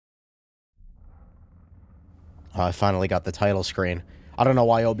Oh, I finally got the title screen. I don't know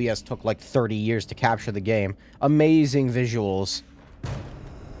why OBS took like 30 years to capture the game. Amazing visuals.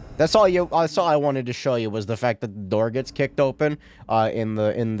 That's all I wanted to show you was the fact that the door gets kicked open in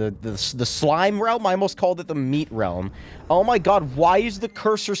the slime realm. I almost called it the meat realm. Oh my god, why is the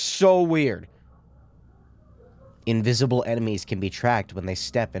cursor so weird? Invisible enemies can be tracked when they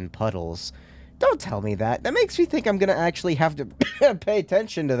step in puddles. Don't tell me that. That makes me think I'm gonna actually have to pay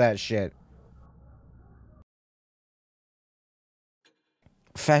attention to that shit.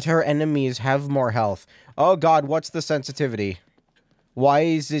 Fatter enemies have more health. Oh god, what's the sensitivity? Why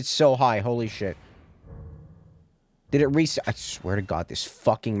is it so high? Holy shit. Did it reset? I swear to god, this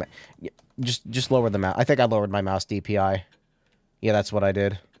fucking just lower the mouse. I think I lowered my mouse DPI. Yeah, that's what I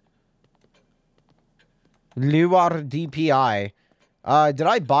did. Lower DPI. Did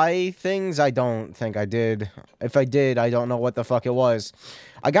I buy things? I don't think I did. If I did, I don't know what the fuck it was.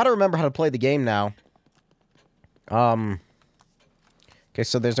 I gotta remember how to play the game now. Okay,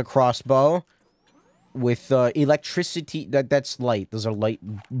 so there's a crossbow with electricity. That's light. Those are light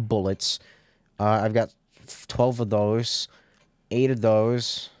bullets. I've got 12 of those. 8 of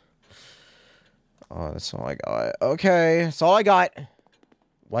those. Oh, that's all I got. Okay, that's all I got.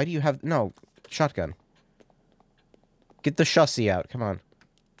 Why do you have... No, shotgun. Get the chassis out. Come on.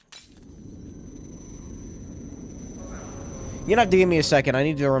 You're not have to give me a second. I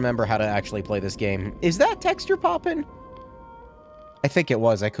need to remember how to actually play this game. Is that texture popping? I think it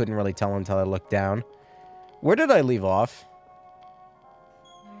was. I couldn't really tell until I looked down. Where did I leave off?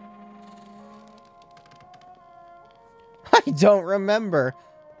 I don't remember.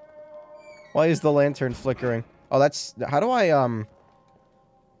 Why is the lantern flickering? Oh, that's... How do I,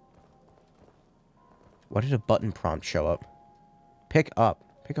 Why did a button prompt show up? Pick up.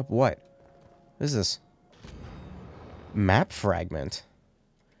 Pick up what? What is this? Map fragment.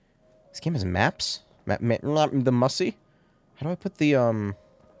 This game has maps? The mussy? How do I put the,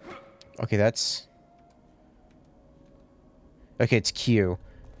 Okay, that's... Okay, it's Q.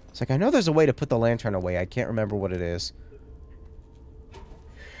 It's like, I know there's a way to put the lantern away. I can't remember what it is.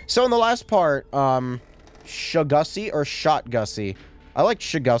 So in the last part, Shagussie or Shotgussie? I like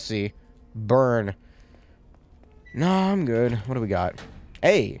Shagussie. Burn. No, I'm good. What do we got?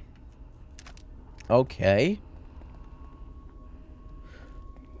 Hey. Okay.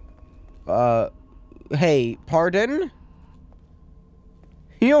 Hey, pardon?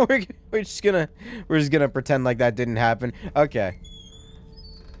 You know, we're just gonna pretend like that didn't happen. Okay.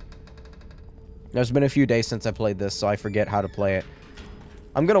 There's been a few days since I played this, so I forget how to play it.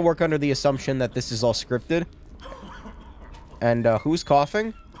 I'm gonna work under the assumption that this is all scripted. And, who's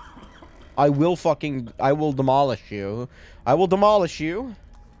coughing? I will demolish you. I will demolish you.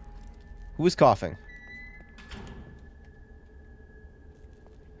 Who is coughing?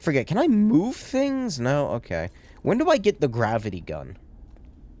 Forget, can I move things? No? Okay. When do I get the gravity gun?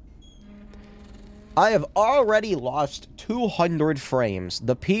 I have already lost 200 frames.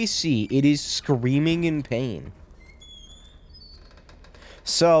 The PC, it is screaming in pain.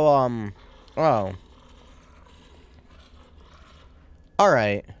 So, oh.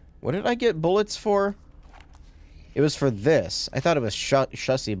 Alright. What did I get bullets for? It was for this. I thought it was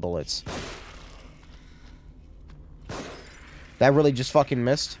chassis bullets. That really just fucking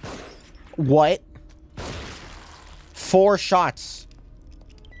missed? What? 4 shots.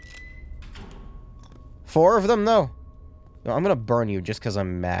 4 of them? No. No, I'm gonna burn you just because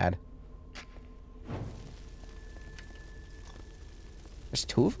I'm mad. There's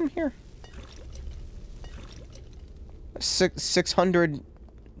 2 of them here? 600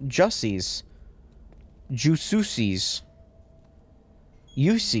 Jussies. Jususis.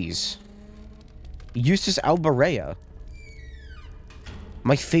 Usis. Usis Albarea.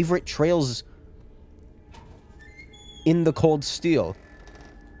 My favorite trails in the cold steel.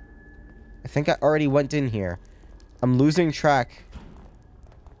 I think I already went in here. I'm losing track.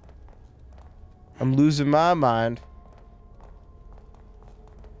 I'm losing my mind.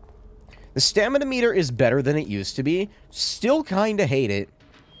 The stamina meter is better than it used to be. Still kinda hate it.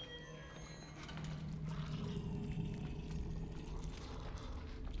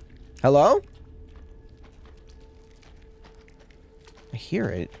 Hello? I hear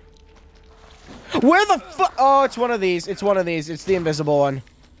it. Where the fuck? Oh, it's one of these. It's one of these. It's the invisible one.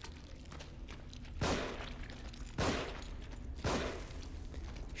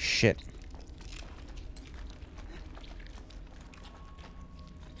 Shit.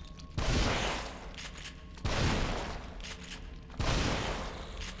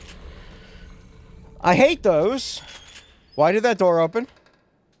 I hate those. Why did that door open?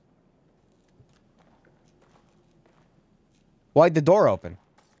 Why'd the door open?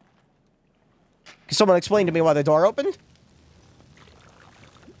 Can someone explain to me why the door opened?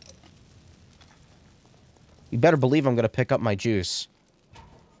 You better believe I'm gonna pick up my juice.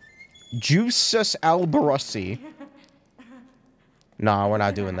 Juices Albarossi. Nah, we're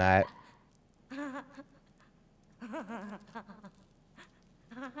not doing that.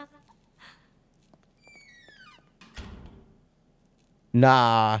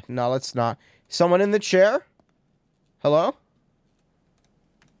 Nah, no, let's not. Someone in the chair? Hello?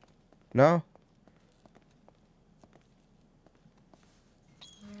 No?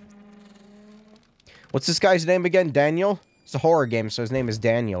 What's this guy's name again? Daniel? It's a horror game, so his name is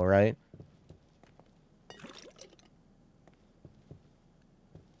Daniel, right?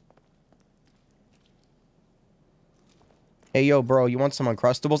 Hey, yo, bro, you want some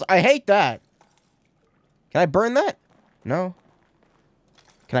Uncrustables? I hate that! Can I burn that? No.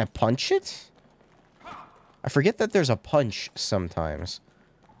 Can I punch it? I forget that there's a punch sometimes.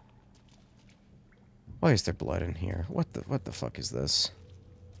 Why is there blood in here? What the fuck is this?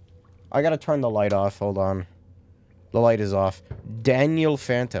 I gotta turn the light off. Hold on. The light is off. Daniel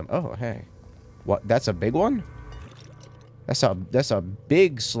Phantom. Oh, hey. What? That's a big one? That's a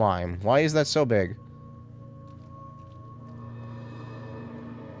big slime. Why is that so big?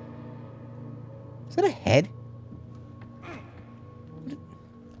 Is that a head?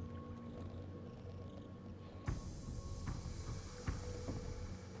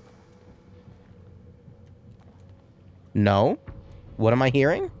 No? What am I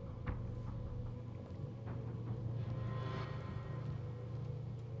hearing?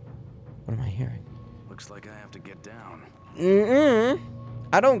 What am I hearing? Looks like I have to get down.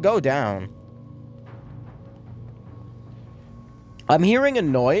 I don't go down. I'm hearing a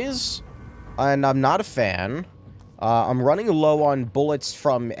noise, and I'm not a fan. I'm running low on bullets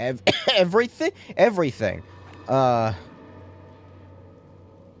from everything. Everything. Is that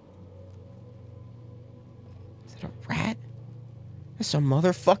a rat? That's a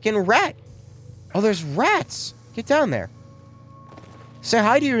motherfucking rat. Oh, there's rats. Get down there. Say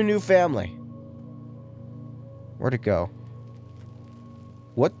hi to your new family. Where'd it go?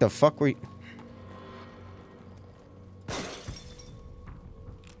 What the fuck were you...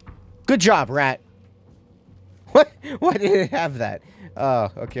 Good job, rat. What? Why did it have that? Oh,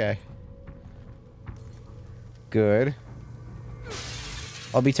 okay. Good.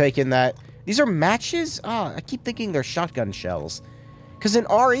 I'll be taking that. These are matches? Oh, I keep thinking they're shotgun shells. Because in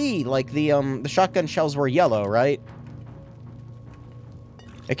RE, like, the shotgun shells were yellow, right?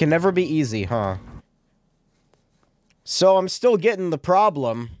 It can never be easy, huh? So I'm still getting the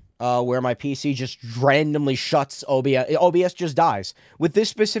problem where my PC just randomly shuts OBS. OBS just dies. With this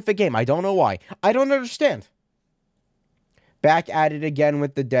specific game, I don't know why. I don't understand. Back at it again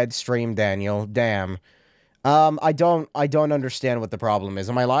with the dead stream, Daniel. Damn. I don't understand what the problem is.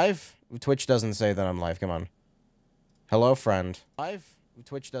 Am I live? Twitch doesn't say that I'm live. Come on. Hello, friend. Live?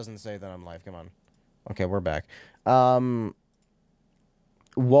 Twitch doesn't say that I'm live. Come on. Okay, we're back.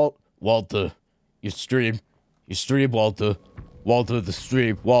 Walter, you stream, Walter. Walter, the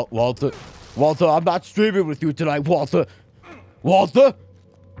stream. Walter, I'm not streaming with you tonight, Walter. Walter?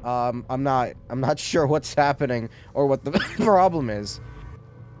 I'm not sure what's happening or what the problem is.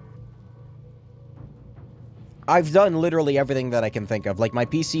 I've done literally everything that I can think of. Like, my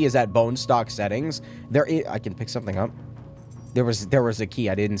PC is at bone stock settings. I can pick something up. There was a key.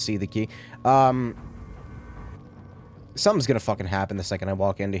 I didn't see the key. Something's gonna fucking happen the second I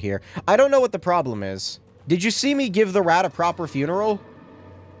walk into here. I don't know what the problem is. Did you see me give the rat a proper funeral?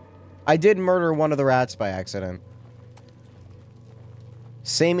 I did murder one of the rats by accident.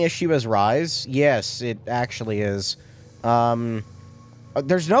 Same issue as Rise? Yes, it actually is.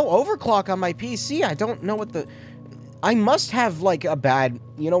 There's no overclock on my PC. I don't know what the... I must have, like, a bad...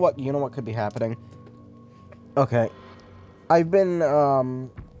 You know what could be happening? Okay. I've been,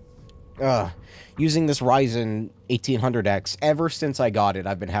 using this Ryzen 1800X. Ever since I got it,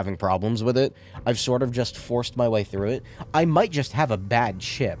 I've been having problems with it. I've sort of just forced my way through it. I might just have a bad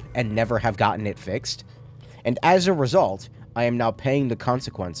chip and never have gotten it fixed. And as a result, I am now paying the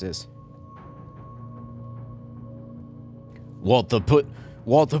consequences. Walter, put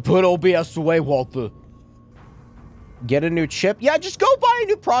OBS away, Walter. Get a new chip? Yeah, just go buy a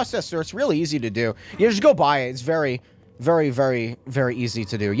new processor. It's really easy to do. You just go buy it. It's very, very, very, very easy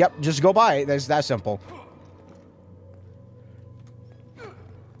to do. Yep, just go buy it. It's that simple.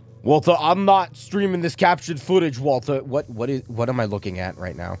 Walter, I'm not streaming this captured footage, Walter. What am I looking at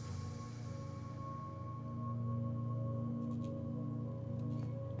right now?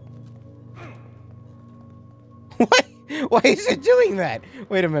 What? Why is it doing that?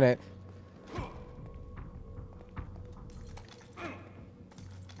 Wait a minute.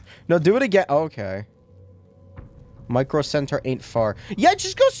 No, do it again. Okay. Micro Center ain't far. Yeah,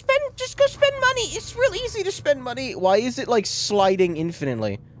 just go spend money. It's real easy to spend money. Why is it like sliding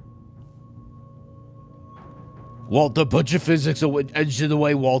infinitely? Walter, put your physics edge of the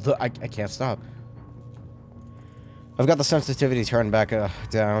way, Walter. I can't stop. I've got the sensitivity turned back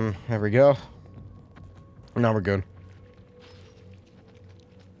down. There we go. Now we're good.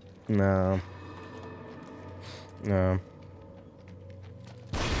 No. No.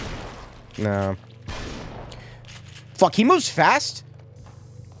 No. Fuck, he moves fast?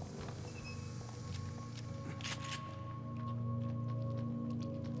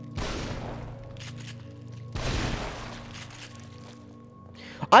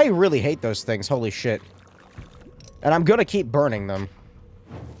 I really hate those things, holy shit. And I'm gonna keep burning them.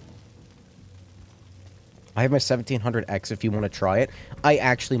 I have my 1700X if you want to try it. I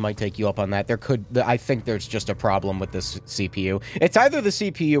actually might take you up on that. I think there's just a problem with this CPU. It's either the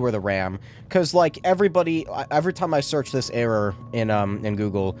CPU or the RAM. Because, like, every time I search this error in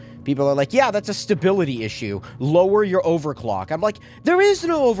Google, people are like, yeah, that's a stability issue. Lower your overclock. I'm like, there is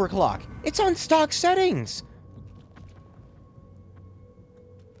no overclock. It's on stock settings.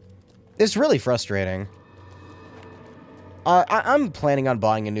 It's really frustrating. I'm planning on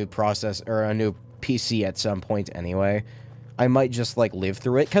buying a new a new PC at some point anyway. I might just, like, live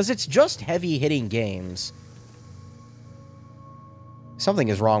through it, because it's just heavy-hitting games. Something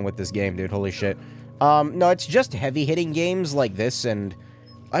is wrong with this game, dude. Holy shit. No, it's just heavy-hitting games like this, and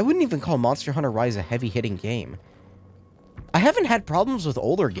I wouldn't even call Monster Hunter Rise a heavy-hitting game. I haven't had problems with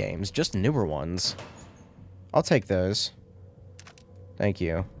older games, just newer ones. I'll take those. Thank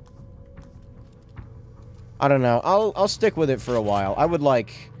you. I don't know. I'll stick with it for a while. I would,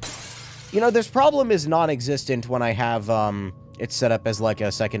 like... You know, this problem is non-existent when I have, it set up as, like,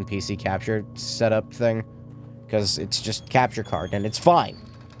 a second PC capture setup thing. Because it's just capture card, and it's fine.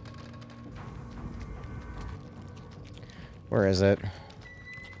 Where is it?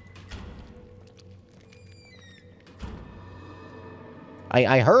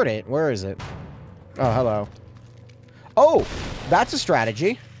 I heard it. Where is it? Oh, hello. Oh! That's a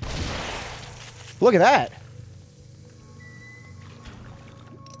strategy. Look at that.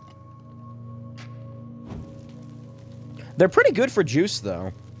 They're pretty good for juice,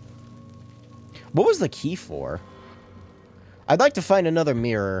 though. What was the key for? I'd like to find another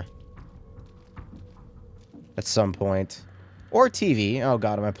mirror. At some point. Or TV. Oh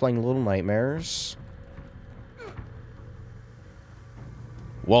god, am I playing Little Nightmares?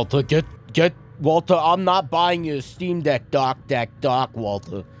 Walter, get... Walter, I'm not buying you a Steam Deck, dock,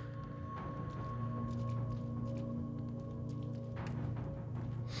 Walter.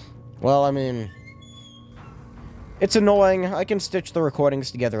 Well, I mean... It's annoying. I can stitch the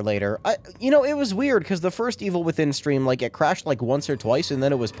recordings together later. You know, it was weird, because the first Evil Within stream, like, it crashed, like, once or twice, and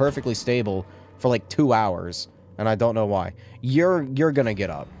then it was perfectly stable for, like, 2 hours. And I don't know why. You're gonna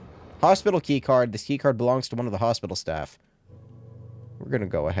get up. Hospital keycard. This keycard belongs to one of the hospital staff. We're gonna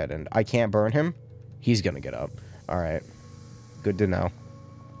go ahead and... I can't burn him? He's gonna get up. Alright. Good to know.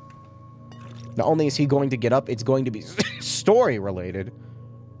 Not only is he going to get up, it's going to be story-related.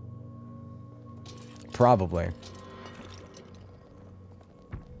 Probably.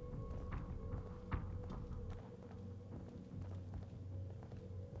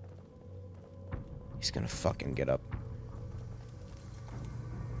 He's gonna fucking get up.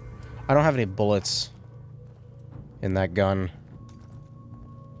 I don't have any bullets in that gun.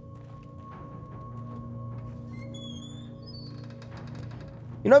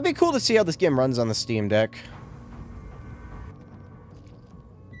 You know, it'd be cool to see how this game runs on the Steam Deck.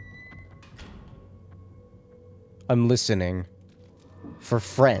 I'm listening for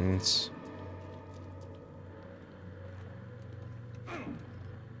friends.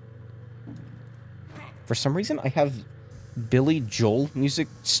 For some reason, I have Billy Joel music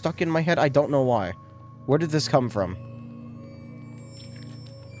stuck in my head. I don't know why. Where did this come from?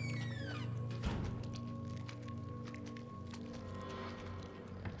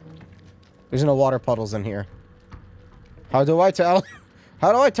 There's no water puddles in here. How do I tell?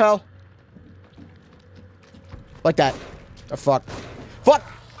 How do I tell? Like that. Oh, fuck. Fuck!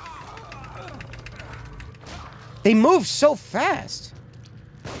 They move so fast.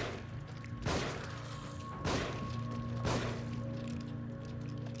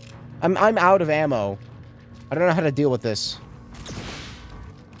 I'm out of ammo. I don't know how to deal with this.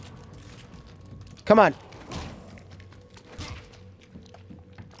 Come on.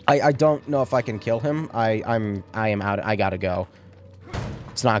 I don't know if I can kill him. I am out. I gotta go.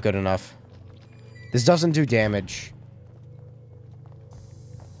 It's not good enough. This doesn't do damage.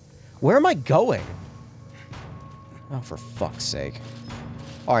 Where am I going? Oh, for fuck's sake.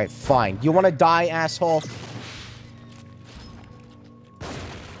 Alright, fine. You wanna die, asshole?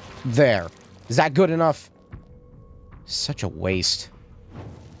 There. Is that good enough? Such a waste.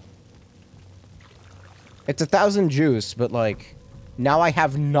 It's 1,000 juice, but, like, now I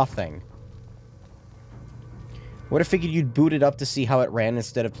have nothing. Would have figured you'd boot it up to see how it ran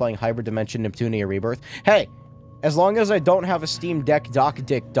instead of playing Hybrid Dimension Neptunia Rebirth. Hey! As long as I don't have a Steam Deck cock,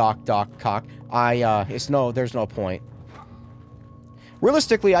 there's no point.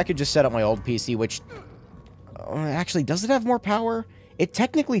 Realistically, I could just set up my old PC, which... actually, does it have more power? It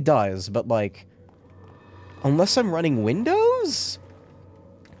technically does, but, like... unless I'm running Windows?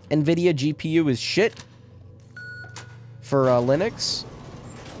 NVIDIA GPU is shit. For, Linux?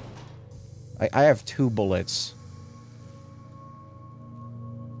 I have 2 bullets.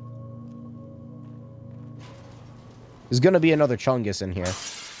 There's gonna be another Chungus in here.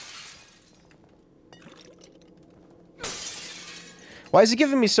 Why is it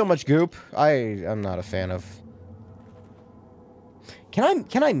giving me so much goop? I'm not a fan of... Can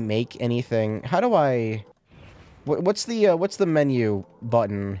I make anything? How do I... what's the menu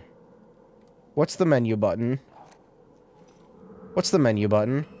button? What's the menu button? What's the menu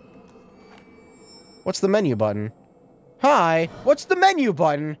button? What's the menu button? Hi! What's the menu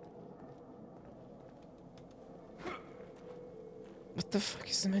button? What the fuck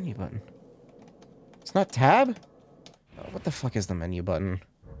is the menu button? It's not tab? Oh, what the fuck is the menu button?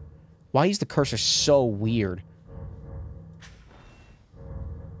 Why is the cursor so weird?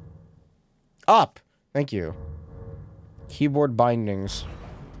 Up! Thank you. Keyboard bindings.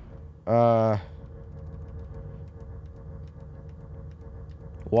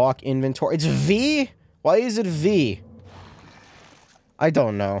 Walk inventory. It's V? Why is it V? I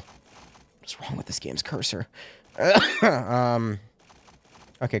don't know. What's wrong with this game's cursor?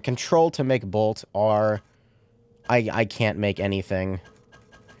 Okay, control to make bolt. R. I can't make anything.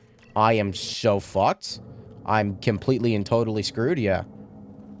 I am so fucked. I'm completely and totally screwed, yeah.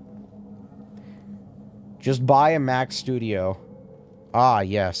 Just buy a Mac Studio. Ah,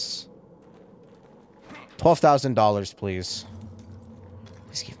 yes. $12,000, please.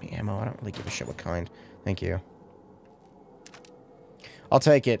 Please give me ammo. I don't really give a shit what kind. Thank you. I'll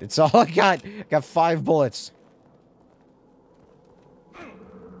take it. It's all I got. I got 5 bullets.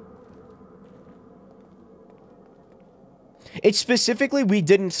 It's specifically, we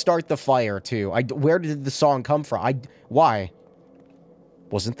didn't start the fire, too. Where did the song come from? Why?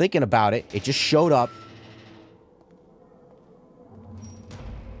 Wasn't thinking about it. It just showed up.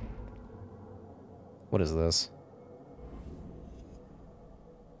 What is this?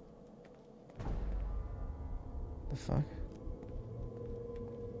 The fuck?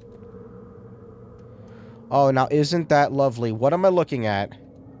 Oh, now isn't that lovely? What am I looking at?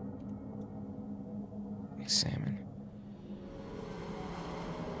 Examine.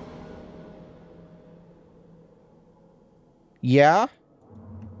 Yeah?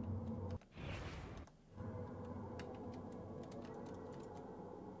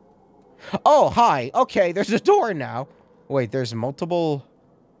 Oh, hi. Okay, there's a door now. Wait, there's multiple...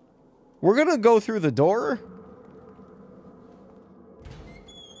 We're gonna go through the door?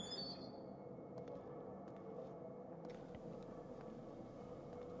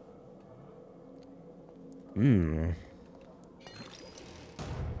 Hmm.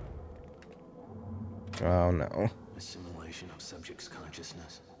 Oh, no. Assimilation of subject's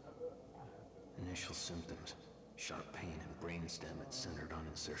consciousness. Initial symptoms. Sharp pain and brainstem centered on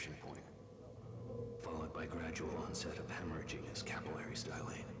insertion point. Followed by gradual onset of hemorrhaging as capillaries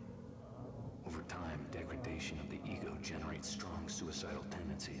dilate. Over time, degradation of the ego generates strong suicidal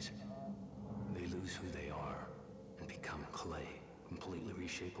tendencies. They lose who they are and become clay, completely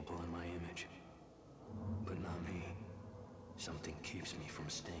reshapeable in my image. But not me. Something keeps me from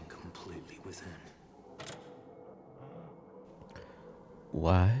staying completely within.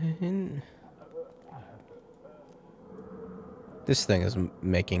 What? This thing is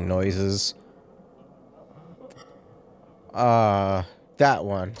making noises. That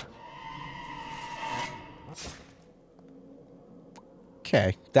one.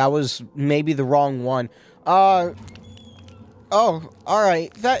 Okay, that was maybe the wrong one. Oh,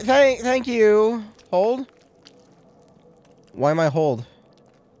 alright. Thank you. Hold. Why am I hold?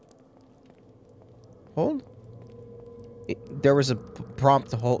 Hold? There was a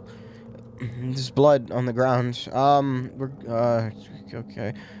prompt to hold. There's blood on the ground.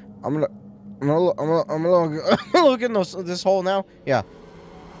 Okay. I'm gonna look in this hole now. Yeah.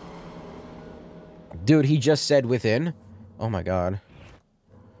 Dude, he just said within. Oh my god.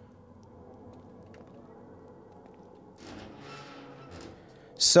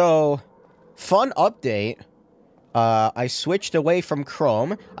 So, fun update. I switched away from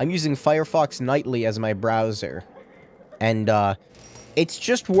Chrome. I'm using Firefox Nightly as my browser. And, it's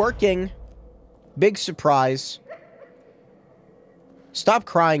just working. Big surprise. Stop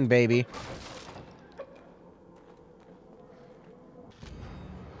crying, baby.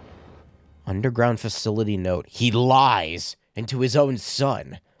 Underground facility note. He lies. And to his own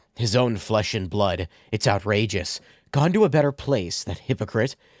son. His own flesh and blood. It's outrageous. Gone to a better place, that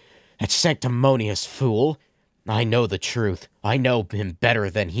hypocrite. That sanctimonious fool. I know the truth. I know him better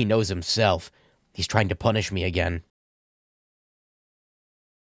than he knows himself. He's trying to punish me again.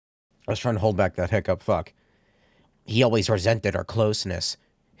 I was trying to hold back that hiccup, fuck. He always resented our closeness.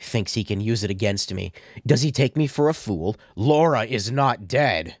 Thinks he can use it against me. Does he take me for a fool? Laura is not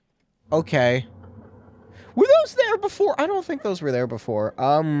dead. Okay. Were those there before? I don't think those were there before.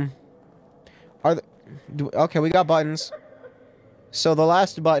 Okay, we got buttons. So the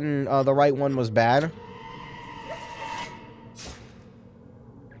last button, the right one was bad.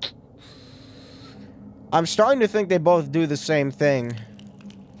 I'm starting to think they both do the same thing.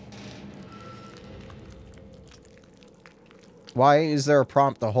 Why is there a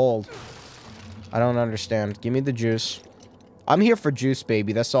prompt to hold? I don't understand. Give me the juice. I'm here for juice,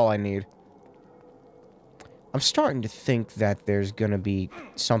 baby. That's all I need. I'm starting to think that there's gonna be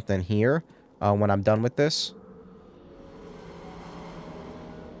something here when I'm done with this.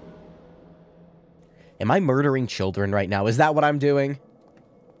 Am I murdering children right now? Is that what I'm doing?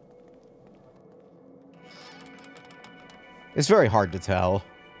 It's very hard to tell.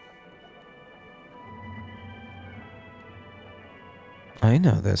 I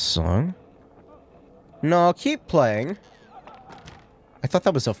know this song. No, keep playing. I thought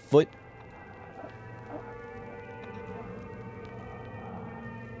that was a foot.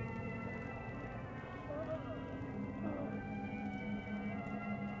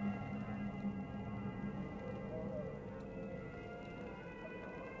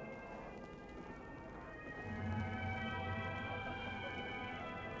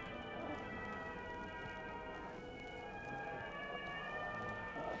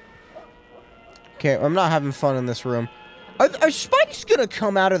 Okay, I'm not having fun in this room. Are spikes gonna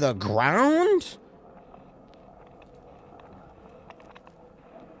come out of the ground?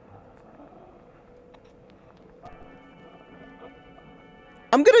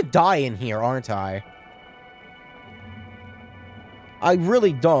 I'm gonna die in here, aren't I? I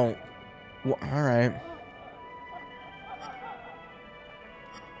really don't. Well, alright.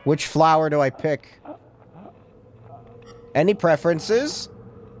 Which flower do I pick? Any preferences?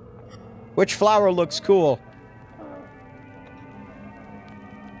 Which flower looks cool?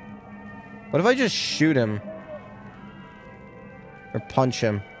 What if I just shoot him? Or punch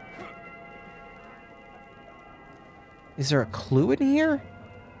him? Is there a clue in here?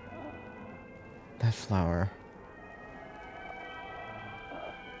 That flower.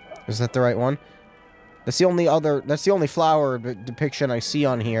 Is that the right one? That's the only flower depiction I see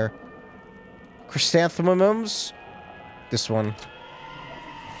on here. Chrysanthemums? This one.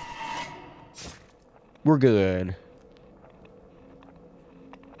 We're good.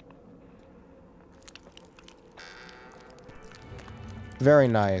 Very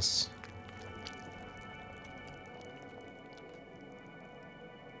nice.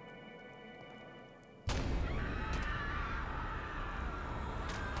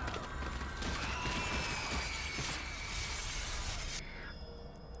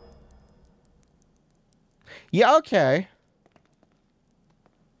 Yeah, okay.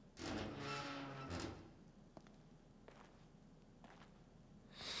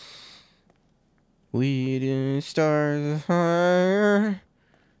 We didn't start the fire.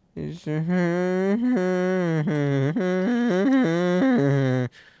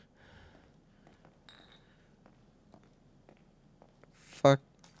 Fuck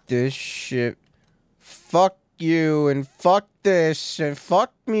this shit. Fuck you and fuck this and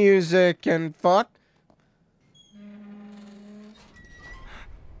fuck music and fuck.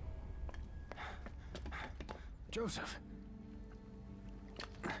 Joseph.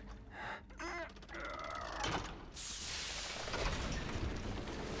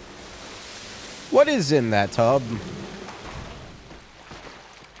 What is in that tub?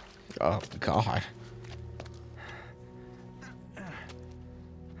 Oh, God.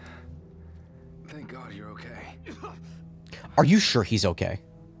 Thank God you're okay. Are you sure he's okay?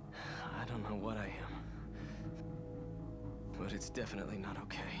 I don't know what I am, but it's definitely not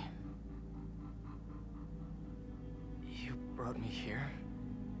okay. You brought me here?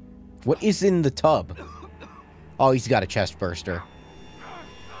 What is in the tub? Oh, he's got a chest burster.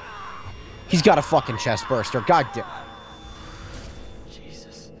 He's got a fucking chest burster. God damn.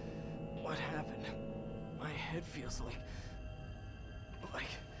 Jesus. What happened? My head feels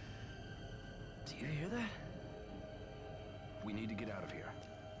that? We need to get out of here.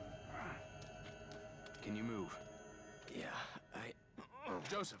 Can you move? Yeah,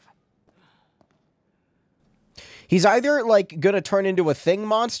 Joseph. He's either, like, gonna turn into a thing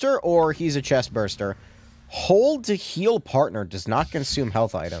monster, or he's a chest burster. Hold to heal partner does not consume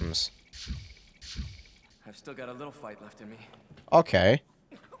health items. I've still got a little fight left in me. Okay.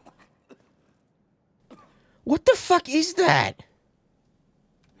 What the fuck is that?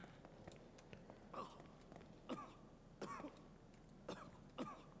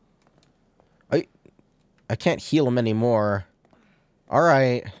 I can't heal him anymore.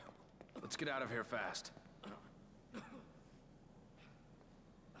 Alright. Let's get out of here fast.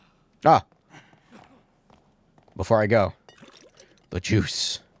 Ah. Before I go. The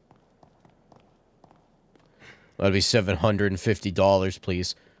juice. That'd be $750,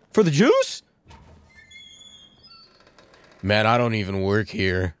 please. For the juice? Man, I don't even work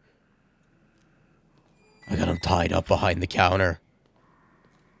here. I got him tied up behind the counter.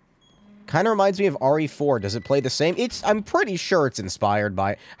 Kind of reminds me of RE4. Does it play the same? I'm pretty sure it's inspired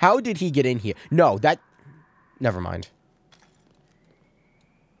by it. How did he get in here? No, never mind.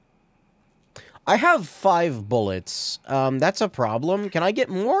 I have 5 bullets. That's a problem. Can I get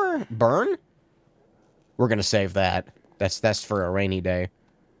more? Burn? We're gonna save that. That's for a rainy day.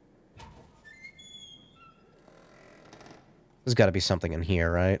 There's gotta be something in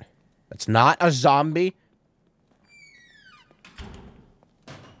here, right? That's not a zombie.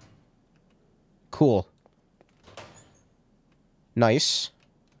 Cool. Nice.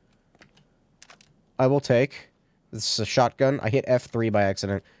 I will take. This is a shotgun. I hit F3 by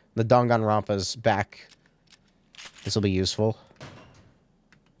accident. The Danganronpa's back. This will be useful.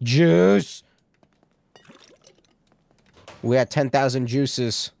 Juice! We got 10,000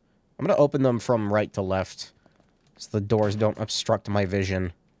 juices. I'm gonna open them from right to left, so the doors don't obstruct my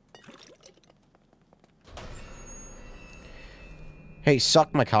vision. Hey,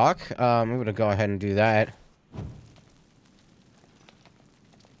 suck my cock. I'm gonna go ahead and do that.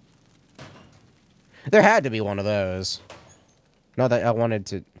 There had to be one of those. Not that I wanted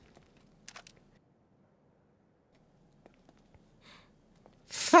to...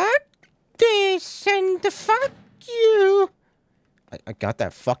 Fuck this and fuck you. I got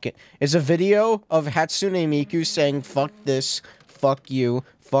that fucking... It's a video of Hatsune Miku saying, fuck this, fuck you,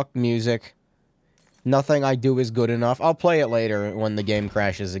 fuck music. Nothing I do is good enough. I'll play it later when the game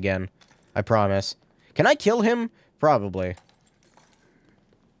crashes again. I promise. Can I kill him? Probably.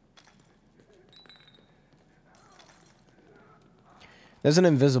 There's an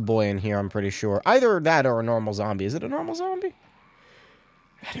invisible boy in here, I'm pretty sure. Either that or a normal zombie. Is it a normal zombie?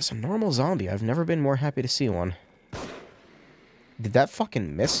 That is a normal zombie. I've never been more happy to see one. Did that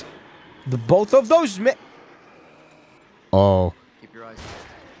fucking miss? Both of those Oh. Keep your eyes.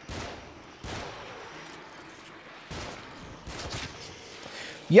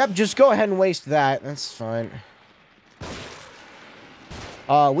 Yep, just go ahead and waste that. That's fine.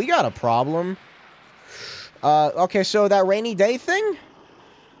 We got a problem. Okay, so that rainy day thing?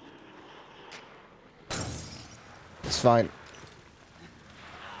 It's fine.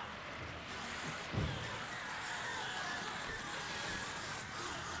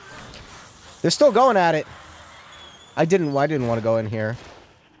 They're still going at it. I didn't want to go in here.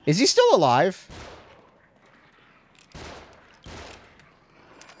 Is he still alive?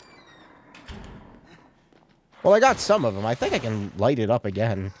 Well, I got some of them. I think I can light it up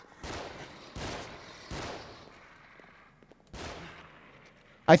again.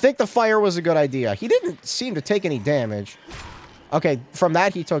 I think the fire was a good idea. He didn't seem to take any damage. Okay, from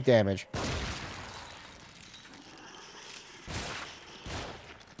that he took damage.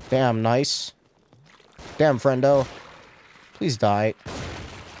 Damn, nice. Damn, friendo. Please die.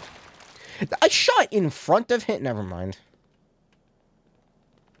 I shot in front of him. Never mind.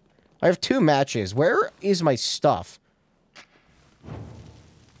 I have 2 matches. Where is my stuff?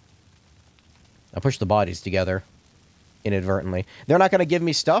 I pushed the bodies together. Inadvertently. They're not going to give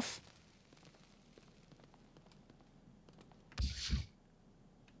me stuff?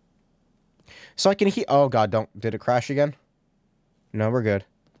 So I can hear... Oh, God, don't... Did it crash again? No, we're good.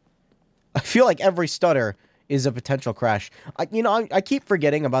 I feel like every stutter is a potential crash. I keep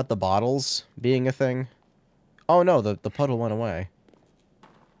forgetting about the bottles being a thing. Oh, no, the puddle went away.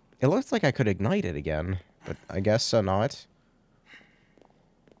 It looks like I could ignite it again, but I guess not.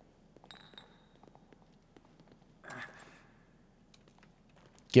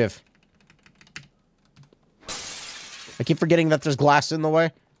 Give. I keep forgetting that there's glass in the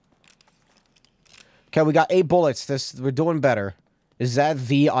way. Okay, we got 8 bullets. We're doing better. Is that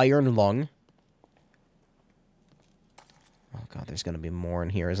the iron lung? Oh god, there's gonna be more in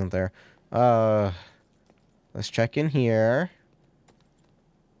here, isn't there? Let's check in here.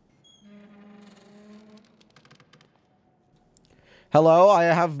 Hello, I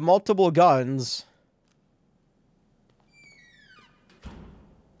have multiple guns.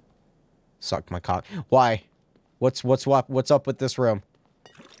 Suck my cock. Why? What's up with this room?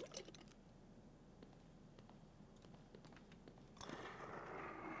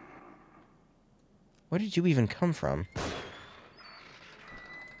 Where did you even come from?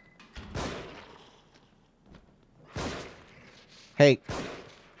 Hey.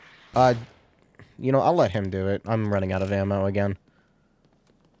 You know, I'll let him do it. I'm running out of ammo again.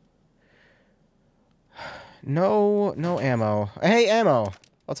 No ammo. Hey, ammo.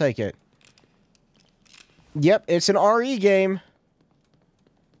 I'll take it. Yep, it's an RE game.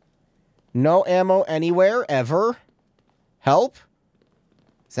 No ammo anywhere, ever. Help?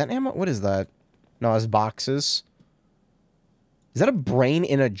 Is that ammo? What is that? No, it's boxes. Is that a brain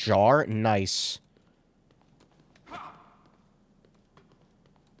in a jar? Nice.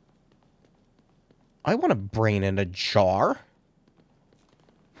 I want a brain in a jar.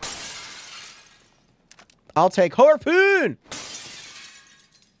 I'll take harpoon!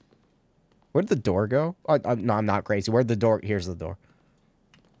 Where'd the door go? No, I'm not crazy. Where'd the door? Here's the door.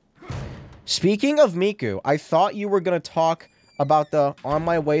 Speaking of Miku, I thought you were gonna talk about the on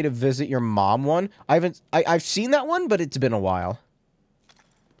my way to visit your mom one. I've seen that one, but it's been a while.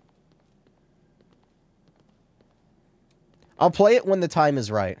 I'll play it when the time is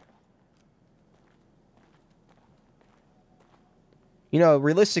right. You know,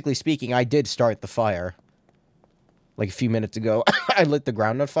 realistically speaking, I did start the fire. Like a few minutes ago, I lit the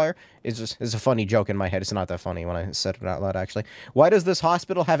ground on fire. It's a funny joke in my head. It's not that funny when I said it out loud, actually. Why does this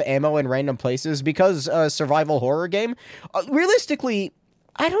hospital have ammo in random places? Because survival horror game. Realistically,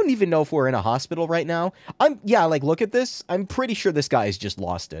 I don't even know if we're in a hospital right now. Yeah, like, look at this. I'm pretty sure this guy's just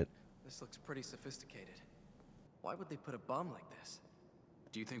lost it. This looks pretty sophisticated. Why would they put a bomb like this?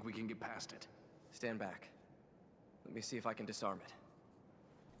 Do you think we can get past it? Stand back. Let me see if I can disarm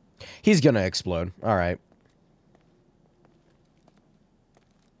it. He's gonna explode. All right.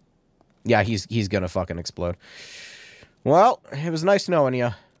 Yeah, he's gonna fucking explode. Well, it was nice knowing you.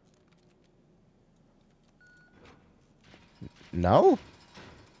 No?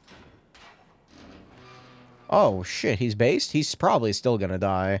 Oh, shit, he's based? He's probably still gonna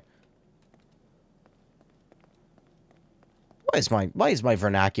die. Why is my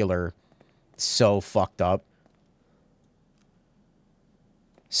vernacular so fucked up?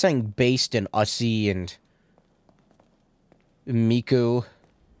 Saying based and Ussy and Miku.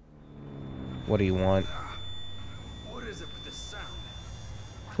 What do you want? What is it with this sound?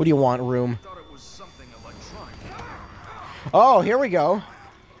 What do you want, room? I thought it was something electronic. Oh, here we go.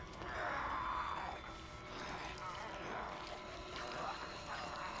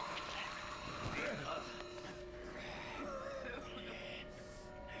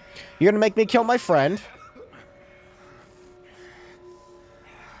 You're gonna make me kill my friend?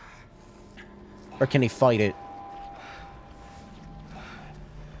 Or can he fight it?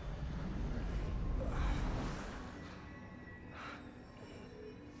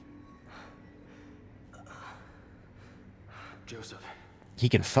 Joseph. He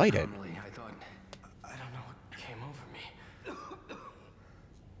can fight it. Normally, I thought... I don't know what came over me.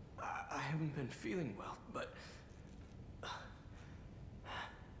 I haven't been feeling well, but...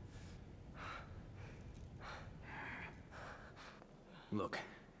 Look,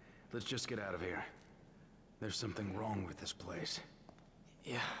 let's just get out of here. There's something wrong with this place.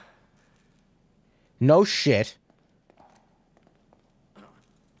 Yeah. No shit.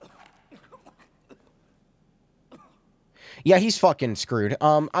 Yeah, he's fucking screwed.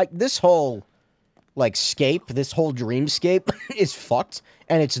 This whole, like, this whole dreamscape is fucked,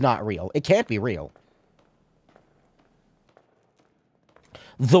 and it's not real. It can't be real.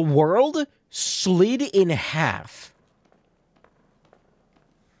 The world slid in half.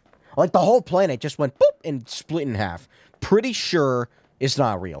 Like, the whole planet just went boop and split in half. Pretty sure it's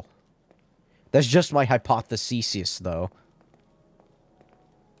not real. That's just my hypothesis, though.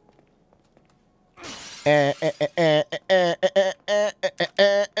 I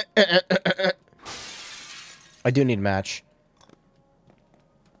do need a match.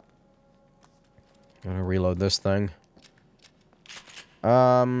 I'm gonna reload this thing.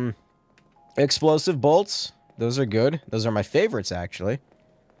 Explosive bolts. Those are good. Those are my favorites, actually.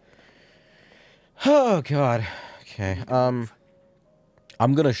 Oh, God. Okay, I'm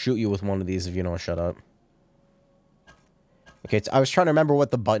gonna shoot you with one of these if you don't shut up. Okay, I was trying to remember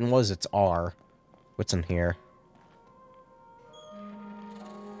what the button was. It's R. What's in here?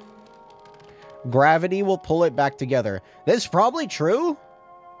 Gravity will pull it back together. That's probably true.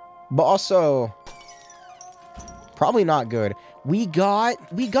 But also... Probably not good. We got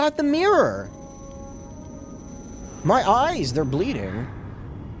the mirror. My eyes, they're bleeding.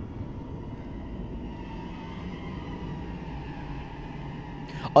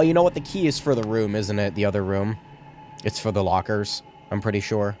 Oh, you know what? The key is for the room, isn't it? The other room. It's for the lockers, I'm pretty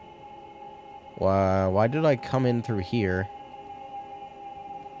sure. Why did I come in through here?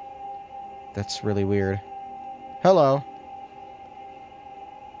 That's really weird. Hello.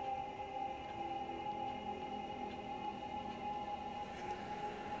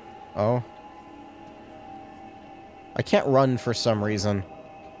 Oh. I can't run for some reason.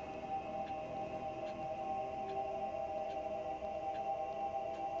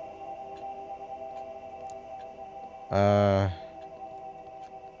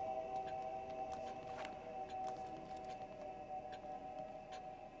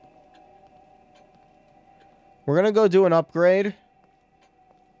 We're gonna go do an upgrade.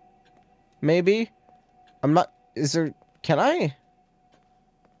 Maybe? I'm not... Is there... Can I?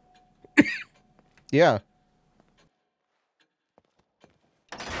 Yeah.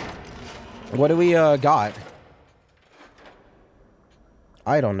 What do we, got?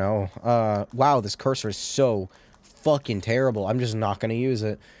 I don't know. Wow, this cursor is so fucking terrible. I'm just not gonna use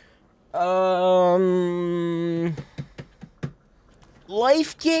it.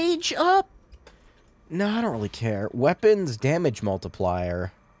 Life gauge up? No, I don't really care. Weapons damage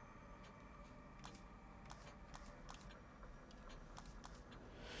multiplier.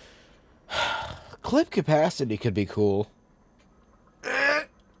 Clip capacity could be cool.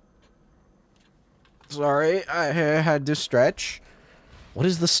 Sorry, I had to stretch. What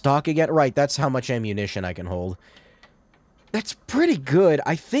is the stock again? Right, that's how much ammunition I can hold. That's pretty good.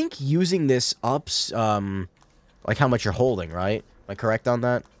 I think using this ups, like how much you're holding, right? Am I correct on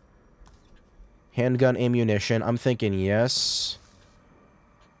that? Handgun ammunition. I'm thinking yes.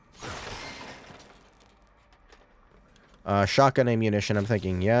 Shotgun ammunition. I'm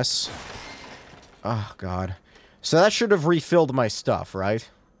thinking yes. Oh, God. So that should have refilled my stuff, right?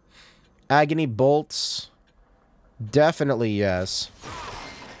 Agony bolts. Definitely yes.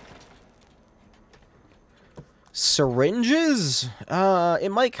 Syringes?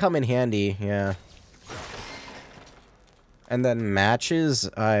 It might come in handy, yeah. And then matches?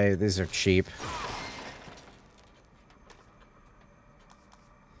 These are cheap.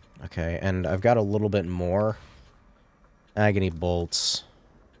 Okay, and I've got a little bit more. Agony bolts.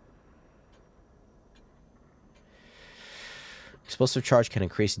 Explosive charge can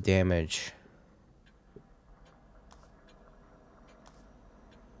increase damage.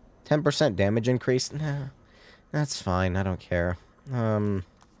 10% damage increase? Nah, that's fine. I don't care.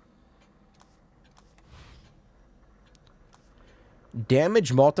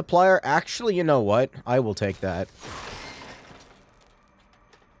 Damage multiplier? Actually, you know what? I will take that.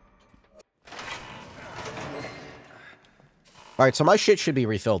 Alright, so my shit should be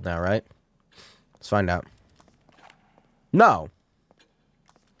refilled now, right? Let's find out. No.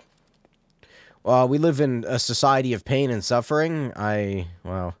 Well, we live in a society of pain and suffering.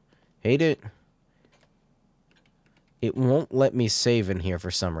 Well, hate it. It won't let me save in here for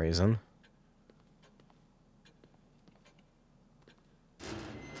some reason.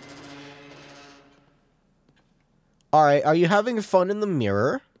 Alright, are you having fun in the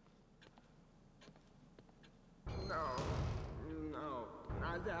mirror? No,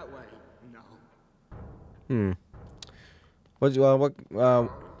 not that way. No. What, No,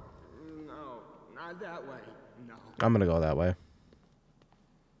 not that way. No. I'm gonna go that way.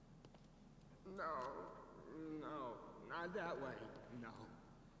 No, not that way. No.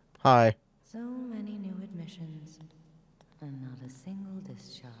 Hi. So many new admissions, and not a single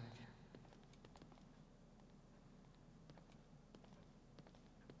discharge.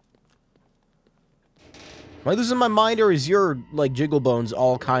 Am I losing my mind, or is your, like, jiggle bones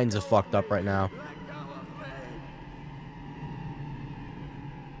all kinds of fucked up right now?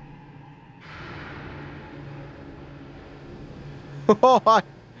 Oh,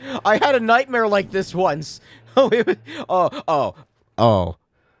 I had a nightmare like this once. Oh.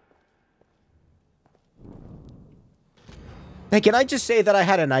 Hey, can I just say that I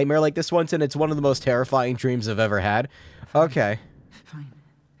had a nightmare like this once, and it's one of the most terrifying dreams I've ever had? Okay. Fine.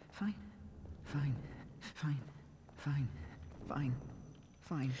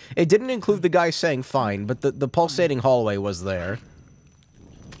 It didn't include the guy saying fine, but the pulsating hallway was there.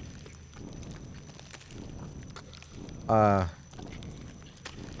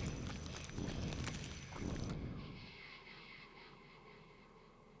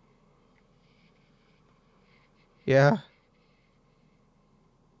 Yeah.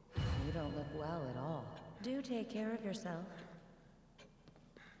 You don't look well at all. Do take care of yourself.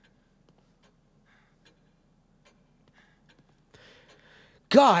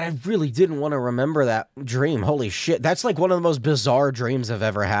 God, I really didn't want to remember that dream. Holy shit. That's like one of the most bizarre dreams I've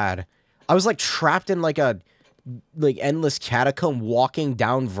ever had. I was like trapped in like a endless catacomb walking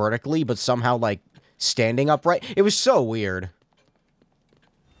down vertically, but somehow like standing upright. It was so weird.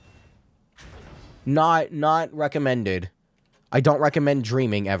 Not recommended. I don't recommend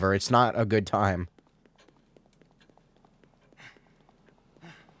dreaming ever. It's not a good time.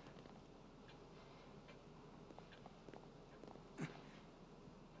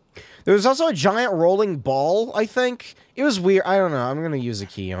 There was also a giant rolling ball, I think. It was weird. I don't know. I'm going to use a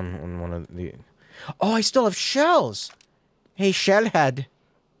key on one of the... Oh, I still have shells. Hey, Shellhead.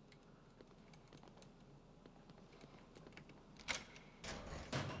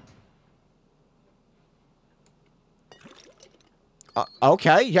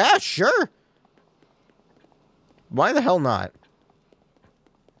 Okay, yeah, sure. Why the hell not?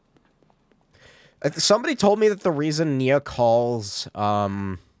 Somebody told me that the reason Nia calls, Zeke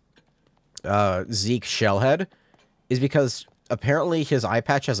Shellhead is because apparently his eye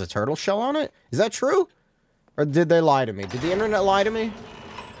patch has a turtle shell on it. Is that true? Or did they lie to me? Did the internet lie to me?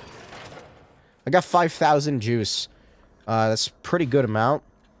 I got 5,000 juice. That's a pretty good amount.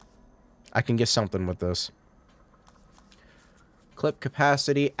 I can get something with this. Clip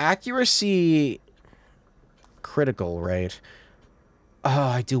capacity. Accuracy. Critical rate. Oh,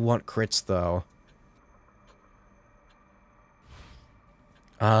 I do want crits, though.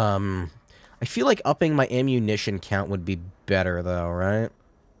 I feel like upping my ammunition count would be better, though, right?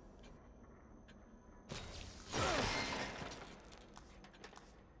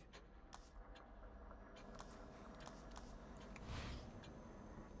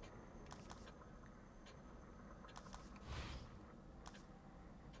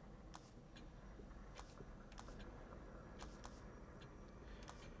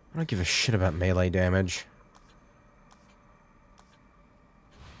 I don't give a shit about melee damage.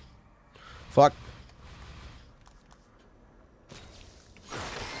 Fuck.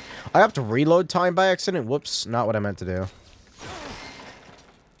 I upped reload time by accident. Whoops, not what I meant to do.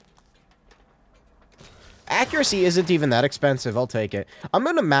 Accuracy isn't even that expensive. I'll take it. I'm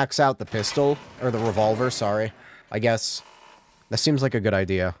gonna max out the pistol. Or the revolver, sorry. I guess. That seems like a good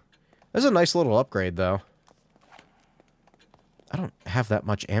idea. That's a nice little upgrade, though. I don't have that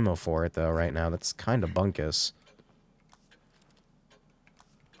much ammo for it, though, right now. That's kind of bunkus.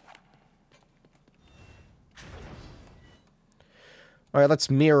 Alright, let's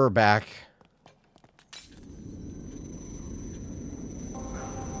mirror back.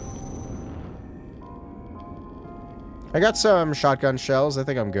 I got some shotgun shells. I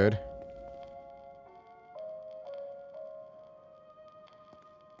think I'm good.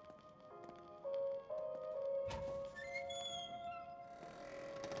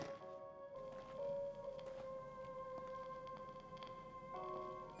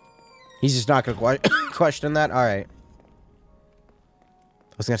 He's just not gonna question that? Alright.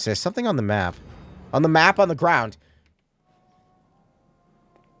 I was gonna say, something on the map. On the map, on the ground.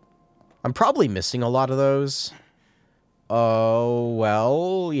 I'm probably missing a lot of those. Oh,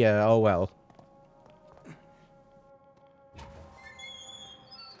 well. Yeah, oh, well.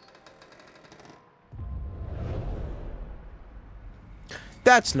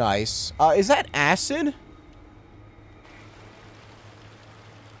 That's nice. Is that acid?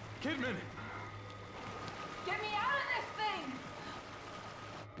 Kidman! Get me out of this thing!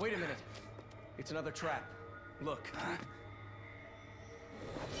 Wait a minute. It's another trap. Look.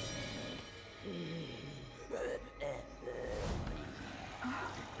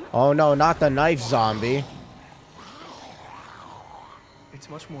 Oh no, not the knife zombie.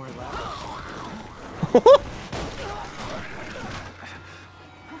 It's much more elaborate.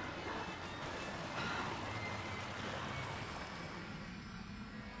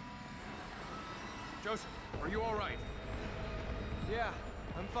 Joseph, are you all right? Yeah,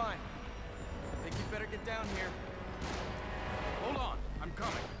 I'm fine. I think you better get down here. Hold on, I'm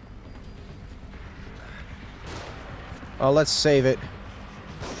coming. Oh, let's save it.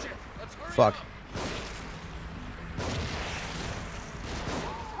 Shit, let's hurry Fuck. up.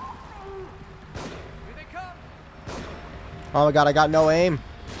 Here they come! Oh my god, I got no aim.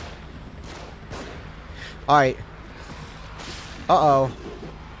 Alright. Uh-oh.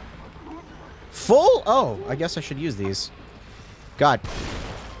 Full? Oh, I guess I should use these. God.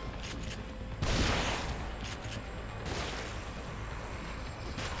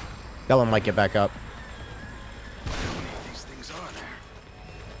 That one might get back up. How many of these things are there?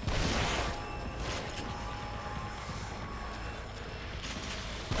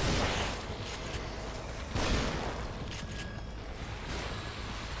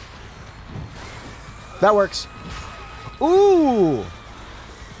 That works. Ooh!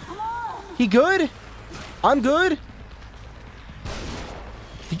 He good? I'm good?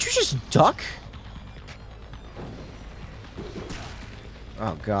 Did you just duck?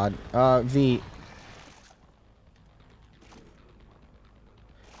 Oh, God. V.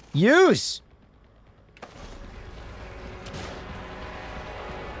 Use!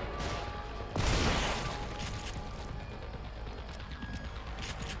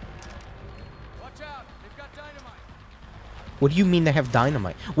 Watch out! They've got dynamite. What do you mean they have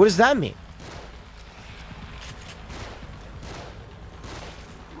dynamite? What does that mean?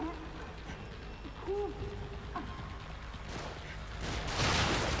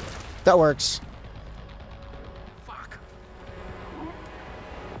 That works. Fuck. Am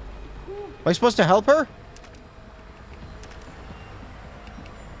I supposed to help her?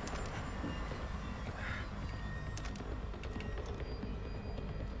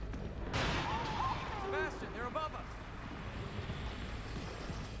 Sebastian, they're above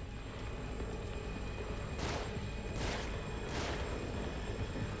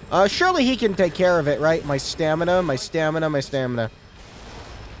us. Surely he can take care of it, right? My stamina, my stamina, my stamina.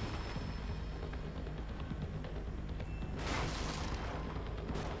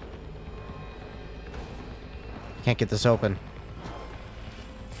 Can't get this open.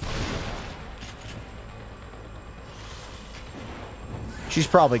 She's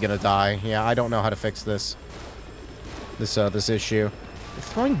probably gonna die. Yeah, I don't know how to fix this. This issue. You're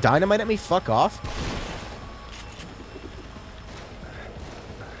throwing dynamite at me? Fuck off.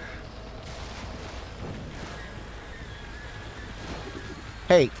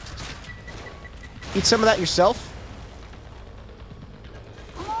 Hey. Eat some of that yourself?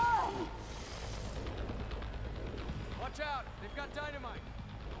 Watch out! They've got dynamite.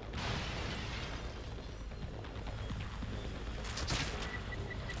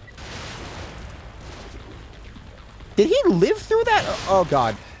 Did he live through that? Oh,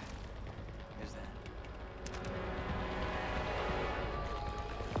 God. Is that?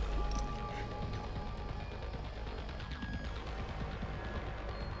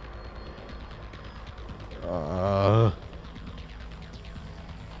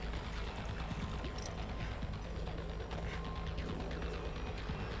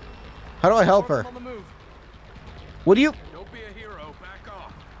 How do I help her? On the move. What do you... Don't be a hero. Back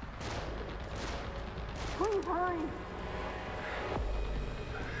off. Please hurry.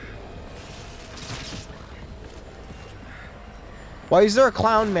 Why is there a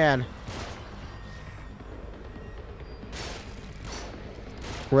clown man?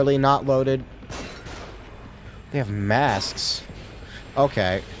 Really not loaded? They have masks.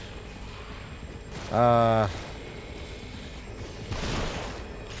 Okay.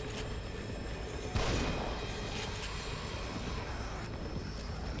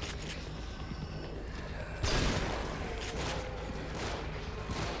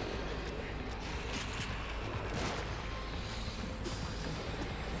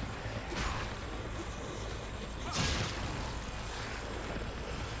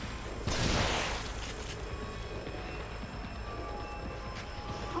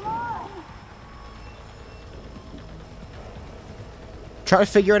 Trying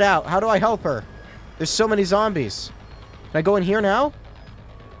to figure it out. How do I help her? There's so many zombies. Can I go in here now?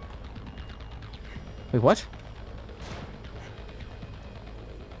 Wait, what?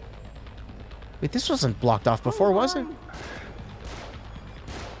 Wait, this wasn't blocked off before, was it?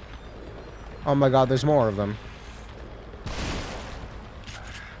 Oh my God, there's more of them.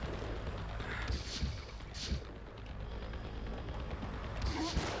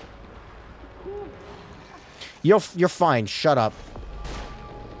 You're fine. Shut up.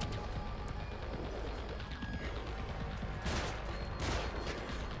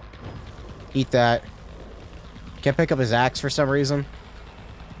 Eat that. Can't pick up his axe for some reason.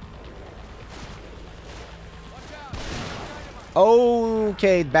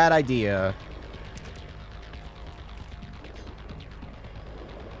 Okay, bad idea.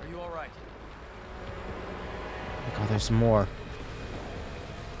 Are you all right? Oh, there's more.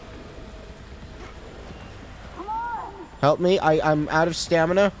 Help me. I'm out of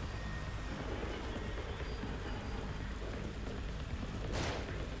stamina.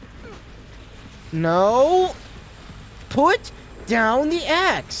 No. Put down the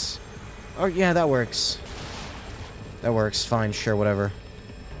axe. Oh, yeah, that works. That works. Fine, sure, whatever.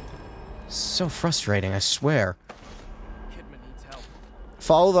 So frustrating, I swear. Kidman needs help.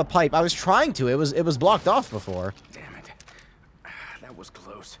 Follow the pipe. I was trying to. It was blocked off before. Damn it. That was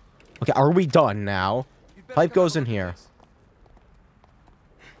close. Okay, are we done now? You'd better Pipe come goes over in to here. this.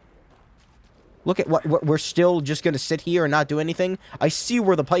 Look at what we're still just gonna sit here and not do anything. I see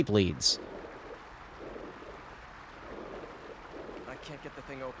where the pipe leads. I can't get the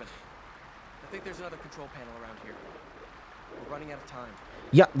thing open. think there's another control panel around here. We're running out of time.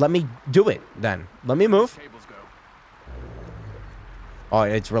 Yeah, let me do it then. Let me move. Cables go. Oh,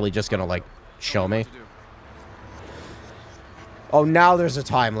 it's really just gonna, like, show me. What to do. Oh, now there's a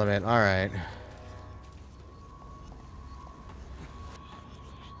time limit. All right.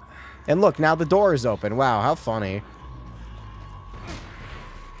 And look, now the door is open. Wow, how funny.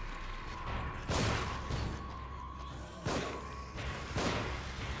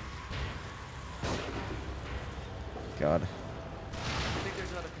 God. I think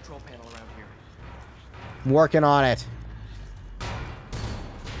there's another control panel around here. I'm working on it.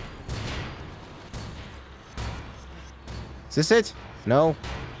 Is this it? No.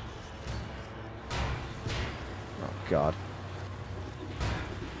 Oh, God.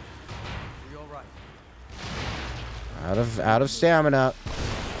 Are you all right? Out of stamina.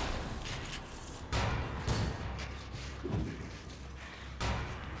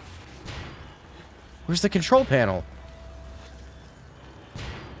 Where's the control panel?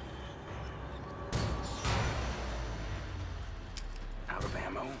 Out of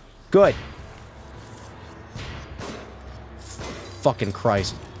ammo. Good. Fucking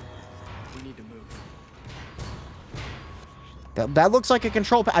Christ. We need to move. That looks like a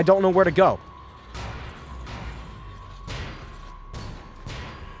control I don't know where to go.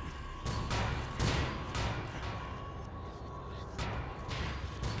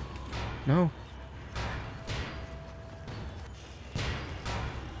 No.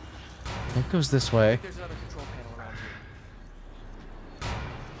 It goes this way. There's another control panel around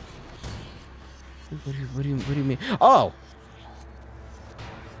here. What do you mean? Oh!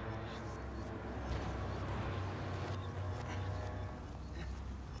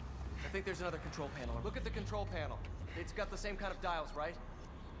 I think there's another control panel. Look at the control panel. It's got the same kind of dials, right?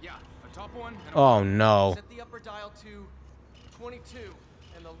 Yeah, a top one and a Oh no. Set the upper dial to 22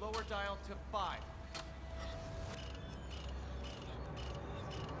 and the lower dial to 5.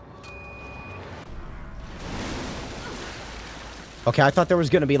 Okay, I thought there was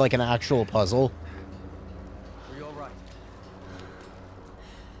gonna be like an actual puzzle. Are you all right?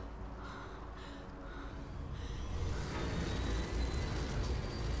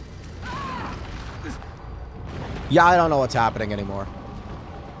 Yeah, I don't know what's happening anymore.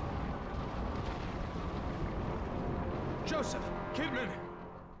 Joseph, Kidman.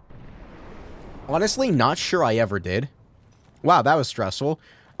 Honestly, not sure I ever did. Wow, that was stressful.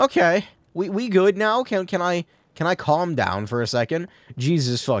 Okay, we good now? Can I calm down for a second?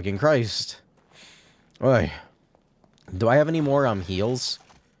 Jesus fucking Christ. Oy. Do I have any more heals?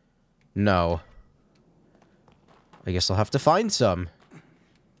 No. I guess I'll have to find some.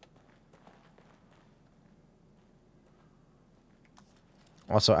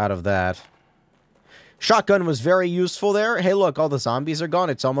 Also out of that. Shotgun was very useful there. Hey, look, all the zombies are gone.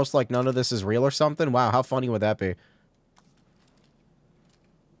 It's almost like none of this is real or something. Wow, how funny would that be?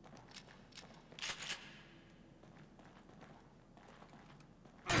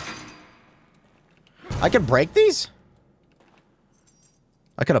 I can break these?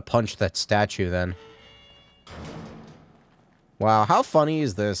 I could have punched that statue then. Wow, how funny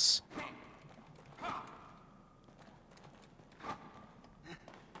is this?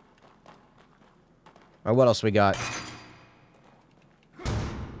 Alright, what else we got?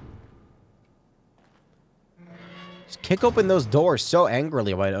 Just kick open those doors so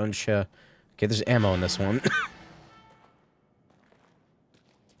angrily, why don't you? Okay, there's ammo in this one.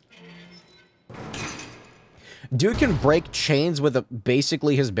 Dude can break chains with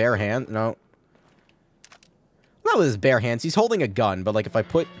basically his bare hand. No. Not with his bare hands. He's holding a gun, but like if I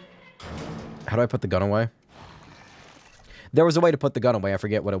put... How do I put the gun away? There was a way to put the gun away. I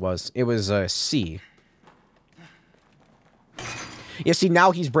forget what it was. It was C. Yeah, see,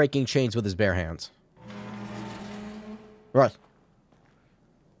 now he's breaking chains with his bare hands. Right.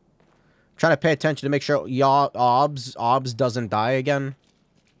 Trying to pay attention to make sure Obs doesn't die again.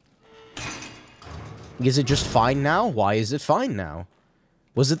 Is it just fine now? Why is it fine now?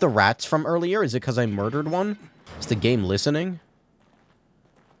 Was it the rats from earlier? Is it because I murdered one? Is the game listening?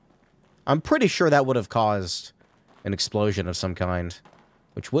 I'm pretty sure that would have caused an explosion of some kind,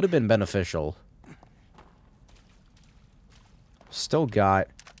 which would have been beneficial. Still got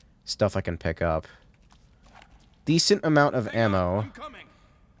stuff I can pick up. Decent amount of ammo.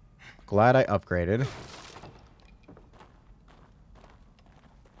 Glad I upgraded.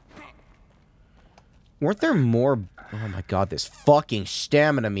 Weren't there more... Oh my god, this fucking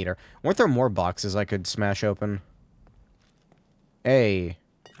stamina meter. Weren't there more boxes I could smash open? Hey.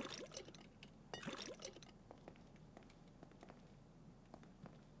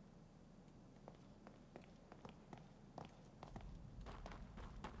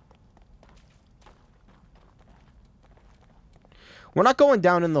 We're not going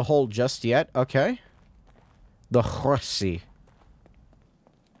down in the hole just yet, okay? The Khorsi.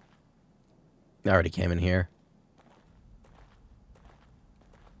 I already came in here.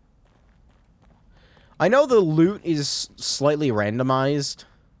 I know the loot is slightly randomized.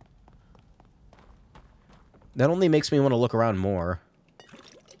 That only makes me want to look around more.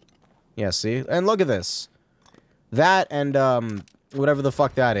 Yeah, see? And look at this. That and, whatever the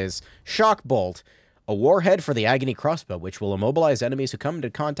fuck that is. Shock Bolt. A warhead for the Agony Crossbow, which will immobilize enemies who come into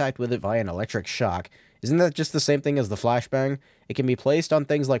contact with it via an electric shock. Isn't that just the same thing as the flashbang? It can be placed on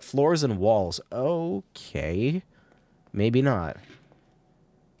things like floors and walls. Okay. Maybe not.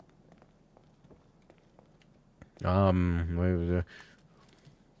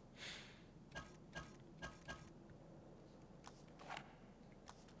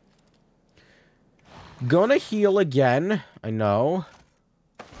 Gonna heal again. I know.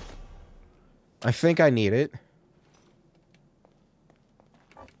 I think I need it.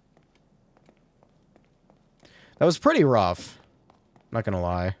 That was pretty rough. Not gonna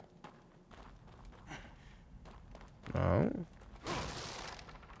lie. Oh.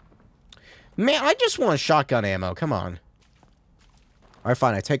 Man, I just want shotgun ammo. Come on. Alright,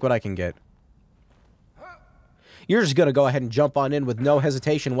 fine. I take what I can get. You're just gonna go ahead and jump on in with no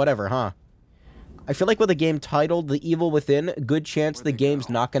hesitation, whatever, huh? I feel like with a game titled The Evil Within, good chance the game's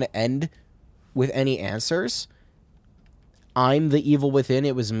not gonna end with any answers. I'm the evil within,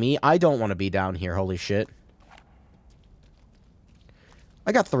 it was me. I don't want to be down here, holy shit.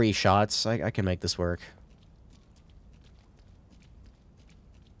 I got 3 shots. I can make this work.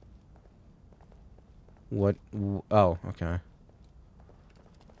 What? Oh, okay.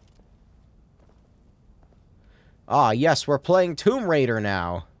 Ah, yes, we're playing Tomb Raider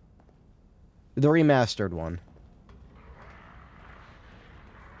now. The remastered one.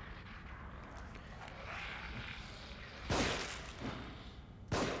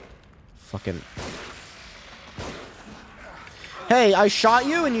 Fucking... Hey, I shot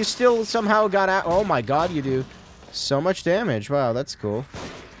you and you still somehow got out. Oh my god, you do so much damage. Wow, that's cool.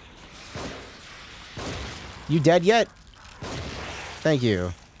 You dead yet? Thank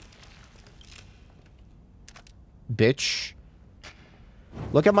you. Bitch.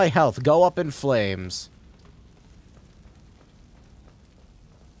 Look at my health. Go up in flames.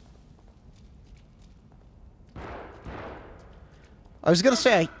 I was gonna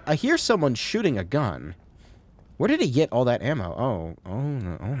say, I hear someone shooting a gun. Where did he get all that ammo? Oh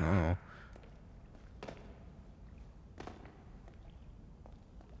no, oh no.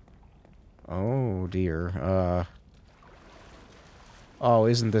 Oh dear, oh,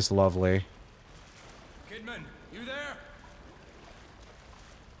 isn't this lovely? Kidman, you there?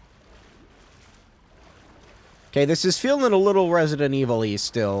 Okay, this is feeling a little Resident Evil-y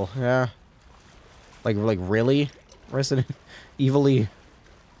still, yeah. Like really? Resident Evil-y.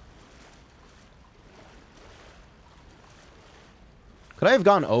 Could I have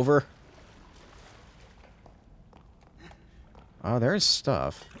gone over? Oh, there's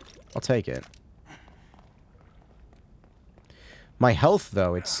stuff. I'll take it. My health,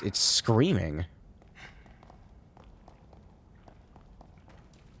 though, it's screaming.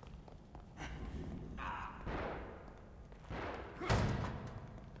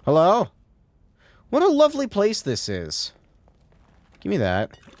 Hello? What a lovely place this is. Give me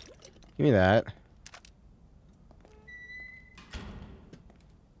that. Give me that.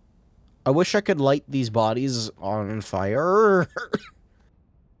 I wish I could light these bodies on fire.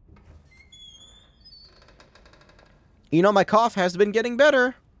 You know, my cough has been getting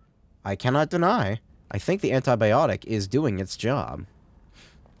better. I cannot deny. I think the antibiotic is doing its job.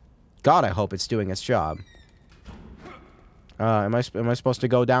 God, I hope it's doing its job. Am I supposed to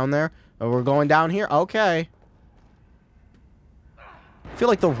go down there? Oh, we're going down here? Okay. I feel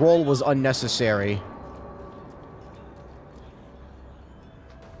like the roll was unnecessary.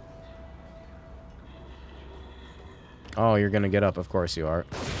 Oh, you're gonna get up. Of course you are.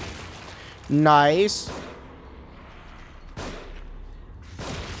 Nice.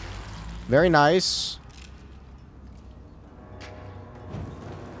 Very nice.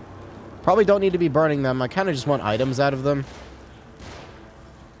 Probably don't need to be burning them. I kind of just want items out of them.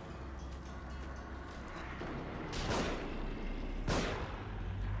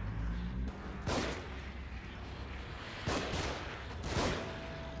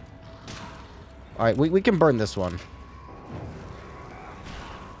 Alright, we can burn this one.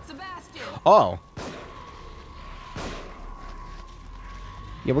 Oh.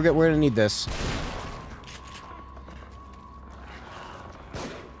 Yeah, we're gonna need this.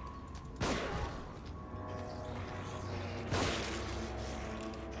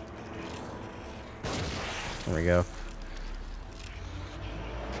 There we go.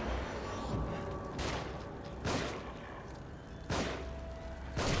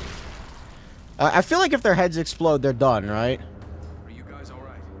 I feel like if their heads explode, they're done, right? Are you guys all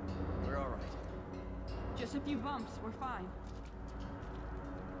right? We're all right. Just a few bumps. We're fine.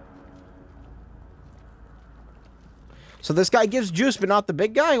 So this guy gives juice, but not the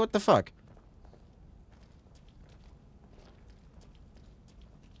big guy? What the fuck?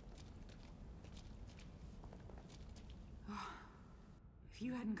 If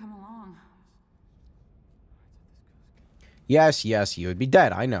you hadn't come along. Yes, yes, you would be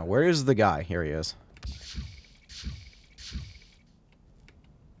dead. I know. Where is the guy? Here he is.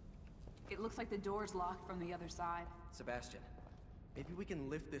 It looks like the door's locked from the other side. Sebastian, maybe we can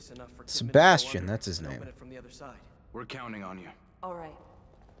lift this enough for Kidman to go Sebastian, under that's his and name. Open it from the other side. We're counting on you. All right.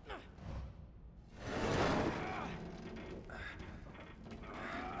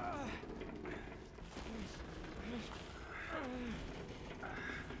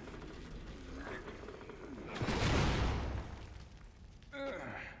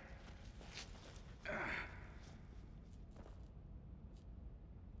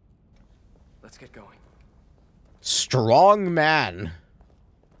 Let's get going. Strong man.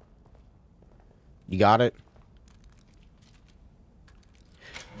 You got it?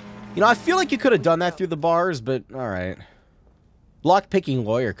 You know, I feel like you could have done that through the bars, but alright. Lock-picking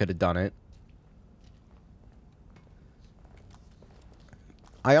lawyer could have done it.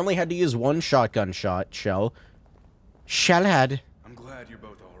 I only had to use one shotgun shell. Shellhead. I'm glad you're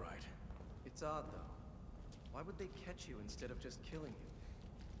both all right. It's odd, though. Why would they catch you instead of just killing you?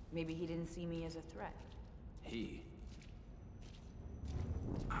 Maybe he didn't see me as a threat. He.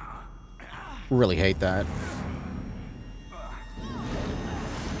 Really hate that.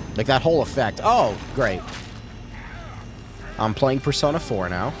 Like that whole effect. Oh, great. I'm playing Persona 4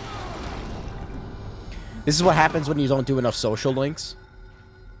 now. This is what happens when you don't do enough social links.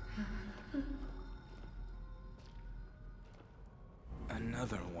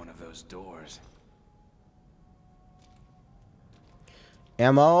 Another one of those doors.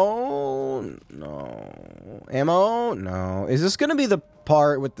 Ammo? No. Ammo? No. Is this gonna be the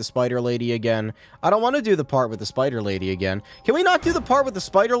part with the spider lady again? I don't want to do the part with the spider lady again. Can we not do the part with the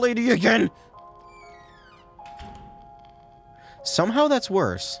spider lady again? Somehow that's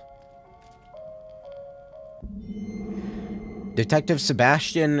worse. Detective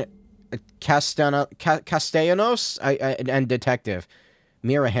Sebastian Castellanos and Detective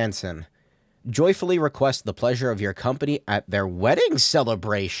Mira Hansen joyfully request the pleasure of your company at their wedding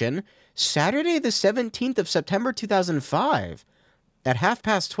celebration Saturday the 17th of September 2005 at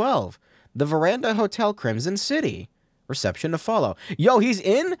 12:30, the Veranda Hotel, Crimson City. Reception to follow. Yo, he's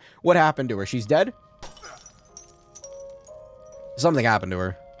in? What happened to her? She's dead? Something happened to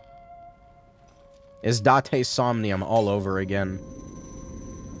her. It's Date Somnium all over again.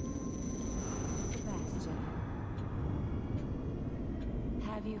 Sebastian,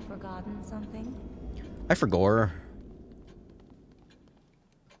 have you forgotten something? I forgot.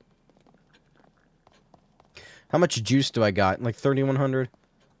 How much juice do I got? Like 3,100?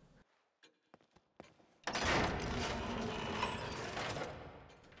 I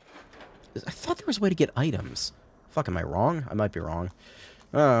thought there was a way to get items. Fuck, am I wrong? I might be wrong.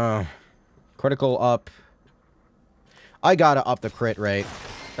 Critical up. I gotta up the crit rate.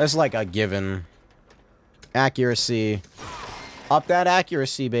 That's like a given. Accuracy. Up that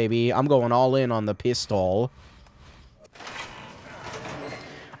accuracy, baby. I'm going all in on the pistol.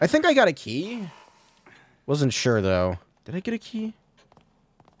 I think I got a key. Wasn't sure, though. Did I get a key?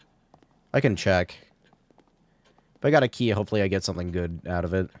 I can check. If I got a key, hopefully I get something good out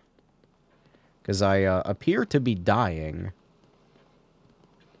of it. Because I appear to be dying.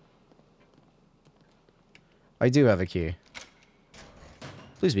 I do have a key.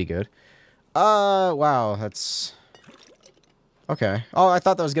 Please be good. Wow, that's... Okay. Oh, I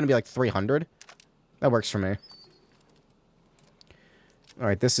thought that was going to be like 300. That works for me.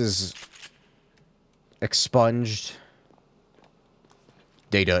 Alright, this is... expunged.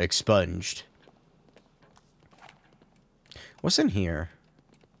 Data expunged. What's in here?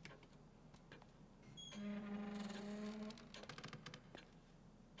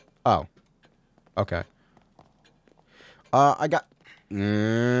 Oh. Okay. I got...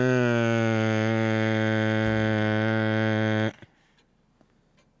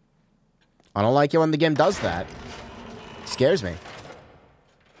 I don't like it when the game does that. It scares me.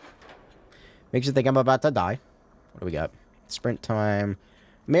 Makes you think I'm about to die. What do we got? Sprint time.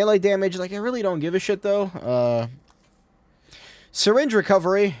 Melee damage, like, I really don't give a shit, though. Syringe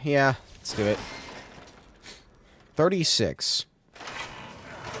recovery. Yeah, let's do it. 36.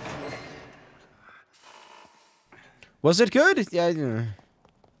 Was it good? Yeah. I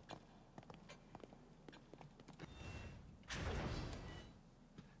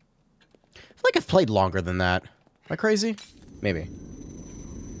feel like I've played longer than that. Am I crazy? Maybe.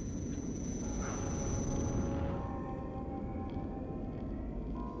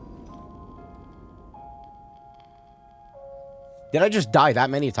 Did I just die that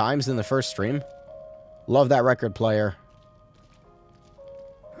many times in the first stream? Love that record player.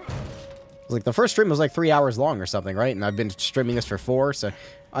 Like, the first stream was like 3 hours long or something, right? And I've been streaming this for 4, so...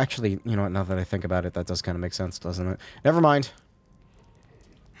 Actually, you know what, now that I think about it, that does kind of make sense, doesn't it? Never mind.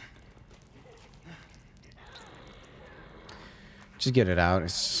 Just get it out.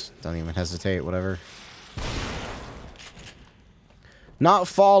 Don't even hesitate, whatever. Not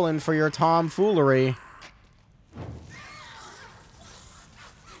falling for your tomfoolery.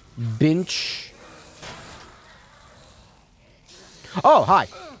 Binch. Oh, hi.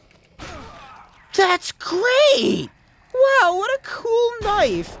 That's great! Wow, what a cool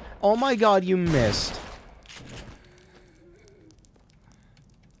knife! Oh my god, you missed.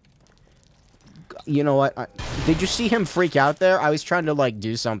 You know what? Did you see him freak out there? I was trying to, like,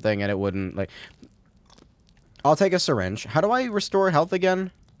 do something and it wouldn't, like... I'll take a syringe. How do I restore health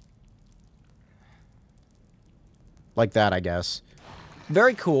again? Like that, I guess.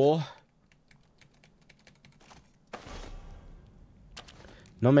 Very cool.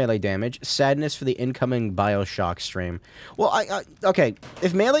 No melee damage. Sadness for the incoming Bioshock stream. Well, okay.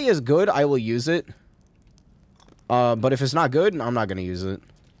 If melee is good, I will use it. But if it's not good, I'm not gonna use it.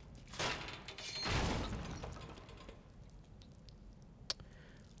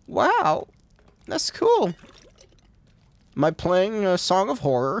 Wow. That's cool. Am I playing a Song of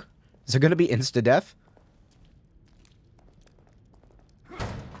Horror? Is it gonna be insta-death?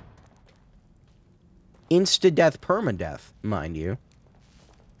 Insta-death permadeath, mind you.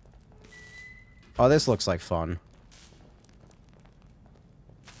 Oh, this looks like fun.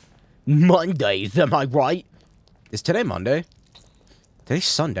 Mondays, am I right? Is today Monday? Today's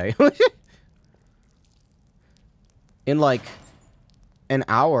Sunday. In like an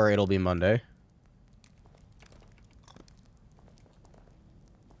hour, it'll be Monday.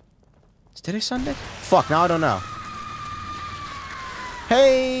 Is today Sunday? Fuck, now I don't know.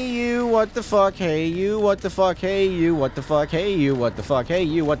 Hey you, what the fuck? Hey you, what the fuck? Hey you, what the fuck? Hey you, what the fuck? Hey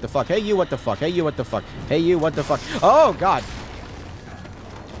you, what the fuck? Hey you, what the fuck? Hey you, what the fuck? Hey you, what the fuck? Oh god.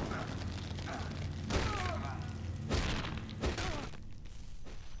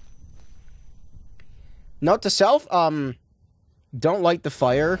 Note to self, don't light the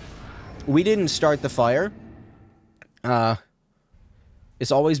fire. We didn't start the fire.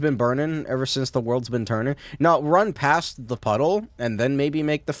 It's always been burning ever since the world's been turning. Now, run past the puddle, and then maybe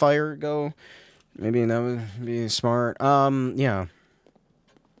make the fire go. Maybe that would be smart. Yeah.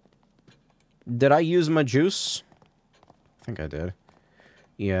 Did I use my juice? I think I did.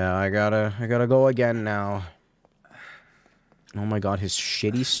 Yeah, I gotta go again now. Oh my god, his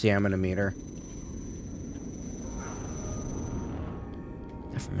shitty stamina meter.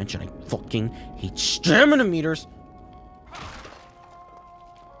 Never mention I fucking hate stamina meters.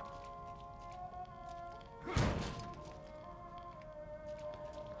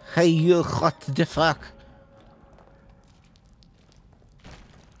 Hey you, what the fuck?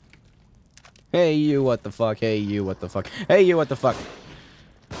 Hey you, what the fuck? Hey you, what the fuck? Hey you, what the fuck?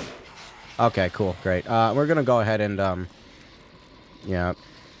 Okay, cool, great. We're gonna go ahead and, yeah.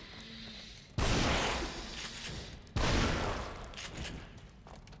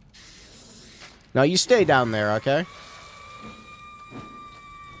 Now you stay down there, okay?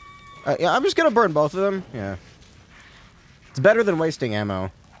 Yeah, I'm just gonna burn both of them, yeah. It's better than wasting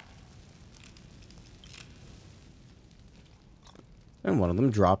ammo. And one of them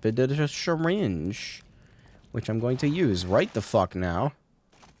dropped it at a syringe, which I'm going to use right the fuck now.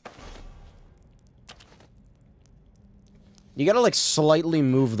 You gotta, like, slightly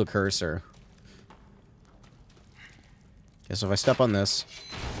move the cursor. Okay, so if I step on this...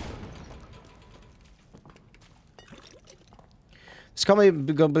 It's coming...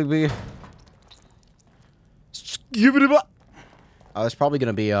 Oh, there's probably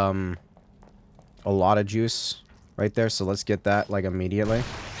gonna be, a lot of juice right there, so let's get that, like, immediately.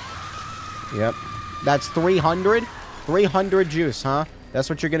 Yep. That's 300? 300 juice, huh? That's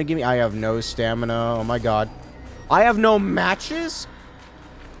what you're gonna give me? I have no stamina. Oh, my God. I have no matches?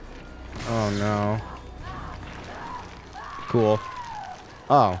 Oh, no. Cool.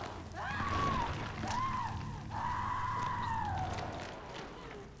 Oh.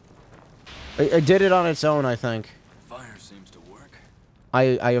 It did it on its own, I think. Fire seems to work.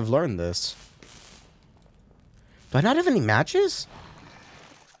 I have learned this. Do I not have any matches?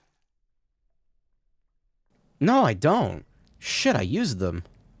 No, I don't. Shit, I used them.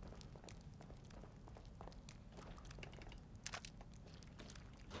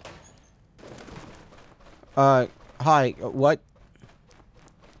 Hi, what?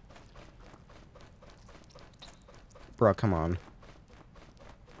 Bro, come on.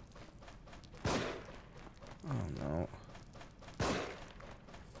 Oh, no.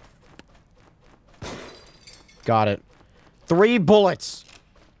 Got it. 3 bullets!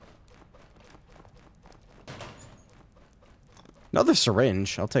 Another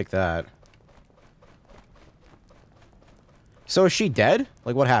syringe. I'll take that. So is she dead?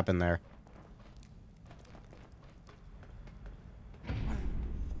 Like, what happened there?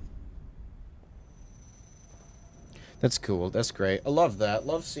 That's cool. That's great. I love that.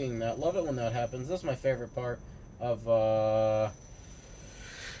 Love seeing that. Love it when that happens. That's my favorite part of, I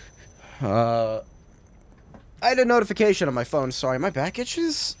had a notification on my phone. Sorry, my back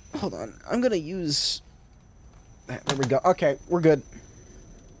itches. Hold on. I'm gonna use... There we go. Okay, we're good.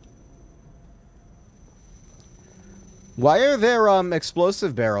 Why are there,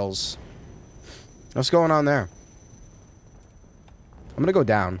 explosive barrels? What's going on there? I'm gonna go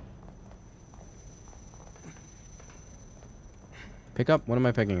down. Pick up? What am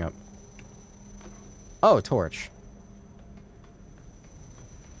I picking up? Oh, a torch.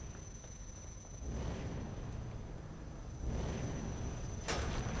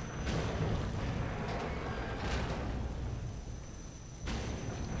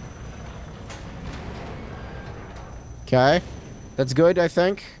 Okay. That's good, I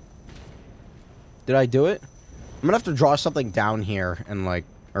think. Did I do it? I'm gonna have to draw something down here and, like,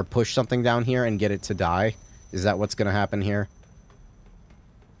 or push something down here and get it to die. Is that what's gonna happen here?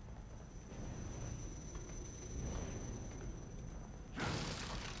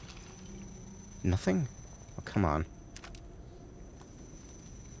 Nothing? Oh, come on.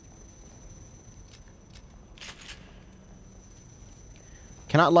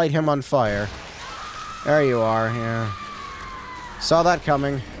 Cannot light him on fire. There you are, yeah. Saw that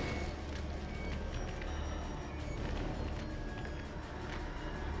coming.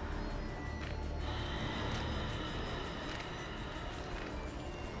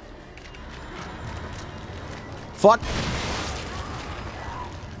 Fuck!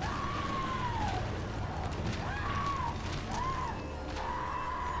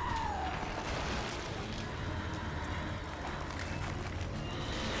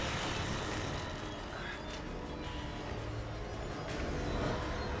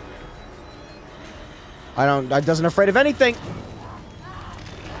 I doesn't afraid of anything.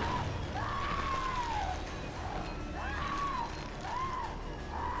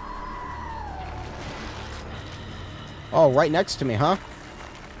 Oh, right next to me, huh?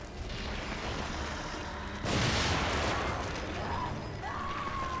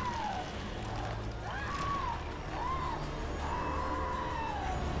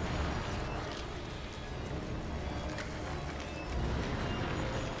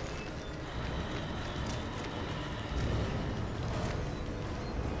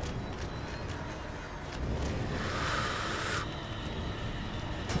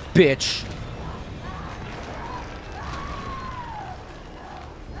 Bitch.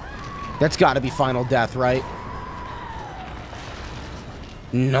 That's gotta be final death, right?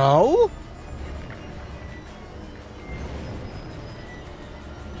 No?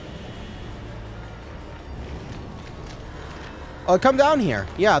 Oh, come down here.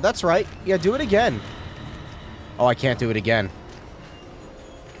 Yeah, that's right. Yeah, do it again. Oh, I can't do it again.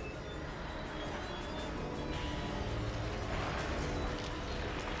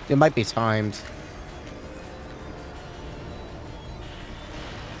 It might be timed.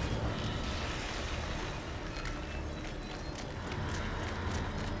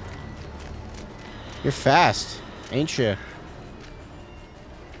 You're fast, ain't you?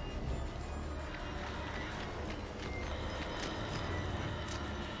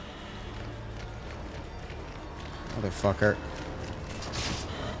 Motherfucker.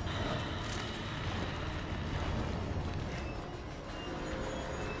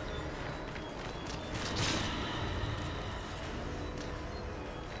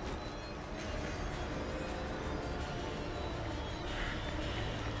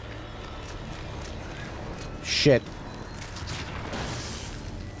 Shit.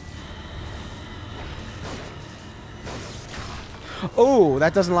 Oh,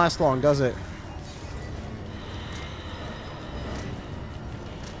 that doesn't last long, does it?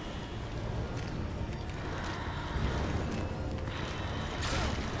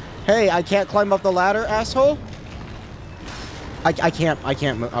 Hey, I can't climb up the ladder, asshole? I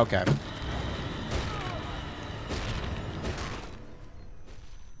can't move. Okay.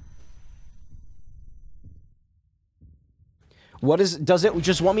 Does it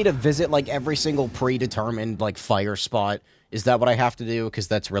just want me to visit, like, every single predetermined, like, fire spot? Is that what I have to do? Because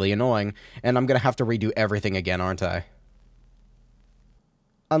that's really annoying. And I'm gonna have to redo everything again, aren't I?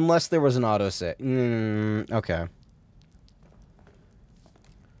 Unless there was an autosave. Okay.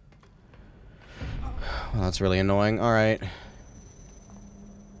 Well, that's really annoying. Alright.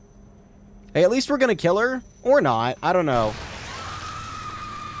 Hey, at least we're gonna kill her. Or not. I don't know.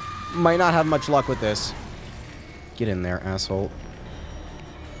 Might not have much luck with this. Get in there, asshole.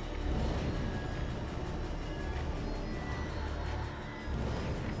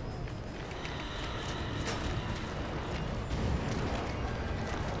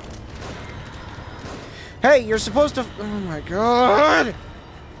 Hey, you're supposed to... Oh my god!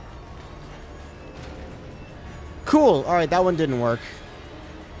 Cool. Alright, that one didn't work.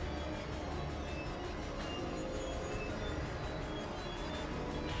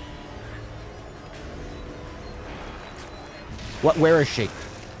 What? Where is she?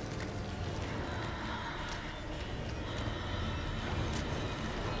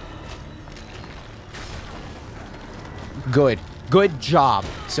 Good. Good job,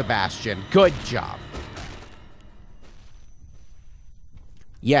 Sebastian. Good job.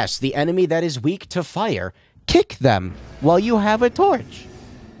 Yes, the enemy that is weak to fire. Kick them while you have a torch.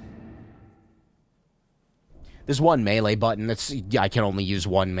 There's one melee button. I can only use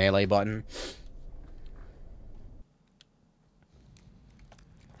one melee button.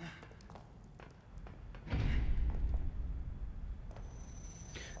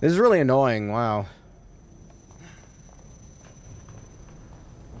 This is really annoying. Wow.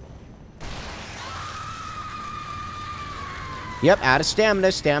 Yep, out of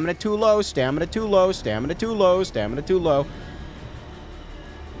stamina. Stamina too low. Stamina too low. Stamina too low. Stamina too low.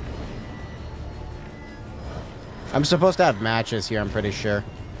 I'm supposed to have matches here, I'm pretty sure.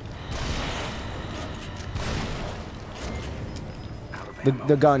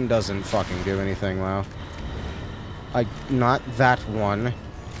 The gun doesn't fucking do anything, wow. Not that one.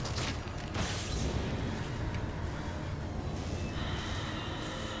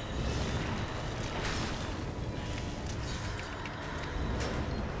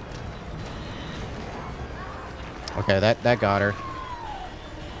 Okay, that got her.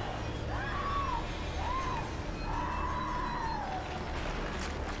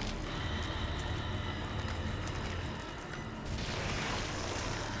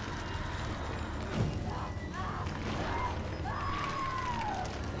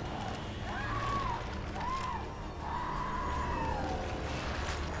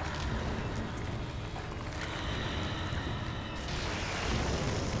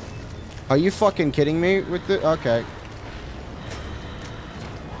 Are you fucking kidding me with the... Okay.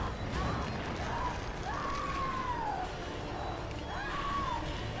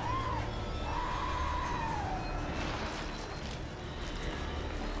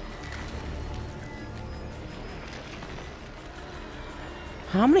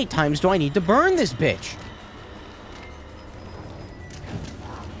 How many times do I need to burn this bitch?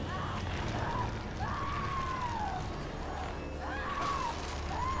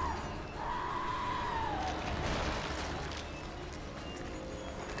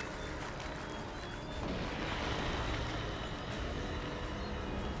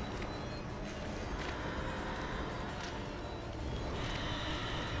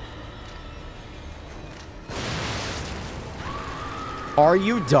 Are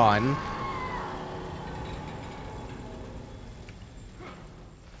you done?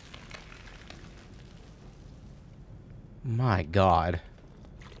 My God.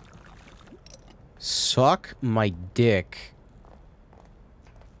 Suck my dick.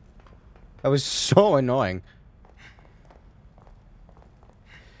 That was so annoying.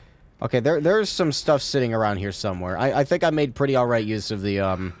 Okay, there's some stuff sitting around here somewhere. I think I made pretty alright use of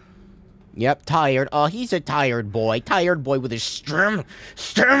the, Yep, tired. Oh, he's a tired boy. Tired boy with his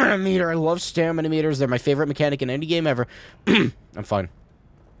stamina meter. I love stamina meters. They're my favorite mechanic in any game ever. I'm fine.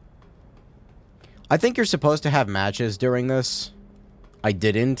 I think you're supposed to have matches during this. I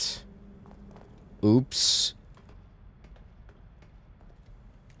didn't. Oops.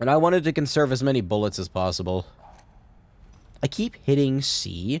 And I wanted to conserve as many bullets as possible. I keep hitting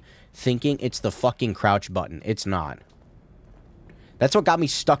C, thinking it's the fucking crouch button. It's not. That's what got me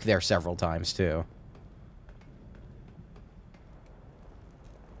stuck there several times, too.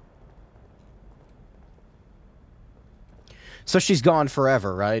 So she's gone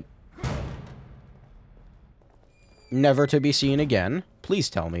forever, right? Never to be seen again.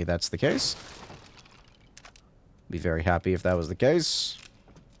 Please tell me that's the case. Be very happy if that was the case.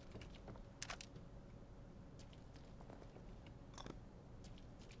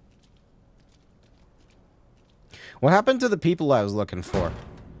 What happened to the people I was looking for?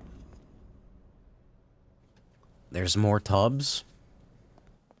 There's more tubs.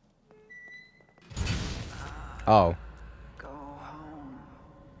 Oh. Go home.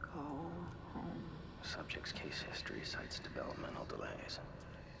 Go home. Subject's case history cites developmental delays.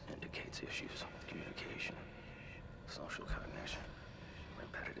 Indicates issues with communication, social cognition,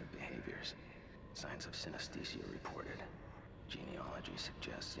 repetitive behaviors. Signs of synesthesia reported. Genealogy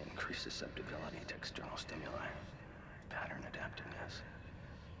suggests increased susceptibility to external stimuli. Pattern adaptiveness.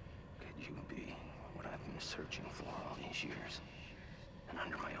 Could you be what I've been searching for all these years? And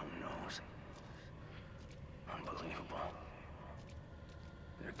under my own nose? Unbelievable.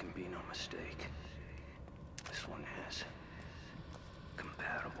 There can be no mistake. This one is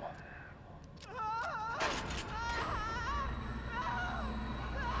compatible.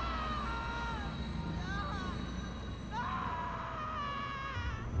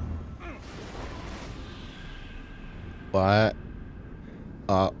 What?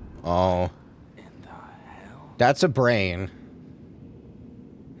 Oh. In the hell? That's a brain.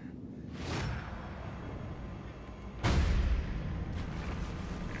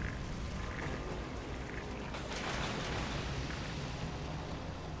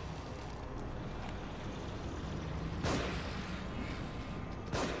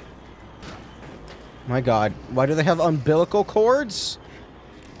 My god, why do they have umbilical cords?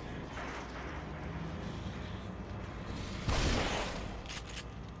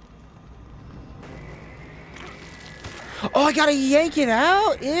 Oh, I gotta yank it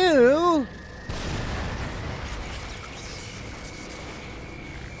out? Ew!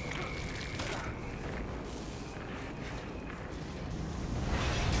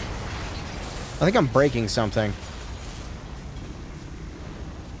 I think I'm breaking something.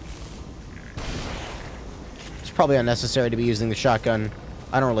 It's probably unnecessary to be using the shotgun.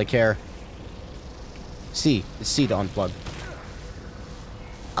 I don't really care. C. It's C to unplug.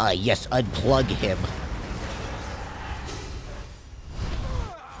 Yes, unplug him.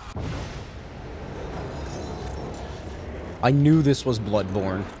 I knew this was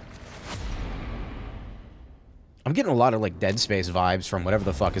Bloodborne. I'm getting a lot of, like, Dead Space vibes from whatever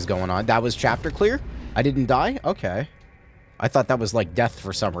the fuck is going on. That was chapter clear? I didn't die? Okay. I thought that was, like, death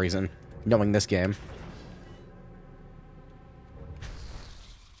for some reason, knowing this game.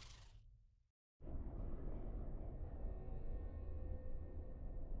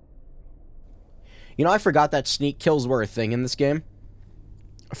 You know, I forgot that sneak kills were a thing in this game.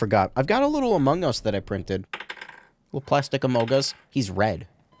 I forgot. I've got a little Among Us that I printed. Little plastic Among Us. He's red.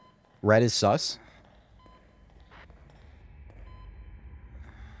 Red is sus.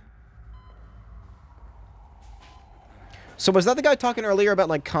 So was that the guy talking earlier about,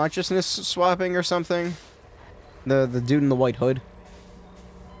 like, consciousness swapping or something? The dude in the white hood?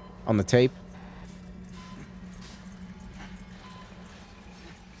 On the tape?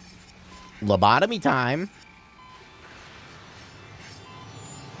 Lobotomy time.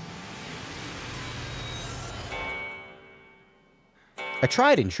 A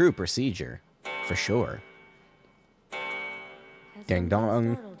tried and true procedure, for sure. Has Ding something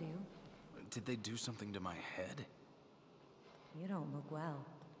dong. startled you? Did they do something to my head? You don't look well.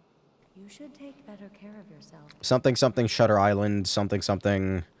 You should take better care of yourself. Something, something, Shutter Island, something,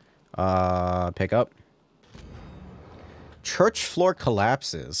 something, pick up. Church floor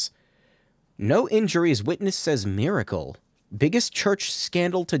collapses. No injuries, witness says miracle. Biggest church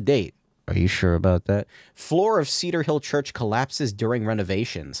scandal to date. Are you sure about that? Floor of Cedar Hill Church collapses during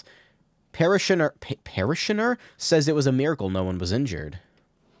renovations. Parishioner says it was a miracle no one was injured.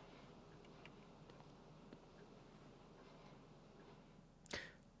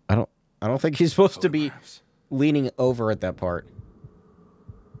 I don't think he's supposed to be leaning over at that part.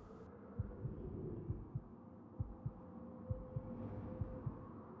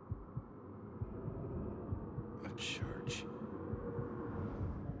 A church.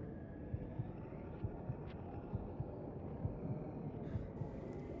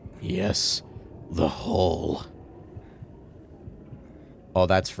 Yes, the hole. Oh,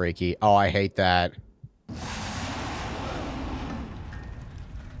 that's freaky. Oh, I hate that.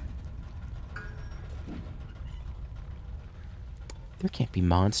 There can't be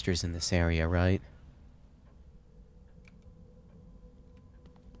monsters in this area, right?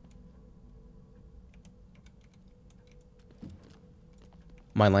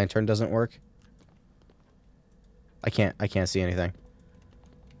 My lantern doesn't work. I can't see anything.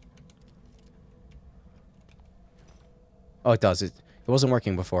 Oh, it does. It wasn't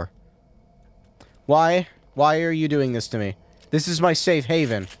working before. Why? Why are you doing this to me? This is my safe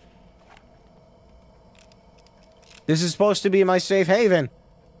haven. This is supposed to be my safe haven.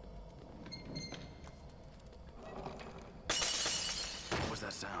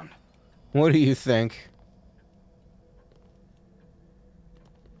 What do you think?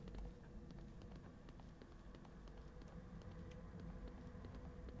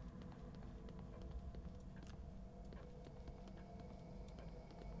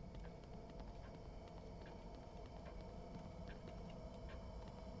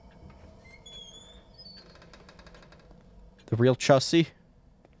 The real Chussie?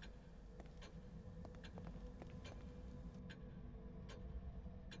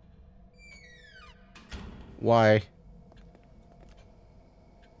 Why?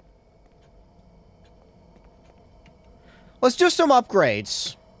 Let's do some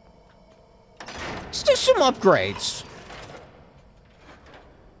upgrades. Let's do some upgrades.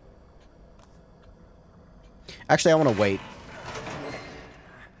 Actually, I want to wait.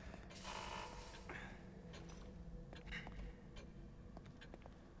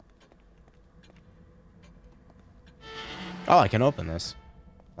 Oh, I can open this.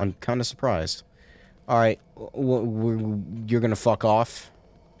 I'm kind of surprised. Alright, you're gonna fuck off?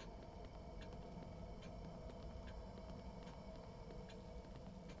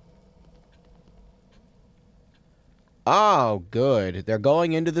 Oh, good. They're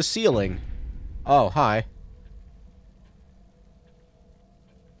going into the ceiling. Oh, hi.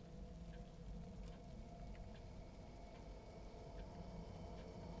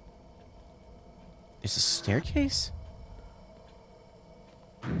 Is this a staircase?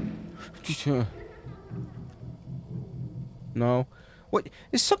 No. What?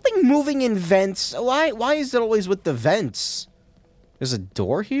 Is something moving in vents? Why is it always with the vents? There's a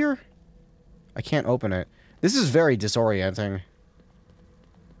door here? I can't open it. This is very disorienting.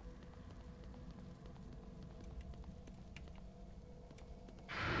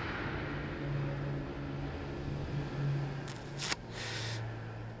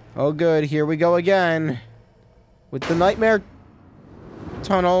 Oh good, here we go again. With the nightmare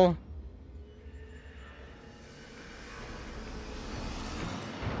tunnel.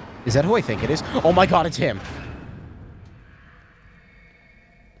 Is that who I think it is? Oh my god, it's him!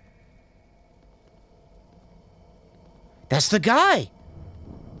 That's the guy!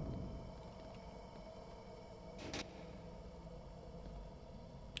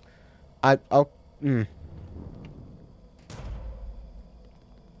 I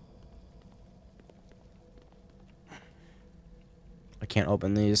can't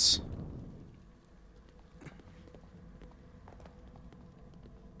open these.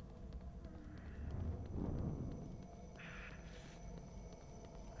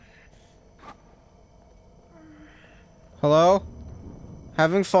 Hello?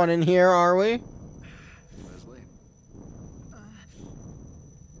 Having fun in here, are we? Leslie?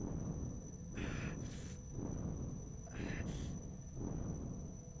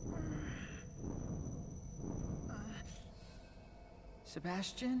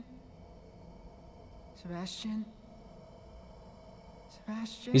 Sebastian? Sebastian?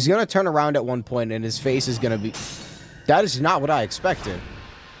 Sebastian? He's gonna turn around at one point and his face is gonna be... That is not what I expected.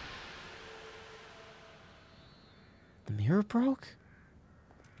 The mirror broke?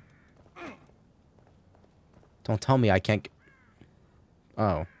 Don't tell me I can't...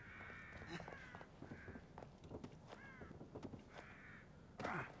 Oh.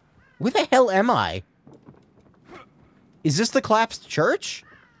 Where the hell am I? Is this the collapsed church?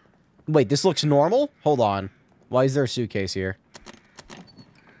 Wait, this looks normal? Hold on. Why is there a suitcase here?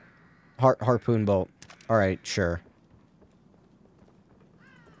 Harpoon bolt. Alright, sure.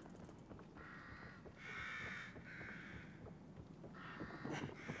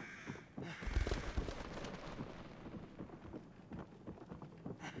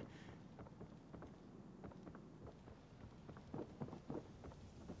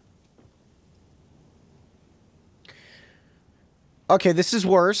 Okay, this is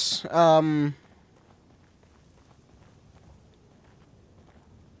worse.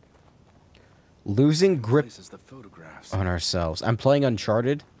 Losing grip on ourselves. I'm playing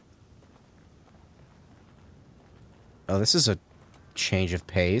Uncharted. Oh, this is a change of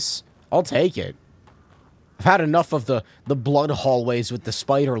pace. I'll take it. I've had enough of the blood hallways with the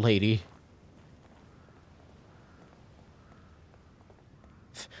spider lady.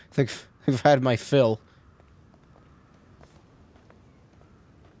 I think I've had my fill.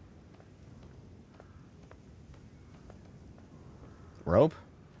 Rope?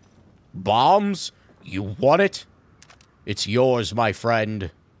 Bombs? You want it? It's yours, my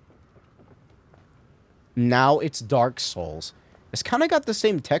friend. Now it's Dark Souls. It's kind of got the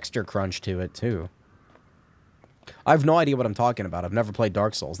same texture crunch to it, too. I have no idea what I'm talking about. I've never played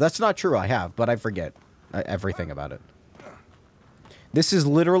Dark Souls. That's not true, I have, but I forget everything about it. This is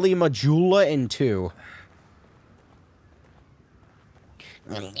literally Majula in 2.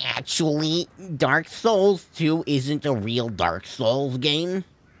 Actually, Dark Souls 2 isn't a real Dark Souls game.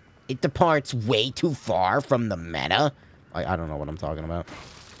 It departs way too far from the meta. I don't know what I'm talking about.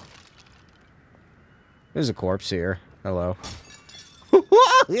 There's a corpse here. Hello.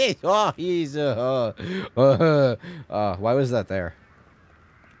 Oh, he's why was that there?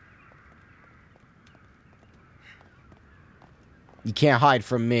 You can't hide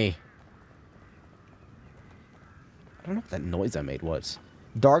from me. I don't know what that noise I made was.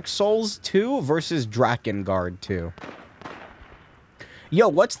 Dark Souls 2 versus Drakengard 2. Yo,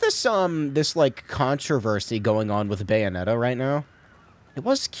 what's this like controversy going on with Bayonetta right now? It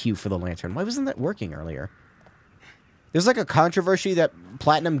was Q for the lantern. Why wasn't that working earlier? There's like a controversy that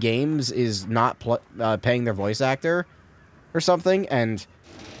Platinum Games is not paying their voice actor or something, and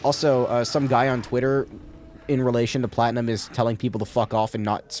also some guy on Twitter in relation to Platinum is telling people to fuck off and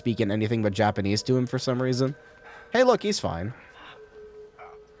not speak in anything but Japanese to him for some reason. Hey, look, he's fine.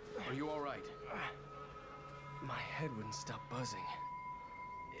 Are you all right? My head wouldn't stop buzzing.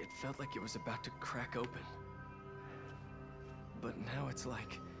 It felt like it was about to crack open. But now it's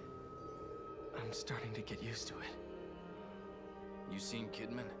like I'm starting to get used to it. You seen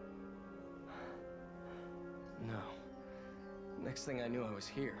Kidman? No. Next thing I knew, I was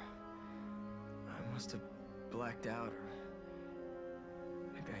here. I must have blacked out, or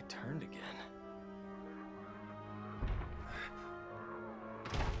maybe I turned again.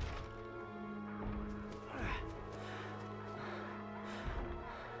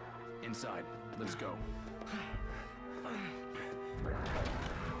 Inside. Let's go.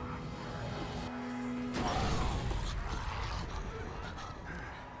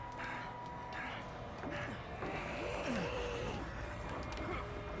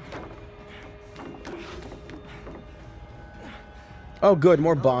 Oh, good,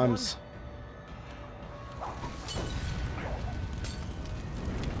 more bombs.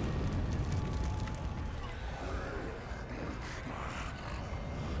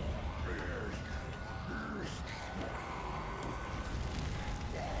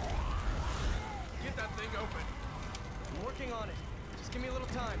 Get that thing open. I'm working on it. Just give me a little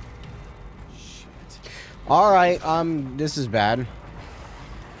time. Shit. All right, this is bad.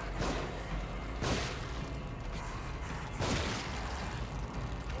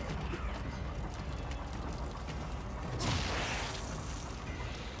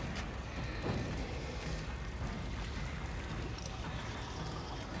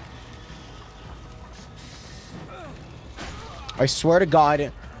 I swear to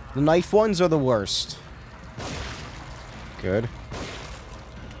God, the knife ones are the worst. Good.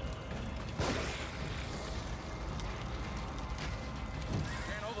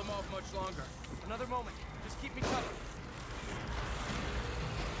 Can't hold them off much longer. Another moment. Just keep me covered.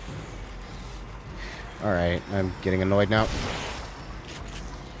 Alright, I'm getting annoyed now.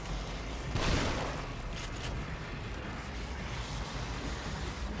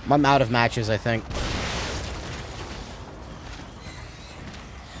 I'm out of matches, I think.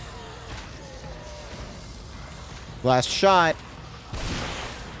 Last shot.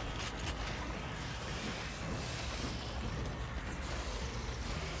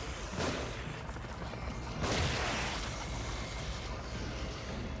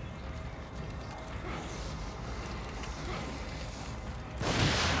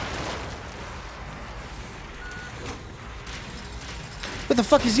 What the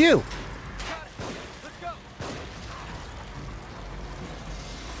fuck is you?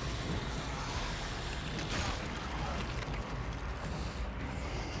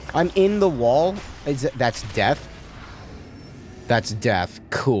 I'm in the wall. That's death? That's death.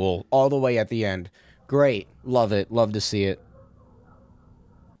 Cool. All the way at the end. Great. Love it. Love to see it.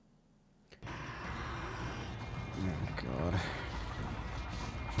 Oh, God.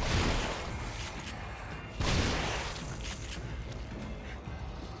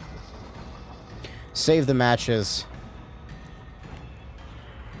 Save the matches.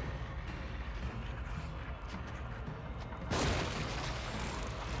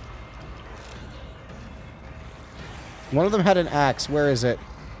 One of them had an axe. Where is it?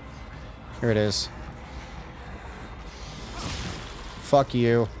 Here it is. Fuck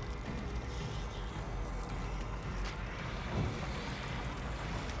you.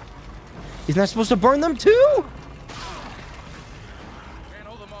 He's not supposed to burn them too? Can't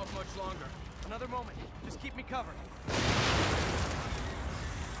hold them off much longer. Another moment. Just keep me covered.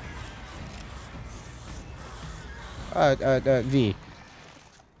 V.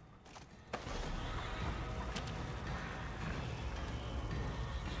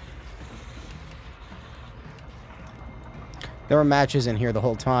 There were matches in here the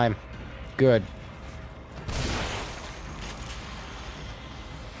whole time. Good.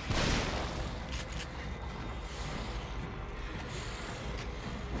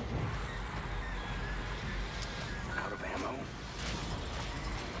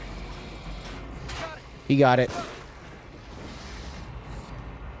 He got it.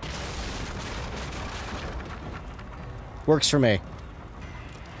 Works for me.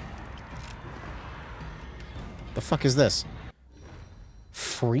 The fuck is this?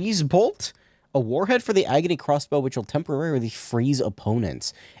 Freeze bolt? A warhead for the Agony crossbow which will temporarily freeze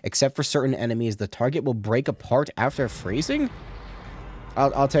opponents. Except for certain enemies, the target will break apart after freezing?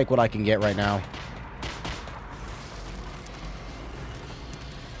 I'll take what I can get right now.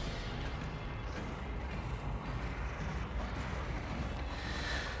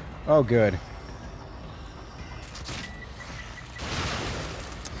 Oh, good.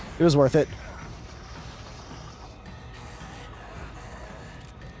 It was worth it.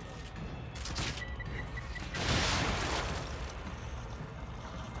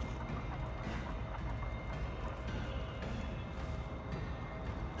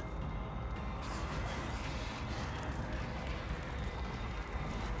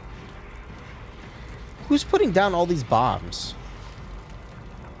 Who's putting down all these bombs?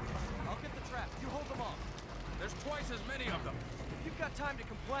 I'll get the trap. You hold them off. There's twice as many of them. You've got time to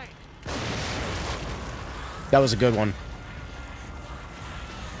complain. That was a good one.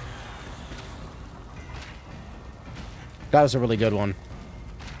 That was a really good one.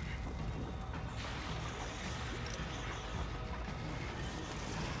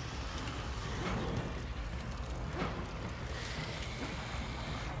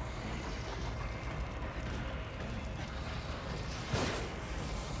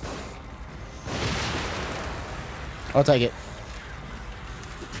 I'll take it.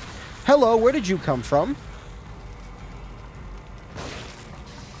 Hello, where did you come from?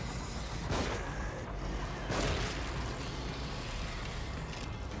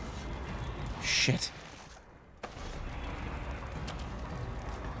 Shit.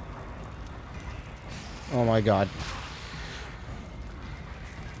 Oh my god.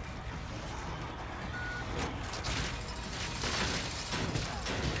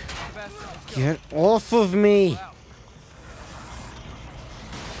 Get off of me!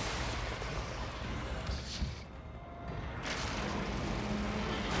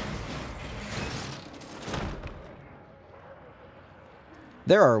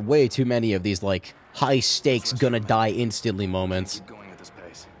 There are way too many of these, like, high-stakes, gonna-die instantly moments. Keep going at this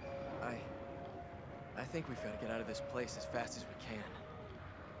pace. I think we've got to get out of this place as fast as we can.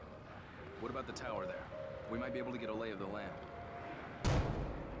 What about the tower there? We might be able to get a lay of the land.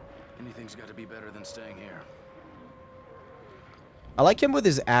 Anything's got to be better than staying here. I like him with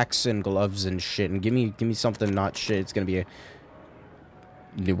his axe and gloves and shit, and give me something not shit. It's gonna be a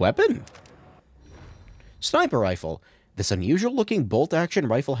new weapon. Sniper rifle. This unusual-looking bolt-action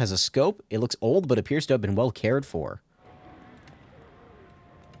rifle has a scope. It looks old, but appears to have been well cared for.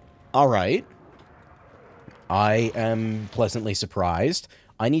 Alright. I am pleasantly surprised.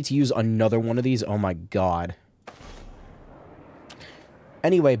 I need to use another one of these. Oh my god.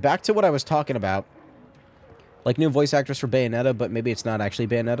 Anyway, back to what I was talking about. Like, new voice actress for Bayonetta, but maybe it's not actually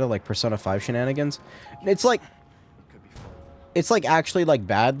Bayonetta, like Persona 5 shenanigans. It's like... It's, like, actually, like,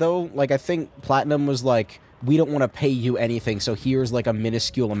 bad, though. Like, I think Platinum was like... We don't want to pay you anything, so here's, like, a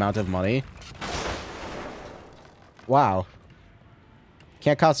minuscule amount of money. Wow.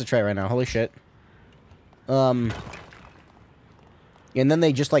 Can't concentrate right now. Holy shit. And then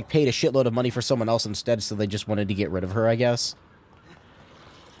they just, like, paid a shitload of money for someone else instead, so they just wanted to get rid of her, I guess.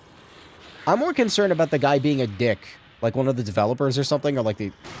 I'm more concerned about the guy being a dick. Like, one of the developers or something, or, like,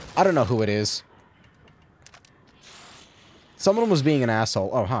 the... I don't know who it is. Someone was being an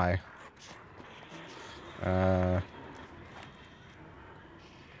asshole. Oh, hi.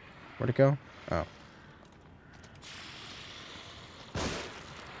 Where'd it go? Oh.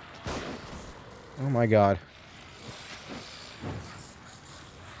 Oh my god.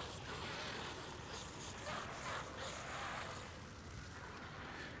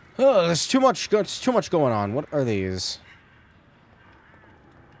 Oh, there's too much going on. What are these?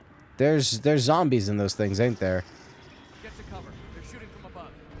 There's zombies in those things, ain't there? Get to cover. They're shooting from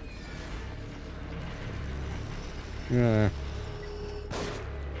above.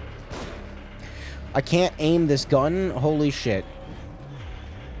 I can't aim this gun. Holy shit.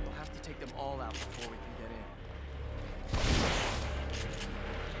 We'll have to take them all out before we can get in.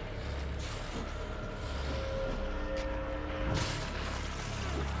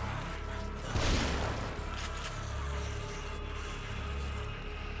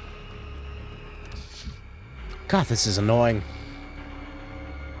 God, this is annoying.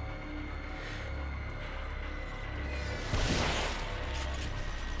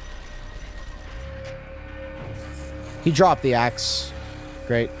 He dropped the axe.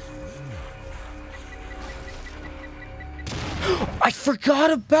 Great. I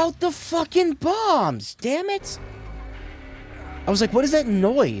forgot about the fucking bombs! Damn it! I was like, what is that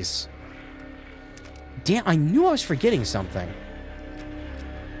noise? Damn, I knew I was forgetting something.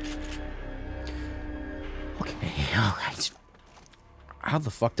 Okay, alright. How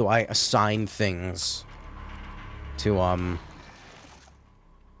the fuck do I assign things to, I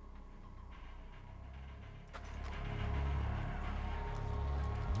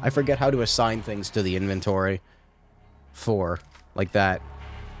forget how to assign things to the inventory. Like that.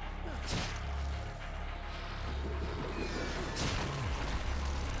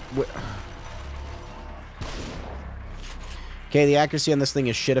 Okay, the accuracy on this thing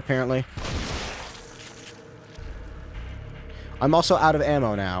is shit, apparently. I'm also out of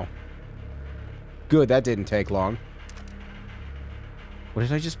ammo now. Good, that didn't take long. What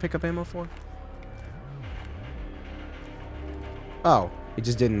did I just pick up ammo for? Oh, it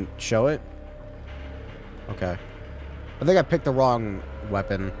just didn't show it? Okay. I think I picked the wrong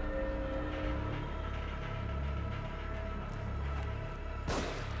weapon.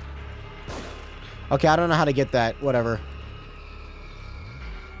 Okay, I don't know how to get that. Whatever.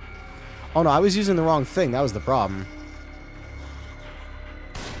 Oh no, I was using the wrong thing. That was the problem.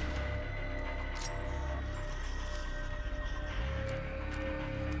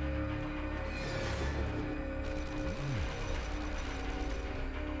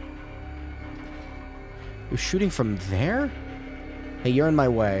 You're shooting from there? Hey, you're in my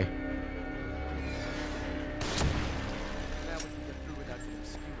way. Now we can get through without getting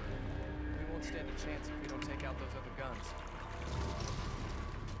skewered. We won't stand a chance if we don't take out those other guns.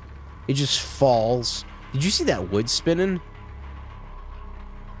 It just falls. Did you see that wood spinning?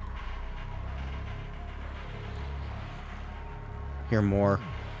 Hear more.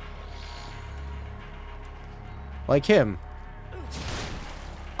 Like him.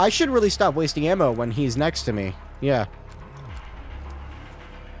 I should really stop wasting ammo when he's next to me. Yeah.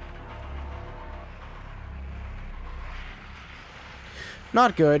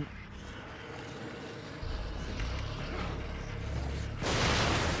 Not good.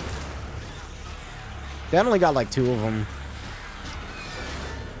 They only got like 2 of them.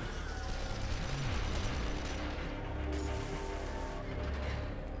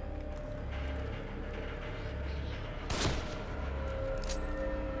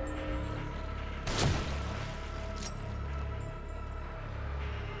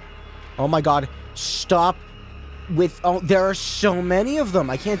 Oh my god, stop with... Oh, there are so many of them.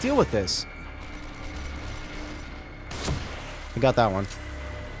 I can't deal with this. I got that one.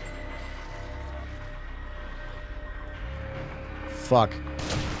 Fuck.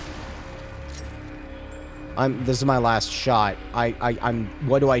 This is my last shot. I'm...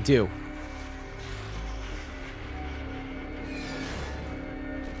 What do I do?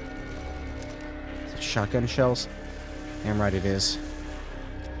 Is it shotgun shells? Damn right it is.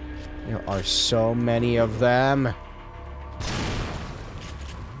 There are so many of them.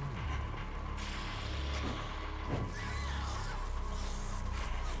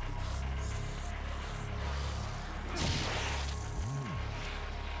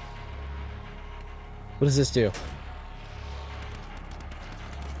 What does this do?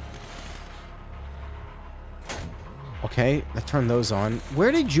 Okay, I turned those on.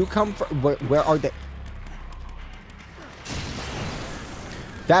 Where did you come from? Where are they?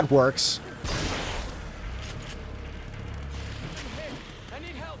 That works. I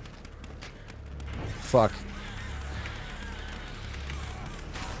need help. Fuck.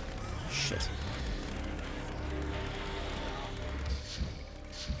 Shit.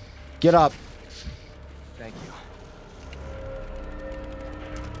 Get up. Thank you.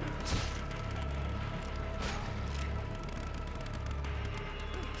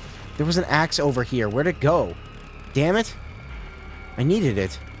 There was an axe over here. Where'd it go? Damn it. I needed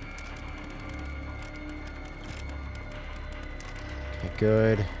it. Okay,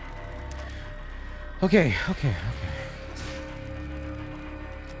 good. Okay.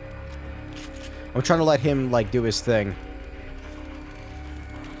 I'm trying to let him, like, do his thing.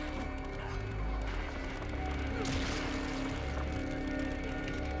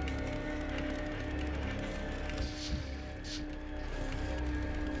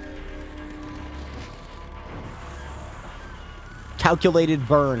 Calculated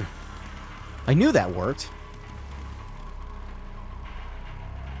burn. I knew that worked.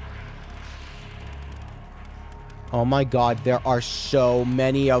 Oh my god, there are so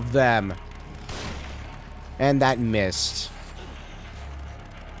many of them. And that missed.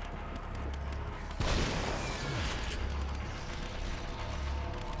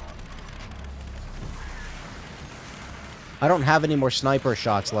 I don't have any more sniper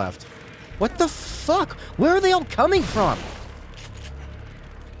shots left. What the fuck? Where are they all coming from?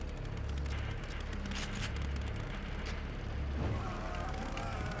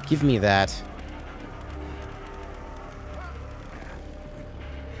 Give me that.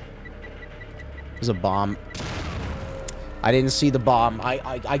 There's a bomb. I didn't see the bomb.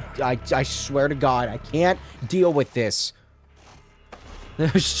 I swear to God, I can't deal with this.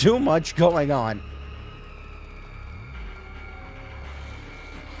 There's too much going on.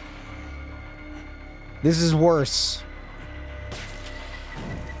 This is worse.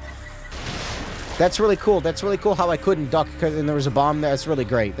 That's really cool. That's really cool how I couldn't duck because there was a bomb there. That's really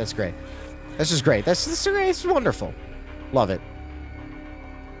great. That's great. That's just great. This is wonderful. Love it.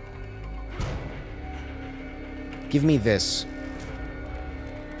 Give me this.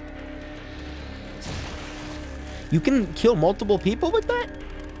 You can kill multiple people with that?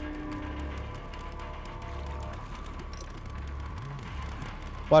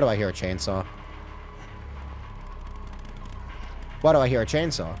 Why do I hear a chainsaw? Why do I hear a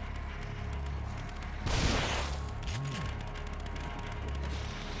chainsaw?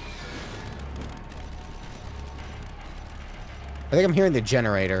 I think I'm hearing the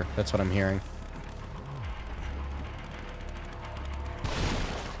generator. That's what I'm hearing.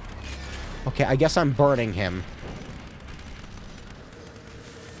 Okay, I guess I'm burning him.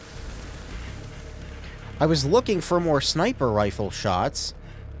 I was looking for more sniper rifle shots,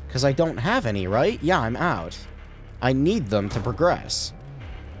 because I don't have any, right? Yeah, I'm out. I need them to progress.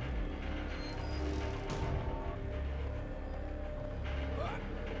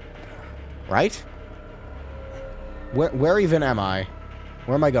 Right? Where even am I?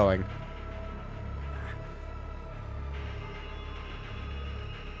 Where am I going?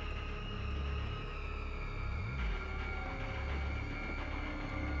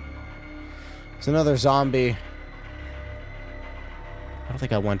 It's another zombie. I don't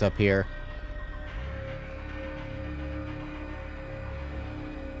think I went up here.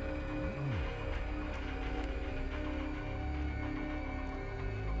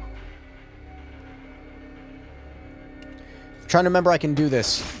 I'm trying to remember I can do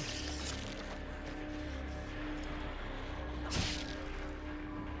this.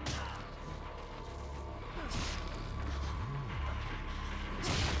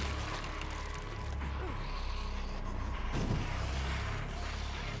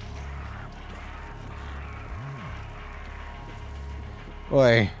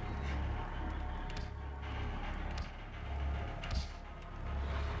 Boy.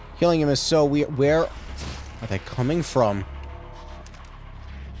 Killing him is so weird. Where are they coming from?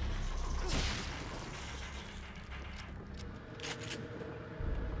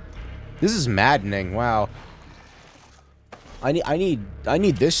 This is maddening. Wow. I need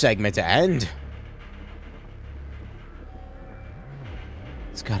this segment to end.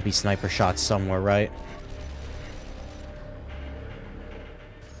 There's got to be sniper shots somewhere, right?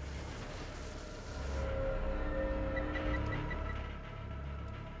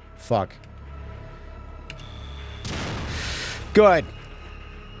 Fuck. Good.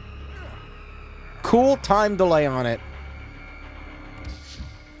 Cool time delay on it.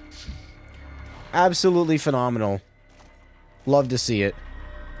 Absolutely phenomenal. Love to see it.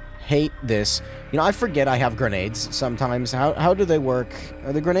 Hate this. You know, I forget I have grenades sometimes. How do they work?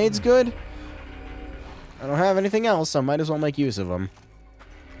 Are the grenades good? I don't have anything else, so I might as well make use of them.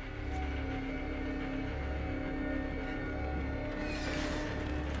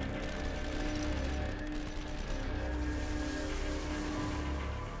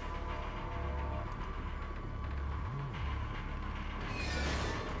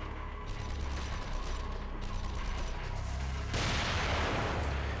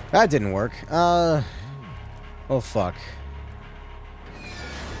 That didn't work. Oh, fuck.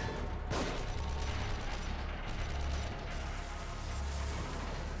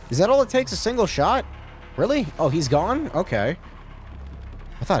 Is that all it takes? A single shot? Really? Oh, he's gone? Okay.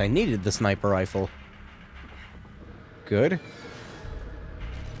 I thought I needed the sniper rifle. Good.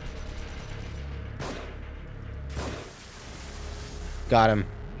 Got him.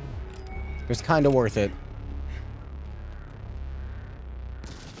 It was kind of worth it.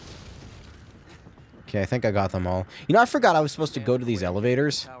 Okay, I think I got them all. You know, I forgot I was supposed to go to these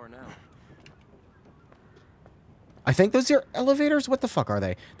elevators. I think those are elevators? What the fuck are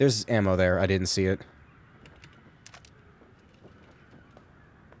they? There's ammo there. I didn't see it.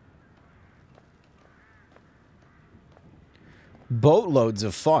 Boatloads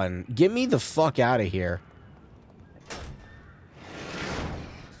of fun. Get me the fuck out of here.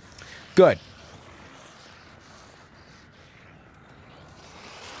 Good.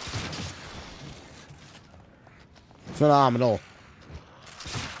 Phenomenal.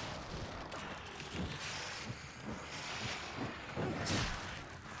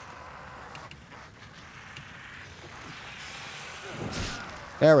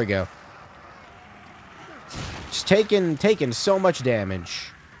 There we go. Just taking so much damage.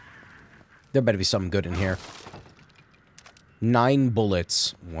 There better be something good in here. 9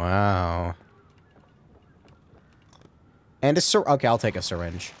 bullets. Wow. And a okay, I'll take a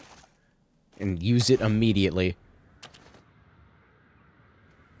syringe. And use it immediately.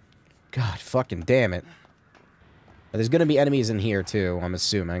 God fucking damn it. There's gonna be enemies in here too, I'm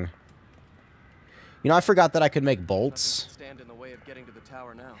assuming. You know, I forgot that I could make bolts. Stand in the way of getting to the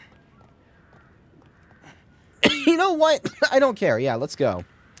tower now. You know what? I don't care. Yeah, let's go.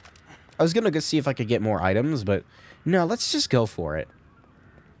 I was gonna go see if I could get more items, but no, let's just go for it.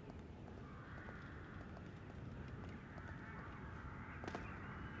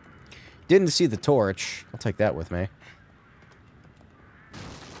 Didn't see the torch. I'll take that with me.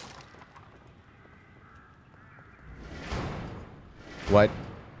 What?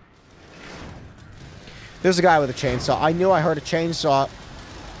 There's a guy with a chainsaw. I knew I heard a chainsaw.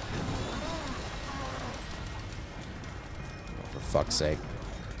 Oh, for fuck's sake.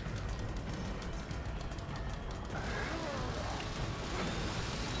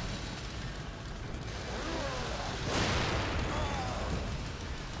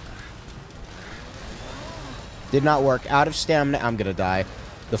 Did not work. Out of stamina. I'm gonna die.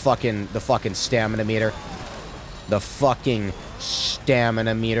 The fucking stamina meter. The fucking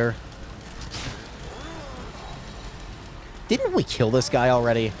stamina meter. Didn't we kill this guy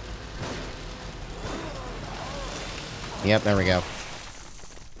already? Yep, there we go.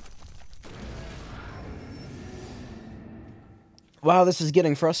 Wow, this is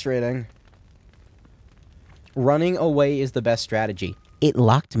getting frustrating. Running away is the best strategy. It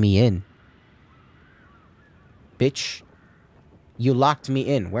locked me in. Bitch. You locked me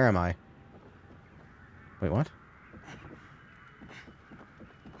in. Where am I? Wait, what?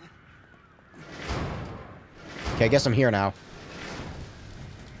 Okay, I guess I'm here now.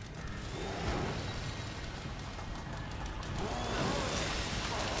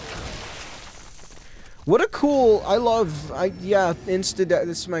 What a cool... yeah, insta...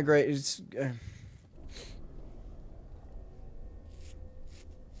 This is my great...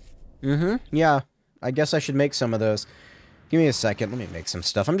 yeah. I guess I should make some of those. Give me a second. Let me make some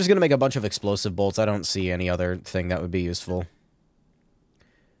stuff. I'm just gonna make a bunch of explosive bolts. I don't see any other thing that would be useful.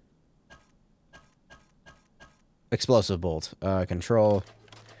 Explosive bolt. Control.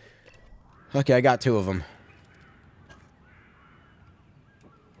 Okay, I got 2 of them.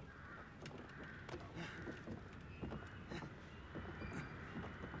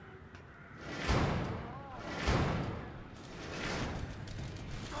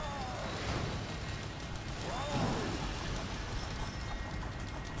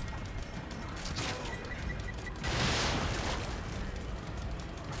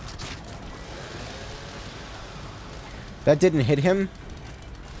 That didn't hit him.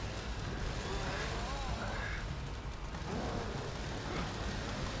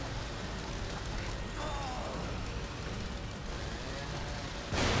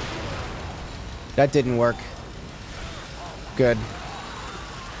 That didn't work. Good.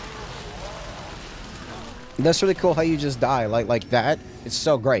 That's really cool how you just die like that. It's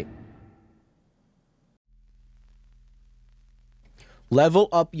so great. Level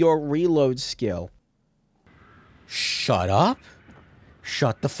up your reload skill. Shut up.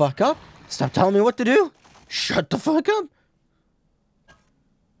 Shut the fuck up. Stop telling me what to do. Shut the fuck up.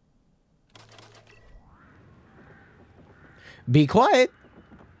 Be quiet.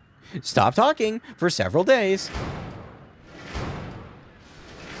 Stop talking for several days.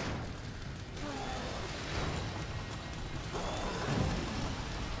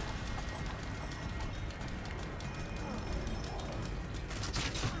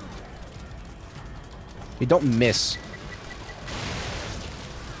 You don't miss.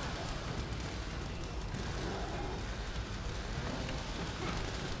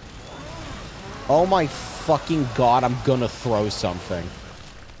 Oh my fucking god, I'm gonna throw something.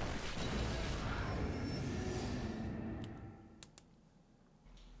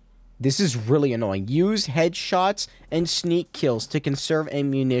 This is really annoying. Use headshots and sneak kills to conserve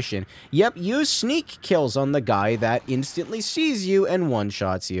ammunition. Yep, use sneak kills on the guy that instantly sees you and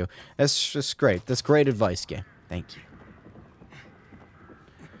one-shots you. That's just great. That's great advice, game. Thank you.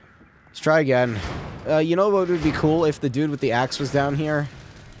 Let's try again. You know what would be cool if the dude with the axe was down here?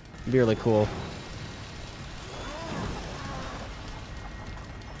 It'd be really cool.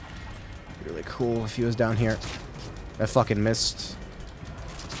 Really cool if he was down here. I fucking missed.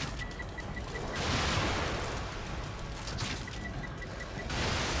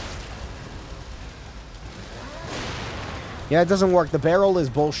 Yeah, it doesn't work. The barrel is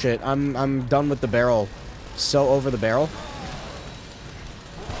bullshit. I'm done with the barrel. So over the barrel.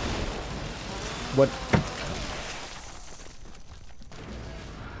 What?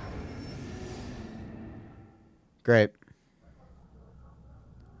 Great.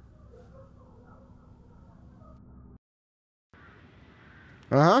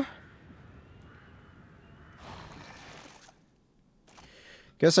 Uh-huh.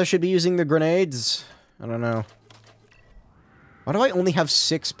 Guess I should be using the grenades. I don't know. Why do I only have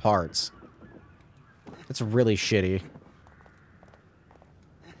 6 parts? That's really shitty.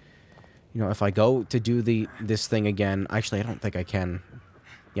 You know, if I go to do this thing again... Actually, I don't think I can.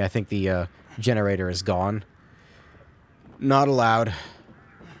 Yeah, I think the generator is gone. Not allowed.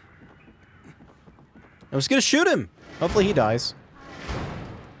 I was gonna shoot him! Hopefully he dies.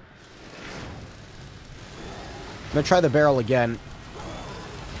 I'm gonna try the barrel again.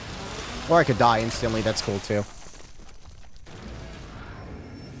 Or I could die instantly, that's cool too.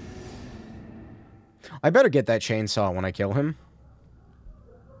 I better get that chainsaw when I kill him.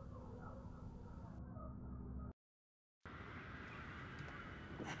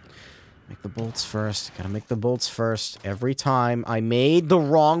 Make the bolts first. Gotta make the bolts first. Every time. I made the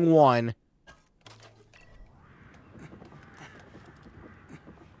wrong one.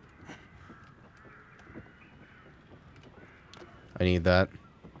 I need that.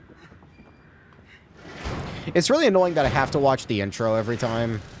 It's really annoying that I have to watch the intro every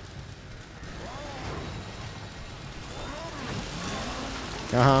time.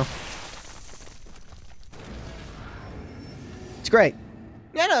 Uh-huh. It's great.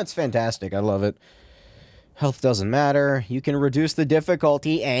 Yeah, no, it's fantastic. I love it. Health doesn't matter. You can reduce the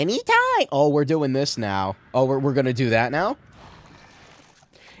difficulty anytime. Oh, we're doing this now. Oh, we're gonna do that now?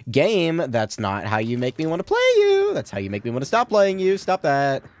 Game, that's not how you make me want to play you. That's how you make me want to stop playing you. Stop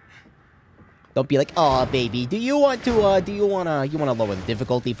that. Don't be like, oh, baby, do you want to lower the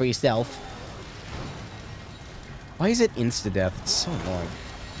difficulty for yourself? Why is it insta-death? It's so annoying.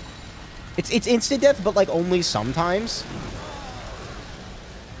 It's insta-death, but, like, only sometimes.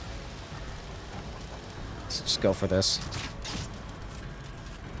 Let's just go for this.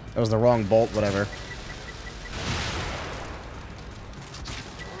 That was the wrong bolt, whatever.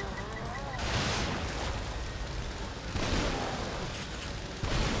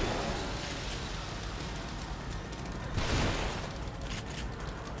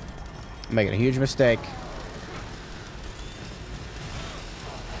 I'm making a huge mistake.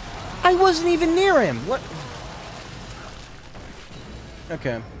 I wasn't even near him! What?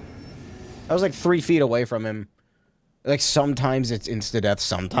 Okay. I was like 3 feet away from him. Like, sometimes it's insta-death,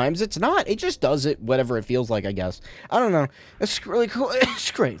 sometimes it's not. It just does it whatever it feels like, I guess. I don't know. It's really cool.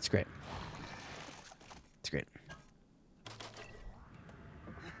 It's great. It's great. It's great.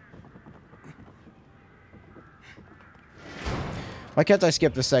 Why can't I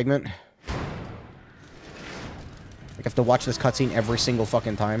skip this segment? I have to watch this cutscene every single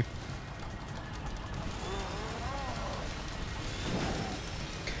fucking time.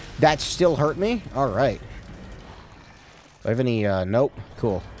 That still hurt me? Alright. Do I have any, nope.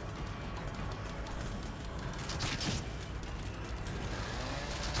 Cool.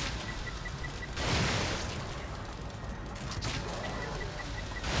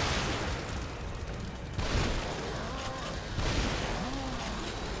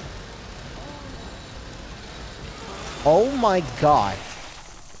 Oh my god.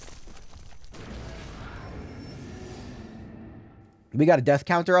 We got a death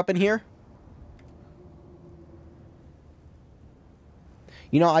counter up in here?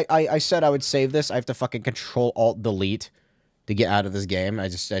 You know, I said I would save this. I have to fucking Control-Alt-Delete to get out of this game. I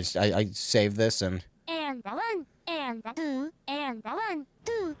saved this and... And the 1, and the 2, and the 1,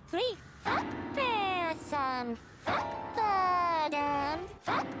 2, 3. Fuck person, fuck burden,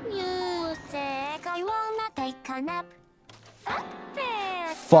 fuck music. I wanna take a nap. Fuck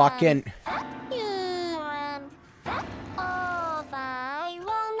person, Fucking... fuck you, and fuck over. I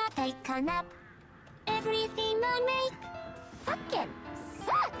wanna take a nap. Everything I make fucking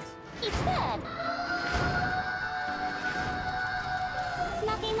sucks. It's bad.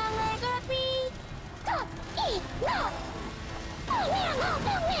 Nothing will ever be good enough. Oh, we are not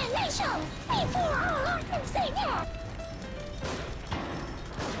the nation before our Lord and Savior.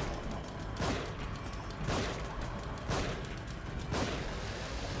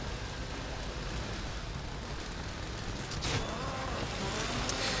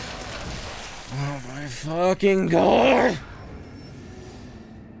 Oh my fucking god!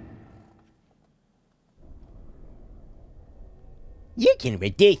 You can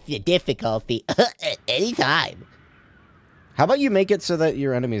reduce the difficulty anytime. How about you make it so that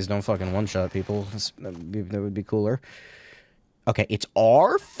your enemies don't fucking one-shot people? That would be cooler. Okay, it's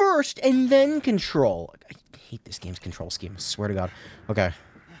R first and then control. I hate this game's control scheme, I swear to god. Okay.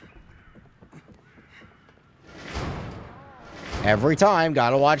 Every time,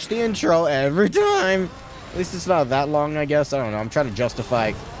 gotta watch the intro every time. At least it's not that long, I guess. I don't know. I'm trying to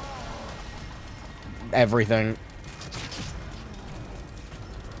justify everything.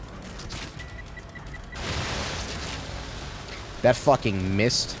 That fucking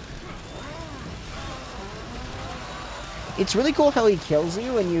missed. It's really cool how he kills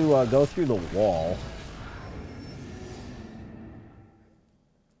you when you go through the wall.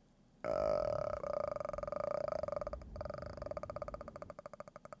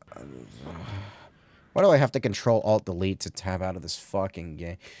 Why do I have to control Alt-Delete to tab out of this fucking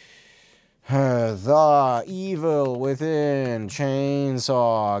game? The evil within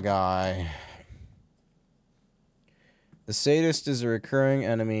Chainsaw Guy. The sadist is a recurring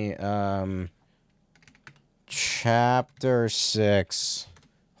enemy. Chapter 6.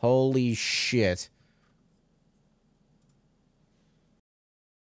 Holy shit.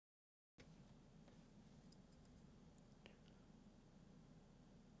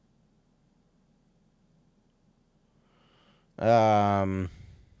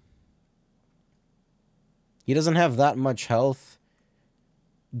 He doesn't have that much health.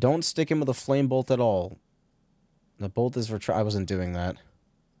 Don't stick him with a flame bolt at all. The bolt is for I wasn't doing that.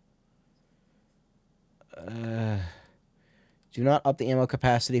 Do not up the ammo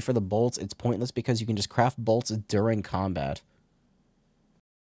capacity for the bolts. It's pointless because you can just craft bolts during combat.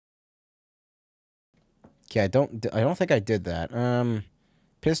 Okay, I don't think I did that.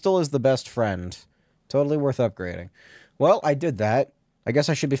 Pistol is the best friend. Totally worth upgrading. Well, I did that. I guess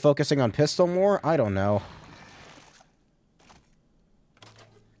I should be focusing on pistol more? I don't know.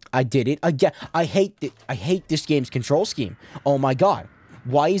 I did it again. I hate this game's control scheme. Oh my god.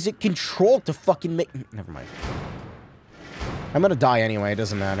 Why is it controlled to fucking make... Never mind. I'm gonna die anyway. It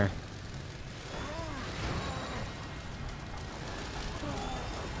doesn't matter.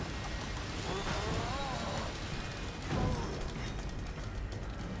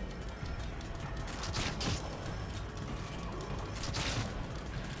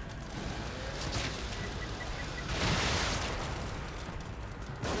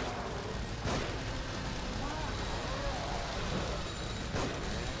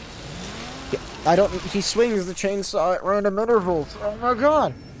 He swings the chainsaw at random intervals. Oh my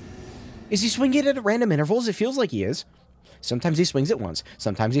god. Is he swinging it at random intervals? It feels like he is. Sometimes he swings it once.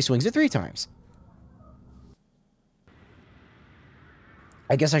 Sometimes he swings it 3 times.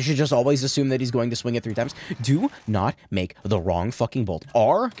 I guess I should just always assume that he's going to swing it 3 times. Do not make the wrong fucking bolt.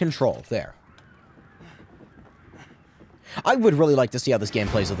 R, control. There. I would really like to see how this game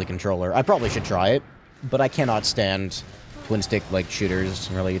plays with the controller. I probably should try it, but I cannot stand twin stick like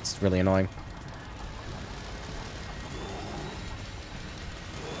shooters. Really, it's really annoying.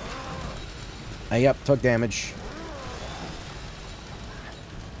 Yep, took damage.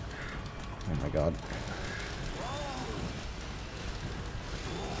 Oh my god.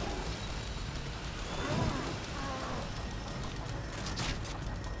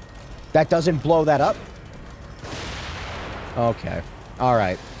 That doesn't blow that up? Okay.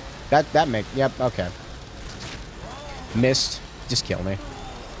 Alright. That make... Yep, okay. Missed. Just kill me.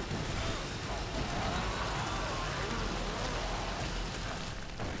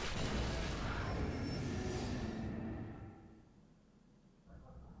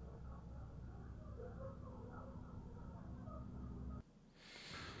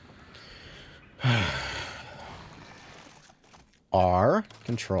 R,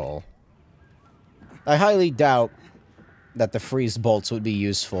 control. I highly doubt that the freeze bolts would be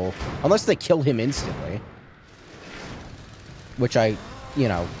useful. Unless they kill him instantly. Which I'm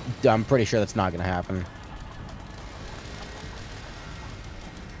pretty sure that's not going to happen.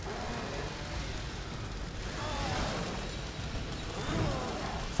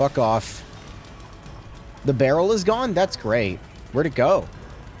 Fuck off. The barrel is gone? That's great. Where'd it go?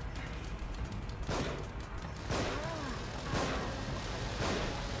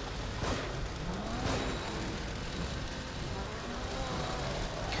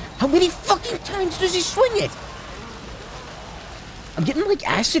 How many fucking times does he swing it? I'm getting, like,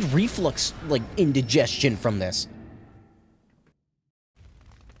 acid reflux, like, indigestion from this.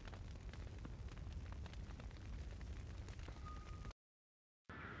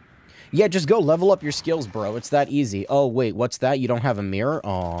 Yeah, just go level up your skills, bro. It's that easy. Oh, wait, what's that? You don't have a mirror?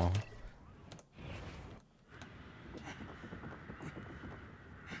 Aw.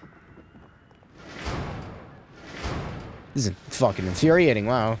 This is fucking infuriating,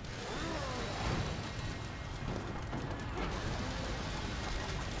 wow.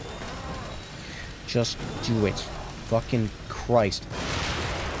 Just do it. Fucking Christ.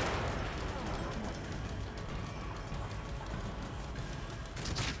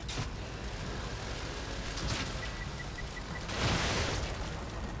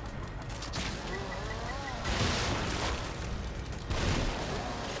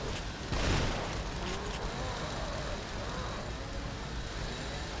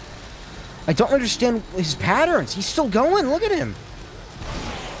 I don't understand his patterns. He's still going. Look at him.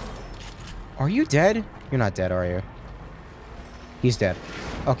 Are you dead? You're not dead, are you? He's dead.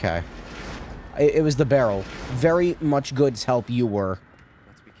 Okay. It was the barrel. Very much Good's help you were.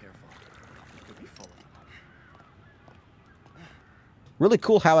 Let's be careful. Could be full of them. Really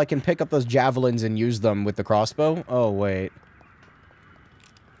cool how I can pick up those javelins and use them with the crossbow. Oh, wait.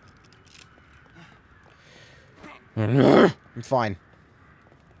 I'm fine.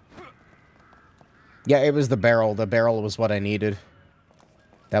 Yeah, it was the barrel. The barrel was what I needed.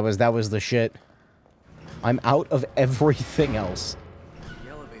 That was the shit. I'm out of everything else. The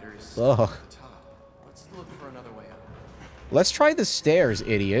elevator is Ugh. at the top. Let's look for another way up. Let's try the stairs,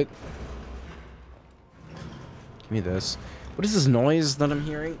 idiot. Give me this. What is this noise that I'm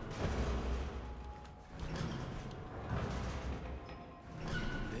hearing?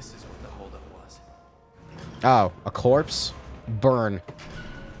 This is what the holdup was. Oh, a corpse? Burn.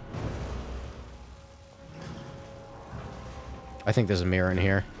 I think there's a mirror in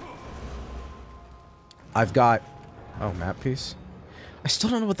here. I've got... Oh, map piece? I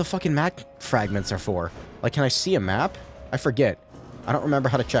still don't know what the fucking map fragments are for. Like, can I see a map? I forget. I don't remember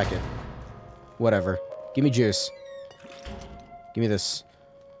how to check it. Whatever. Give me juice. Give me this.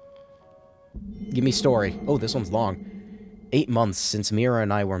 Give me story. Oh, this one's long. 8 months since Mira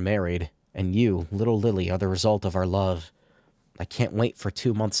and I were married, and you, little Lily, are the result of our love. I can't wait for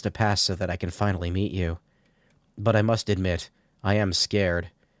 2 months to pass so that I can finally meet you. But I must admit, I am scared.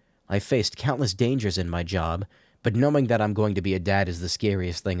 I've faced countless dangers in my job, but knowing that I'm going to be a dad is the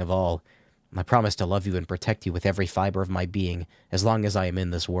scariest thing of all. I promise to love you and protect you with every fiber of my being, as long as I am in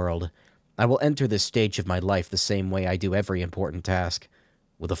this world. I will enter this stage of my life the same way I do every important task,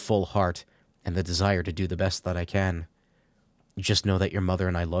 with a full heart and the desire to do the best that I can. Just know that your mother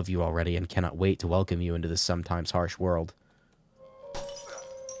and I love you already and cannot wait to welcome you into this sometimes harsh world.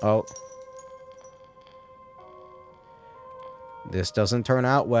 Oh. This doesn't turn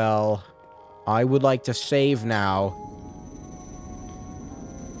out well. I would like to save now.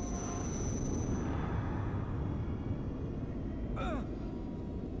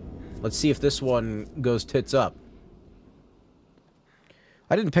 Let's see if this one goes tits up.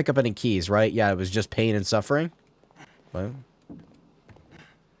 I didn't pick up any keys, right? Yeah, it was just pain and suffering. Well.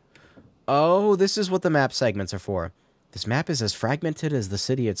 Oh, this is what the map segments are for. This map is as fragmented as the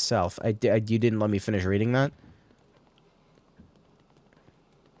city itself. You didn't let me finish reading that?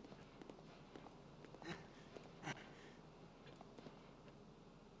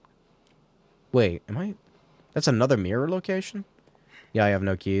 Wait, am I... That's another mirror location? Yeah, I have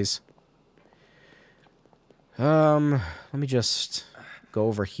no keys. Let me just go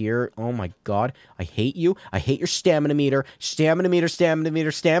over here. Oh my god. I hate you. I hate your stamina meter. Stamina meter, stamina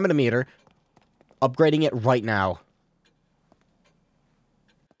meter, stamina meter. Upgrading it right now.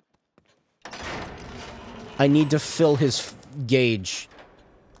 I need to fill his gauge.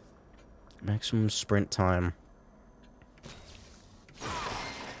 Maximum sprint time.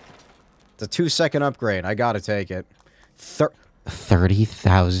 It's a 2-second upgrade. I gotta take it.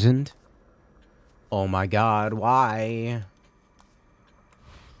 30,000? Oh my god, why?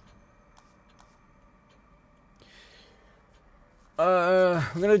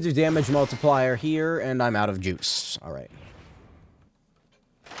 I'm gonna do damage multiplier here, and I'm out of juice. Alright.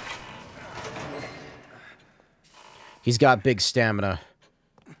 He's got big stamina.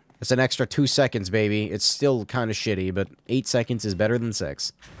 It's an extra 2 seconds, baby. It's still kind of shitty, but 8 seconds is better than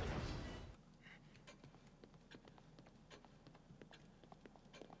 6.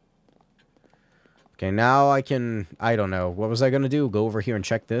 Okay, now I can... I don't know. What was I gonna do? Go over here and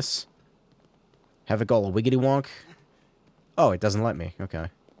check this? Have it go a wiggity wonk? Oh, it doesn't let me. Okay.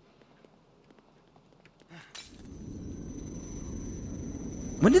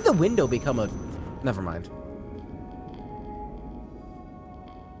 When did the window become a... Never mind.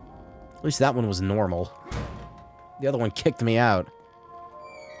 At least that one was normal. The other one kicked me out.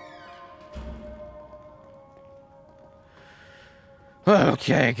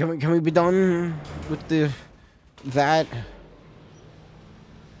 Okay, can we be done with that?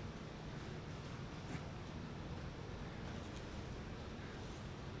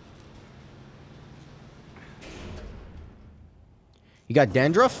 You got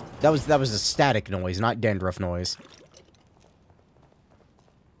dandruff? That was a static noise, not dandruff noise.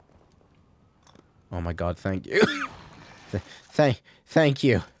 Oh my god, thank you. Thank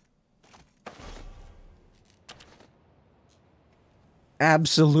you.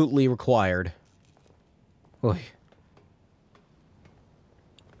 Absolutely required. Oy.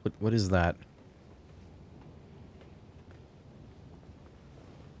 What is that?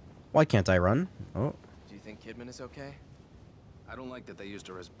 Why can't I run? Oh. Do you think Kidman is okay? I don't like that they used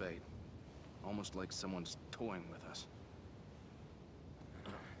her as bait. Almost like someone's toying with us.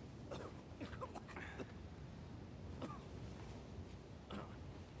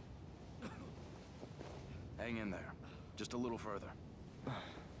 Hang in there. Just a little further.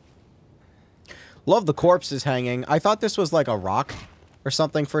 Love the corpses hanging. I thought this was like a rock or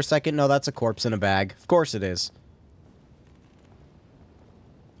something for a second. No, that's a corpse in a bag. Of course it is.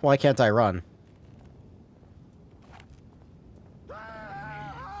 Why can't I run?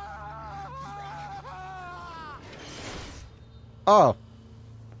 Oh.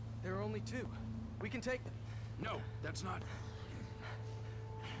 There are only two. We can take them. No, that's not...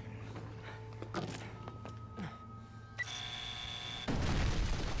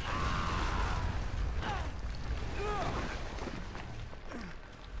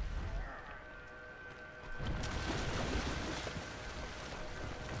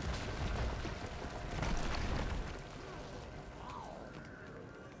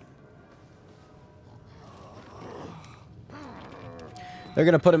 They're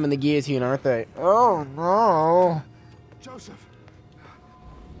gonna put him in the guillotine, aren't they? Oh, no. Joseph!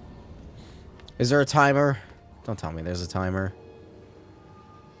 Is there a timer? Don't tell me there's a timer.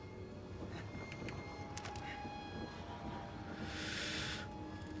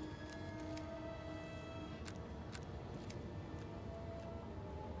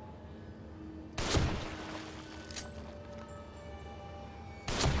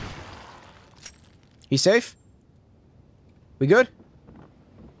 You safe? We good?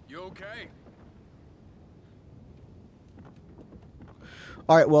 You okay?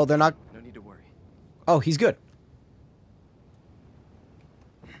 Alright, well, they're not... No need to worry. Oh, he's good.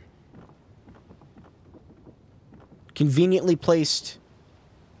 Conveniently placed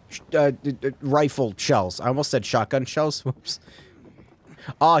rifle shells. I almost said shotgun shells. Whoops.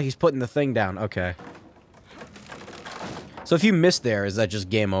 Oh, he's putting the thing down. Okay. So if you miss there, is that just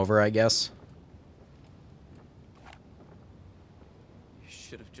game over, I guess? You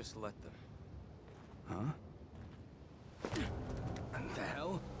should have just let them. Huh? What the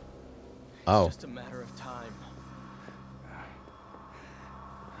hell? Oh. It's just a matter of time.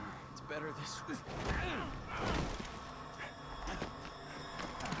 It's better this way.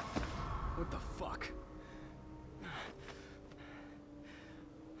 What the fuck?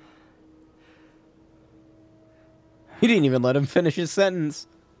 He didn't even let him finish his sentence.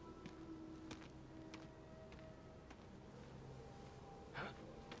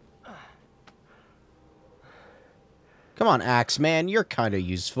 Come on, Axe Man, you're kind of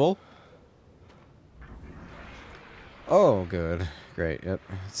useful. Oh, good. Great, yep.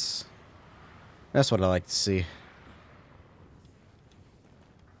 That's what I like to see.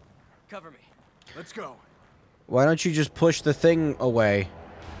 Cover me. Let's go. Why don't you just push the thing away?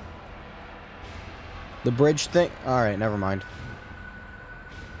 The bridge thing? Alright, never mind.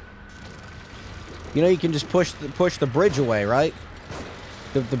 You know you can just push the bridge away, right?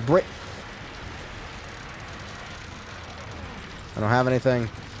 The bridge... I don't have anything.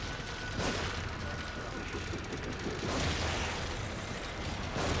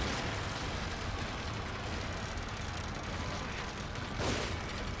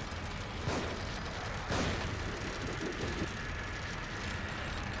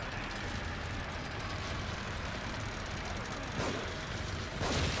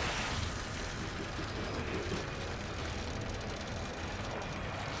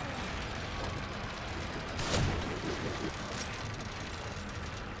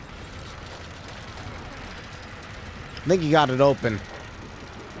 I think you got it open.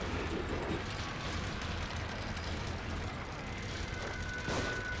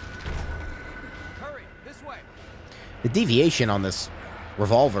 Hurry, this way. The deviation on this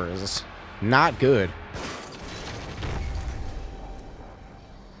revolver is not good.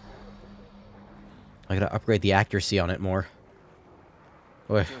 I gotta upgrade the accuracy on it more.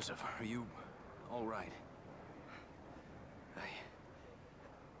 Boy. Joseph, are you all right?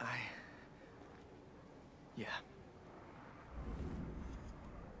 Yeah.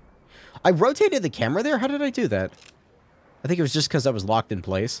 I rotated the camera there? How did I do that? I think it was just because I was locked in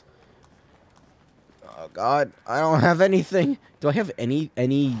place. Oh, God. I don't have anything. Do I have any...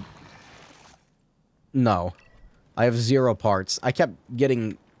 No. I have 0 parts. I kept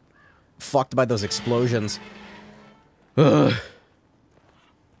getting fucked by those explosions. Ugh.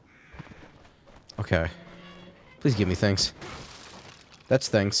 Okay. Please give me things. That's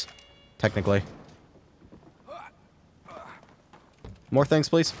things. Technically. More things,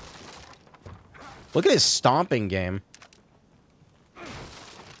 please. Look at his stomping game.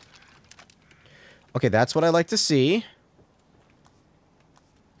 Okay, that's what I like to see.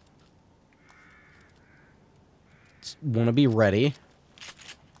 Want to be ready.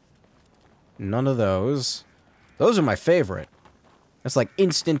 None of those. Those are my favorite. That's like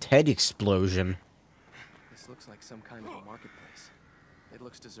instant head explosion. This looks like some kind of a marketplace. It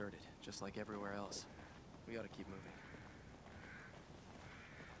looks deserted, just like everywhere else. We ought to keep moving.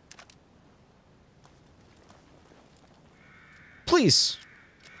 Please.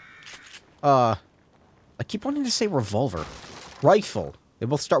 I keep wanting to say revolver. Rifle. They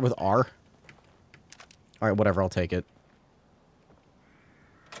both start with R. Alright, whatever, I'll take it.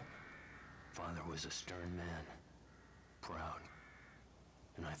 Father was a stern man. Proud.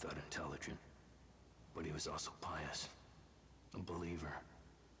 And I thought intelligent. But he was also pious. A believer.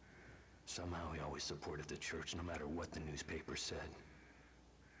 Somehow he always supported the church no matter what the newspaper said.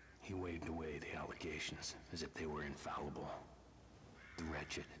 He waved away the allegations as if they were infallible. The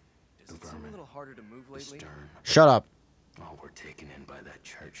wretched, the Does it seem vermin, a little harder to move the lately? stern, Shut up. all were taken in by that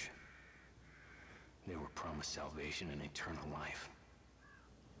church. They were promised salvation and eternal life.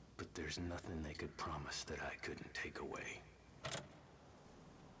 But there's nothing they could promise that I couldn't take away.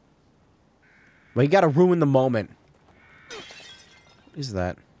 Well, you gotta ruin the moment. What is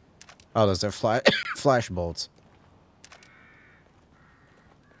that? Oh, those are flash bolts.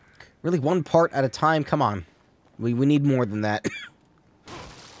 Really, one part at a time? Come on. We need more than that.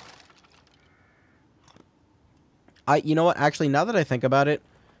 You know what? Actually, now that I think about it,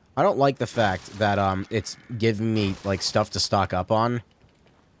 I don't like the fact that, it's giving me, like, stuff to stock up on.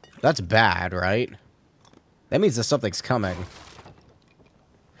 That's bad, right? That means that something's coming.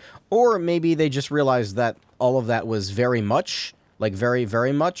 Or maybe they just realized that all of that was very much. Like, very,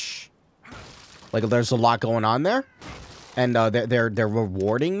 very much. Like, there's a lot going on there. And, they're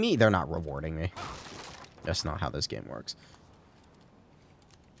rewarding me. They're not rewarding me. That's not how this game works.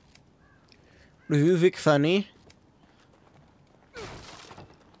 Ruvik funny.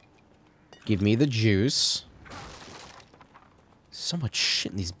 Give me the juice. So much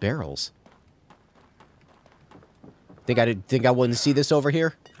shit in these barrels. Think I wouldn't see this over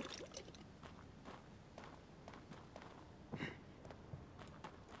here?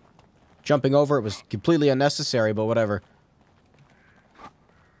 Jumping over it was completely unnecessary, but whatever.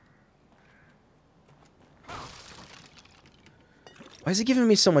 Why is he giving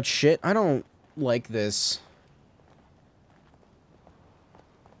me so much shit? I don't like this.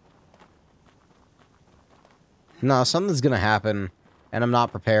 No, something's gonna happen, and I'm not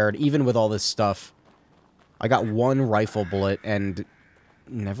prepared, even with all this stuff. I got one rifle bullet, and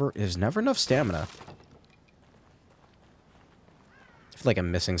there's never enough stamina. I feel like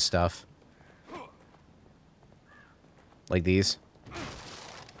I'm missing stuff. Like these.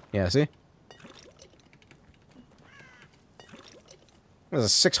 Yeah, see? There's a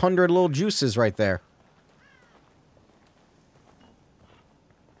 600 little juices right there.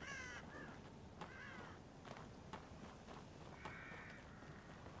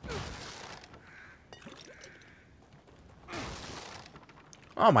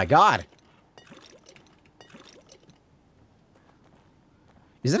 Oh my god.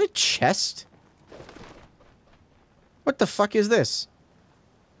 Is that a chest? What the fuck is this?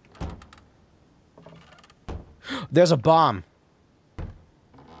 There's a bomb.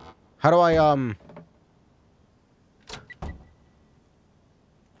 How do I,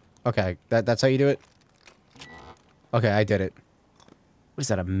 Okay, that's how you do it? Okay, I did it. What is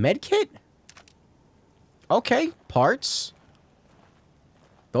that, a med kit? Okay, parts.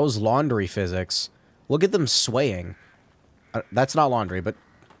 Those laundry physics. Look at them swaying. That's not laundry, but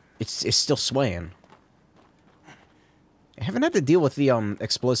it's still swaying. I haven't had to deal with the,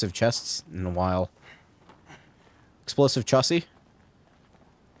 explosive chests in a while. Explosive chassis?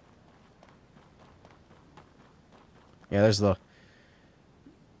 Yeah, there's the...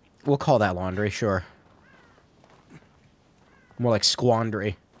 We'll call that laundry, sure. More like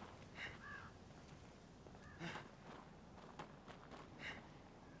squandry.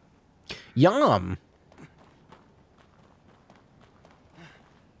 Yum!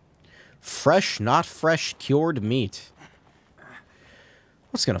 Fresh, not fresh, cured meat.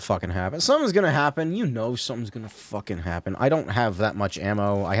 What's gonna fucking happen? Something's gonna happen. You know something's gonna fucking happen. I don't have that much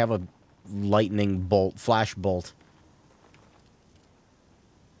ammo. I have a lightning bolt, flash bolt.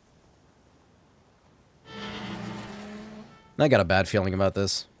 I got a bad feeling about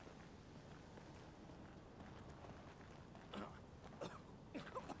this.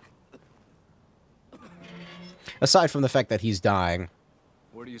 Aside from the fact that he's dying.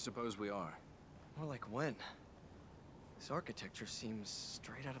 Where do you suppose we are? More like when? This architecture seems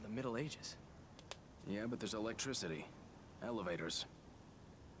straight out of the Middle Ages. Yeah, but there's electricity. Elevators.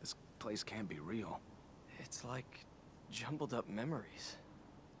 This place can't be real. It's like jumbled up memories.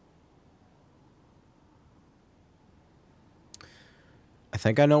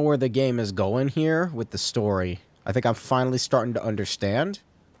 think I know where the game is going here with the story. I think I'm finally starting to understand.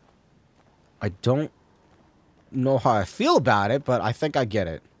 I don't know how I feel about it, but I think I get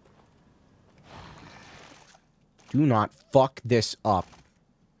it. Do not fuck this up.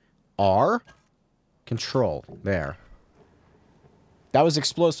 R? Control. There. That was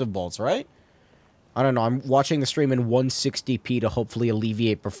explosive bolts, right? I don't know. I'm watching the stream in 160p to hopefully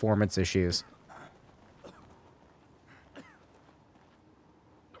alleviate performance issues.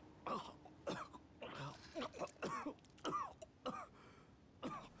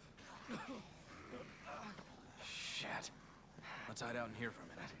 Shit. Let's hide out in here for a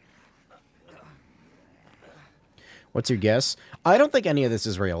minute. What's your guess? I don't think any of this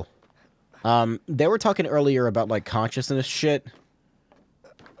is real. They were talking earlier about, like, consciousness shit.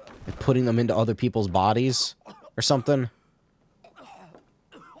 Like putting them into other people's bodies or something.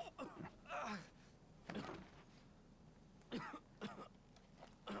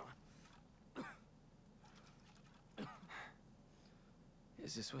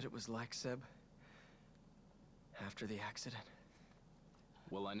 Is this what it was like, Seb? After the accident?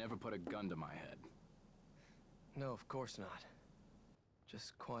 Well, I never put a gun to my head. No, of course not.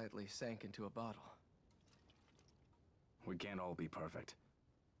 Just quietly sank into a bottle. We can't all be perfect.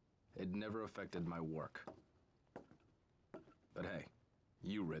 It never affected my work. But hey,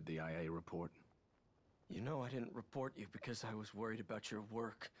 you read the IA report. You know I didn't report you because I was worried about your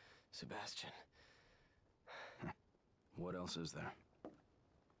work, Sebastian. What else is there?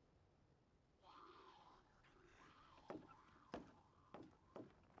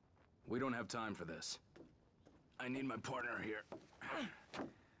 We don't have time for this. I need my partner here.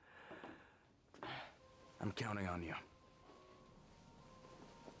 I'm counting on you.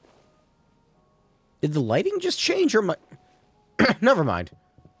 Did the lighting just change or my... Never mind.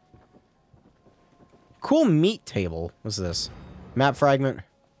 Cool meat table. What's this? Map fragment.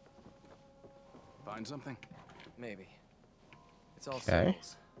 Find something? Maybe. It's all Okay.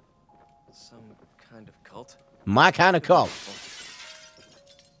 symbols. Some kind of cult. My kind of cult.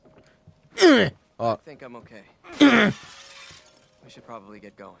 I think I'm okay. We should probably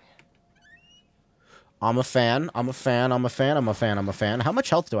get going. I'm a fan. I'm a fan. I'm a fan. I'm a fan. I'm a fan. How much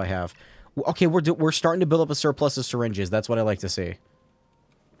health do I have? Okay, we're starting to build up a surplus of syringes. That's what I like to see.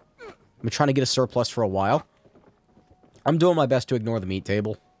 I've been trying to get a surplus for a while. I'm doing my best to ignore the meat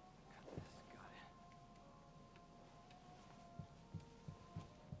table.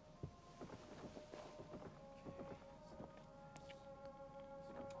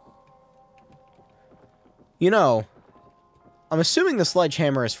 You know, I'm assuming the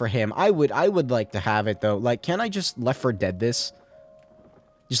sledgehammer is for him. I would like to have it though. Like, can I just Left 4 Dead this?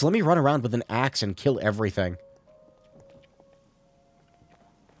 Just let me run around with an axe and kill everything.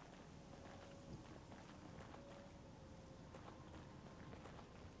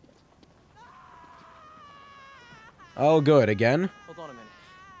 Oh, good. Again? Hold on a minute.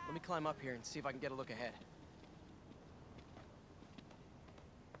 Let me climb up here and see if I can get a look ahead.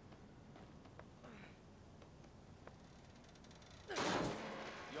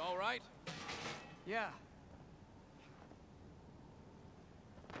 You all right? Yeah.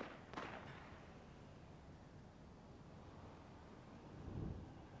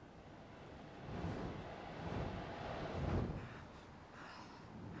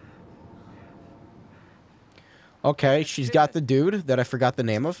 Okay, she's got the dude that I forgot the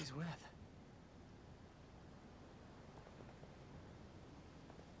name of. She's with.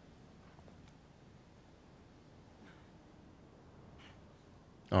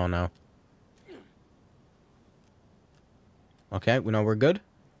 Oh, no. Okay, we know we're good.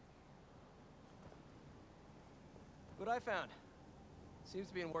 What I found. Seems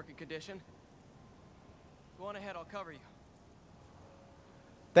to be in working condition. Go on ahead, I'll cover you.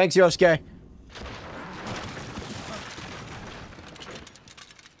 Thanks, Yosuke.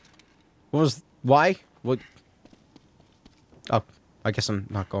 What was... Why? What... Oh, I guess I'm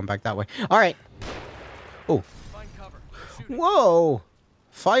not going back that way. Alright. Oh. Find cover. Shoot it. Whoa!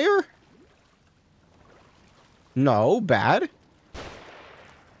 Fire? No, bad.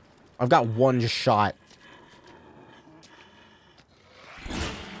 I've got one shot.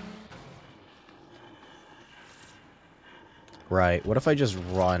 Right, what if I just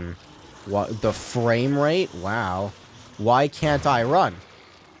run? What, the frame rate? Wow. Why can't I run?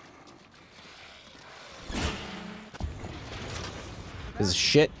 This is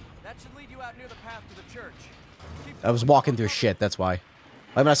shit. That should lead you out near the path to the church. I was walking through shit, that's why.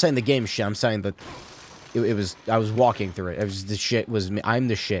 I'm not saying the game shit, I'm saying that it was, I was walking through it. It was, the shit was me. I'm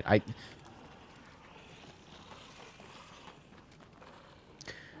the shit.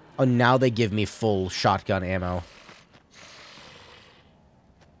 Oh, now they give me full shotgun ammo.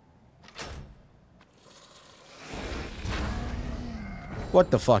 What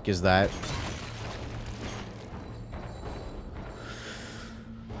the fuck is that?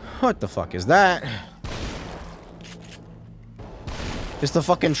 What the fuck is that? Is the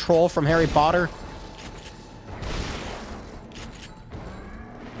fucking troll from Harry Potter?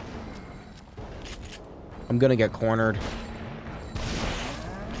 I'm gonna get cornered.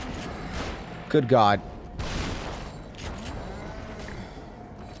 Good God.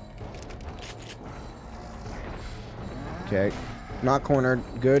 Okay. Not cornered.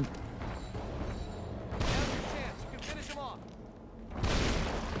 Good.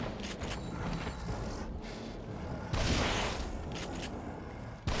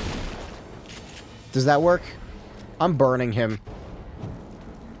 Does that work? I'm burning him.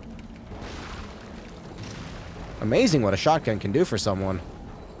 Amazing what a shotgun can do for someone.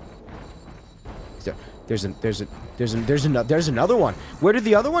 There's another one. Where did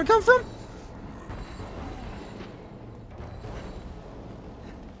the other one come from?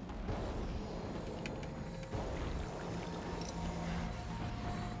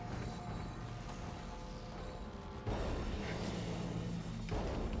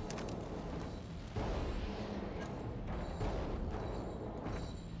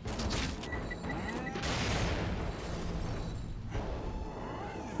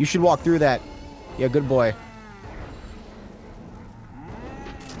 You should walk through that. Yeah, good boy.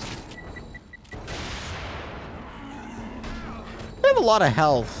 I have a lot of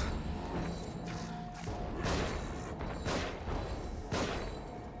health.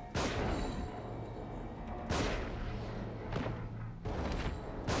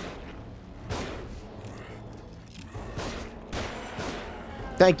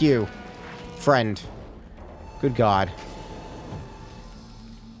 Thank you, friend. Good God.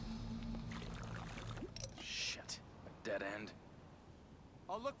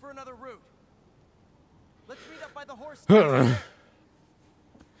 Another route. Let's meet up by the horse.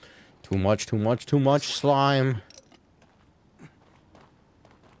 Too much slime.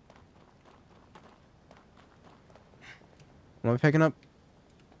 What am I picking up?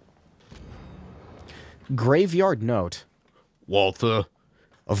 Graveyard note. Walter,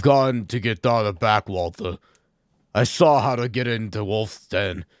 I've gone to get Donna back, Walter. I saw how to get into Wolf's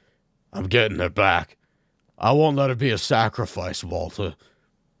Den. I'm getting her back. I won't let her be a sacrifice, Walter.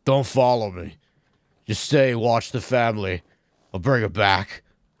 Don't follow me. Just stay, watch the family. I'll bring her back.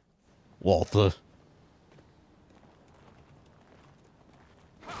 Walter.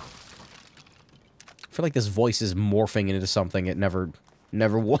 I feel like this voice is morphing into something it never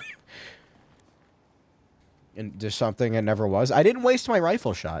was. Into something it never was. I didn't waste my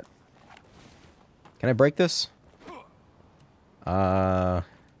rifle shot. Can I break this? Was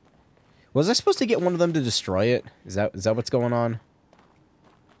I supposed to get one of them to destroy it? Is that what's going on?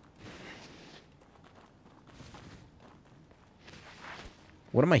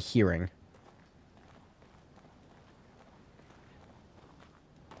 What am I hearing?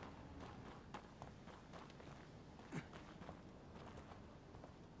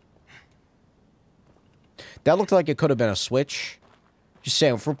 That looked like it could have been a switch. Just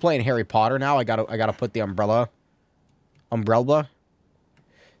saying, if we're playing Harry Potter now, I gotta put the umbrella.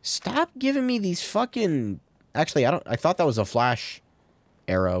 Stop giving me these fucking... Actually, I thought that was a flash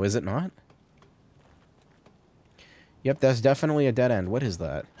arrow, is it not? Yep, that's definitely a dead end. What is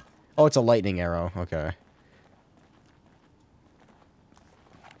that? Oh, it's a lightning arrow. Okay.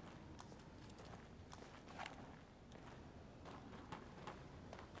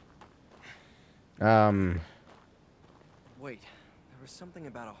 Wait, there was something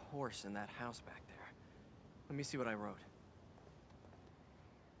about a horse in that house back there. Let me see what I wrote.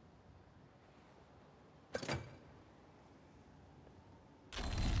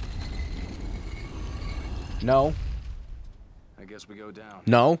 No. I guess we go down.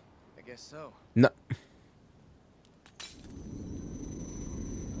 No. I guess so. No.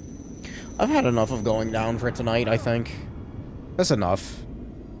 I've had enough of going down for tonight, I think. That's enough.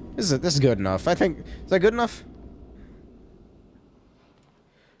 This is good enough. I think... Is that good enough?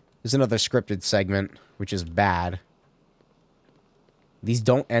 There's another scripted segment, which is bad. These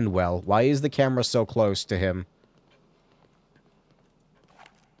don't end well. Why is the camera so close to him?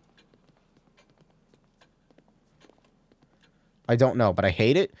 I don't know, but I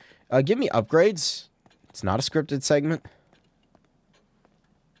hate it. Give me upgrades. It's not a scripted segment.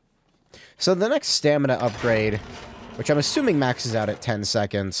 So the next stamina upgrade, which I'm assuming maxes out at 10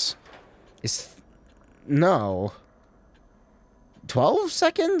 seconds, is... No. 12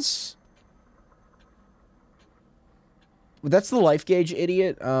 seconds? That's the life gauge,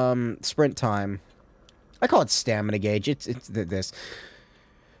 idiot. Sprint time. I call it stamina gauge. It's this.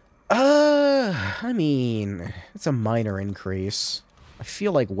 I mean, it's a minor increase. I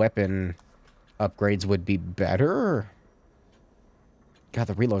feel like weapon upgrades would be better. God,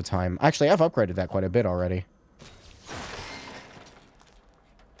 the reload time. Actually, I've upgraded that quite a bit already.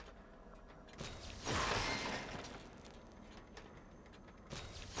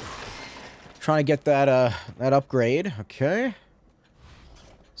 Trying to get that that upgrade. Okay.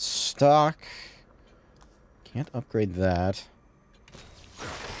 Stock. Can't upgrade that.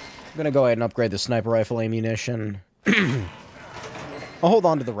 I'm gonna go ahead and upgrade the sniper rifle ammunition. I'll hold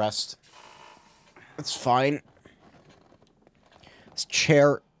on to the rest. That's fine. This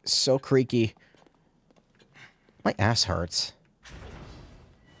chair is so creaky. My ass hurts.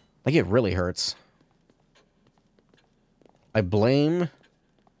 Like, it really hurts. I blame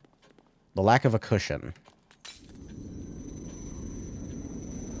the lack of a cushion.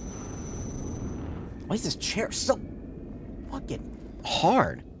 Why is this chair so fucking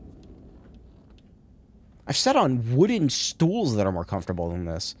hard? I've sat on wooden stools that are more comfortable than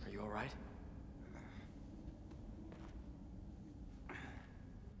this. Are you alright?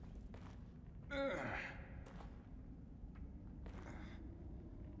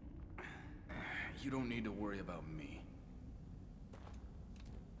 You don't need to worry about me.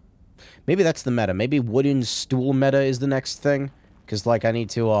 Maybe that's the meta. Maybe wooden stool meta is the next thing. Because, like, I need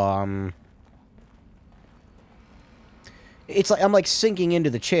to, It's like, I'm, like, sinking into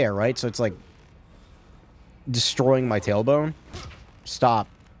the chair, right? So it's, like, destroying my tailbone. Stop.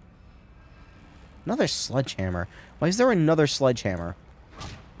 Another sledgehammer. Why is there another sledgehammer?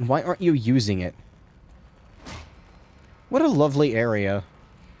 Why aren't you using it? What a lovely area.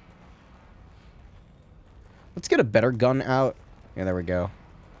 Let's get a better gun out. Yeah, there we go.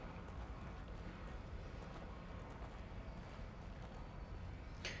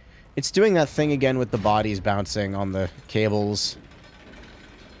 It's doing that thing again with the bodies bouncing on the cables.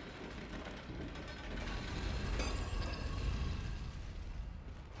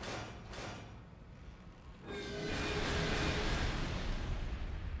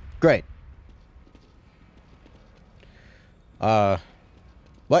 Great.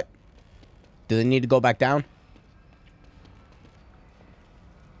 What? Do they need to go back down?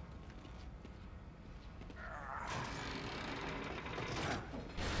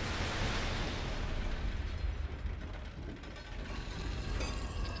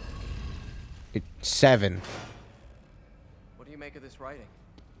 It's 7. What do you make of this writing?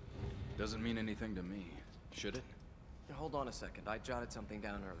 Doesn't mean anything to me, should it? Here, hold on a second. I jotted something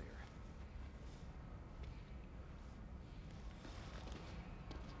down earlier.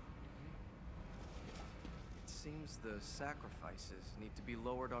 It seems the sacrifices need to be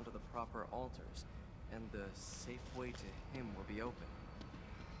lowered onto the proper altars, and the safe way to him will be open.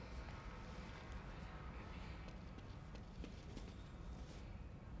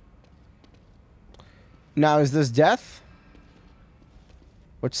 Now, is this death?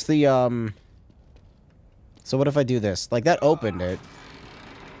 What's the, So what if I do this? Like, that opened it.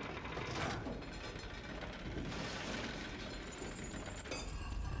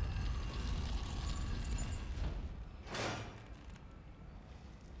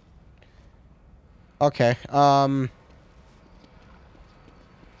 Okay,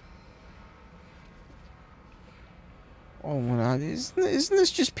 Oh, well, isn't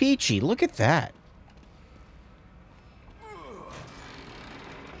this just peachy? Look at that.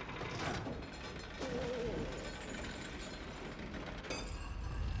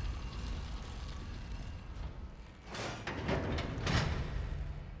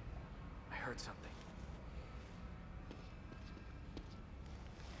 I heard something.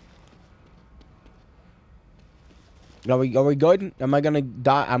 Are we good? Am I gonna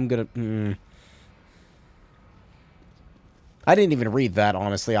die? I'm gonna... I didn't even read that,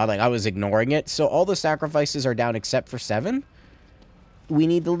 honestly. I was ignoring it. So all the sacrifices are down except for 7? We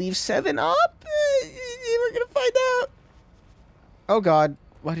need to leave 7 up? We're gonna find out. Oh god.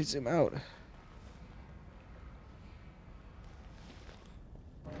 Why did it zoom out?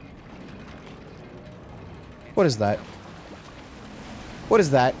 What is that? What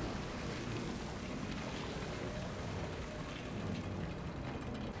is that?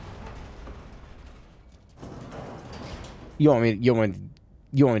 You want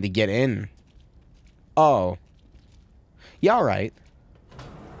me to get in? Oh. Yeah, alright.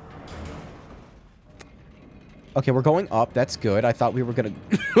 Okay, we're going up. That's good. I thought we were gonna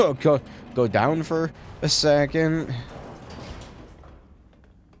go down for a second.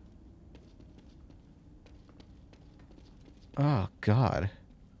 Oh, God.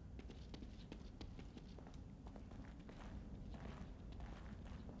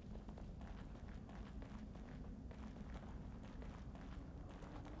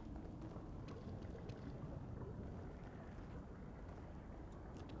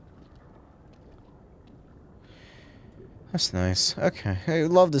 That's nice. Okay.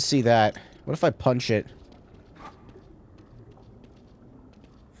 I'd love to see that. What if I punch it?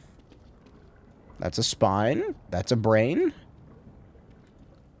 That's a spine. That's a brain.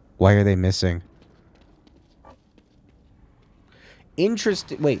 Why are they missing?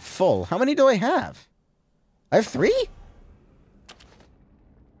 Interesting. Wait, full. How many do I have? I have 3?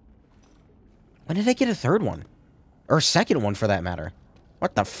 When did I get a 3rd one? Or a 2nd one, for that matter?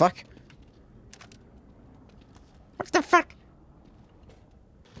 What the fuck? What the fuck?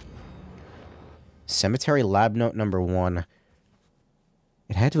 Cemetery lab note number 1.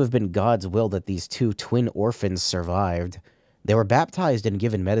 It had to have been God's will that these 2 twin orphans survived. They were baptized and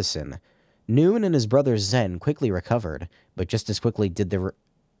given medicine. Noon and his brother Zen quickly recovered, but just as quickly did their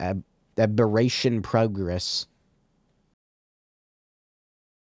aberration progress.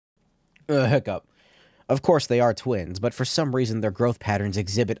 Hiccup. Of course, they are twins, but for some reason their growth patterns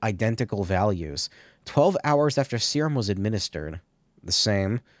exhibit identical values. 12 hours after serum was administered. The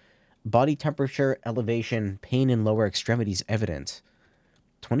same. Body temperature, elevation, pain in lower extremities evident.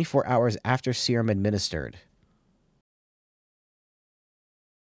 24 hours after serum administered.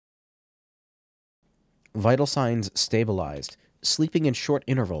 Vital signs stabilized. Sleeping in short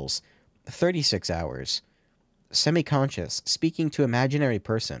intervals. 36 hours. Semi-conscious. Speaking to imaginary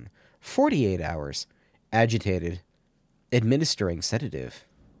person. 48 hours. Agitated. Administering sedative.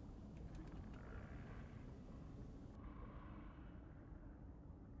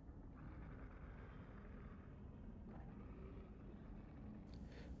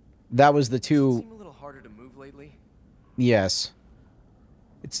 That was the 2... Seem a little harder to move lately? Yes.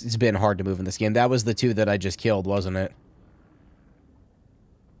 It's been hard to move in this game. That was the 2 that I just killed, wasn't it?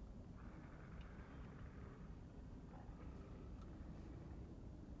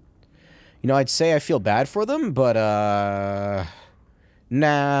 You know, I'd say I feel bad for them, but,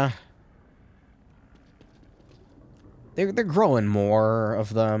 nah. They're growing more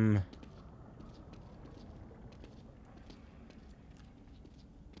of them.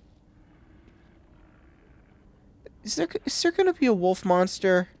 Is there gonna be a wolf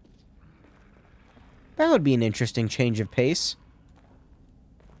monster? That would be an interesting change of pace.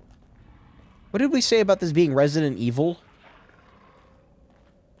 What did we say about this being Resident Evil?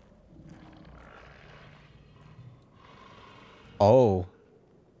 Oh.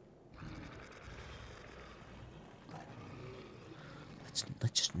 Let's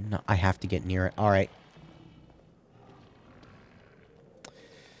just not... I have to get near it. Alright.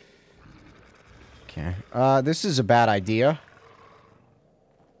 Okay. This is a bad idea.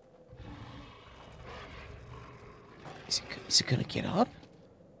 Is it gonna get up?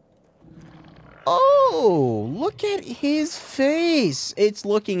 Oh! Look at his face! It's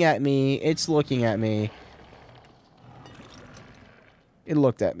looking at me. It's looking at me. It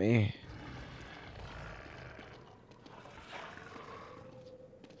looked at me.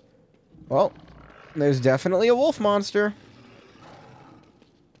 Well, there's definitely a wolf monster.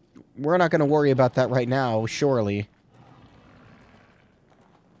 We're not going to worry about that right now, surely.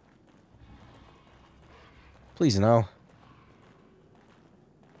 Please no.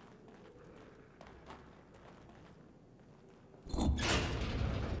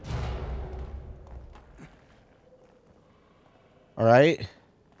 All right.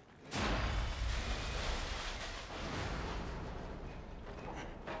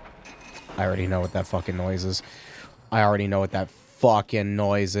 I already know what that fucking noise is. I already know what that fucking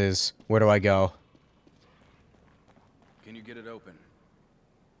noise is. Where do I go? Can you get it open?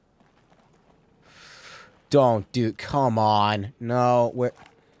 Don't, dude. Come on. No. Where?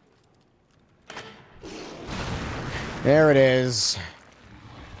 There it is.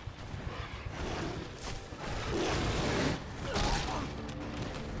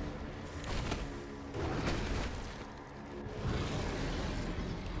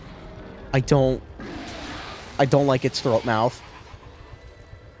 I don't like its throat mouth.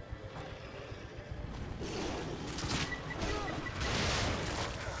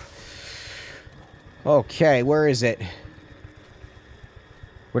 Okay, where is it?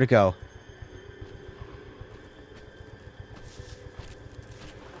 Where'd it go?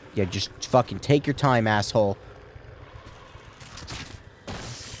 Yeah, just fucking take your time, asshole.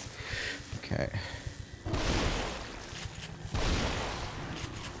 Okay.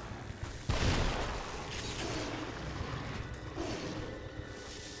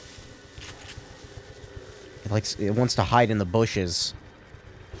 It wants to hide in the bushes.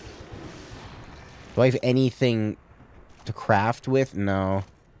 Do I have anything to craft with? No.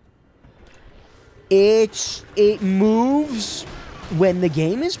 It moves when the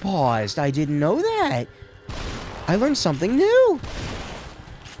game is paused. I didn't know that. I learned something new.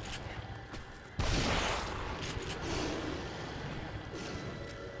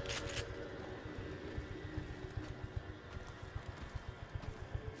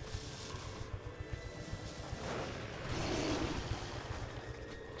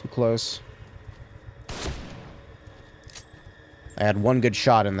 Too close. I had one good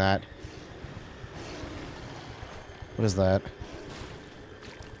shot in that. What is that?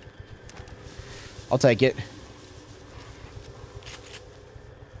 I'll take it.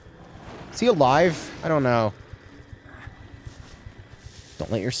 Is he alive? I don't know.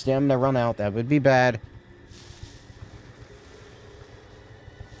 Don't let your stamina run out. That would be bad.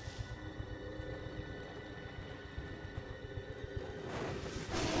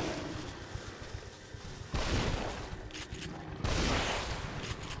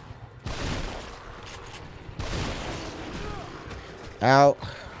 Ow.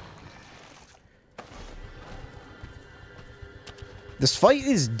 This fight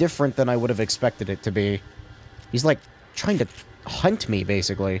is different than I would have expected it to be. He's like trying to hunt me,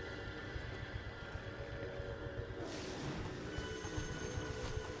 basically.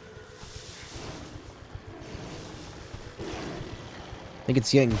 I think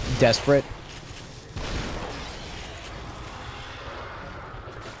it's getting desperate.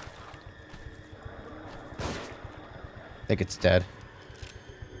 I think it's dead.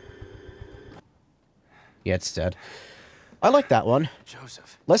 Yeah, it's dead. I like that one.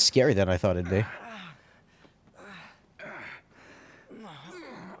 Joseph. Less scary than I thought it'd be.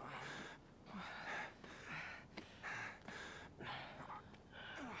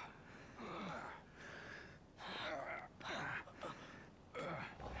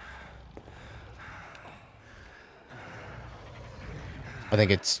 I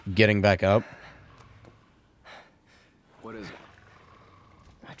think it's getting back up. What is it?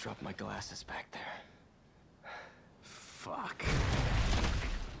 I dropped my glasses back there. Fuck.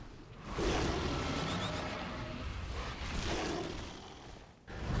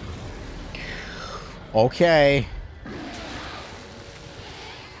 Okay.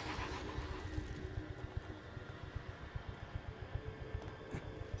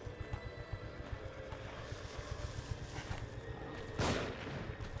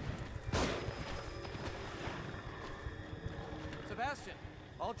 Sebastian,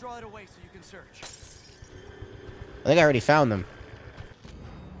 I'll draw it away so you can search. I think I already found them.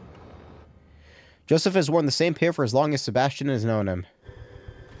 Joseph has worn the same pair for as long as Sebastian has known him.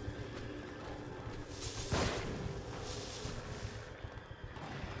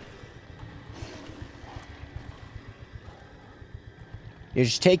 You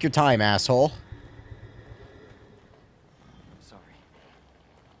just take your time, asshole. Sorry.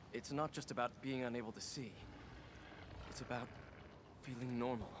 It's not just about being unable to see. It's about feeling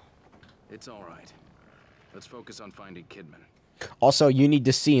normal. It's all right. Let's focus on finding Kidman. Also, you need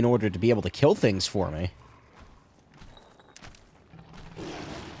to see in order to be able to kill things for me.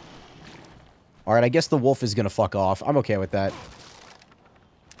 Alright, I guess the wolf is gonna fuck off. I'm okay with that.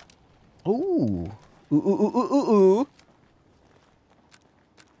 Ooh. Ooh, ooh, ooh, ooh, ooh, ooh.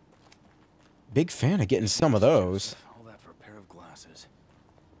 Big fan of getting some of those. All that for a pair of glasses.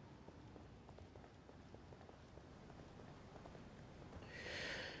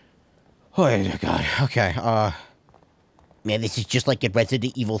 Oh, God. Okay, man, this is just like in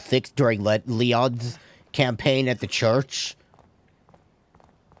Resident Evil 6 during Leon's campaign at the church.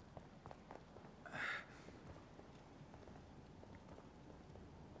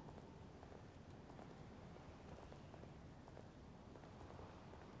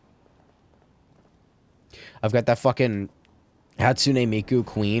 I've got that fucking Hatsune Miku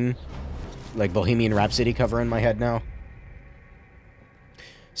Queen, like Bohemian Rhapsody cover in my head now.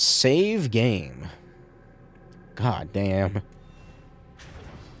 Save game. God damn.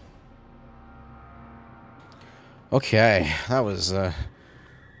 Okay, that was,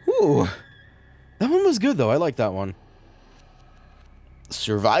 ooh. That one was good, though. I like that one.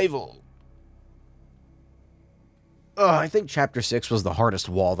 Survival. I think Chapter 6 was the hardest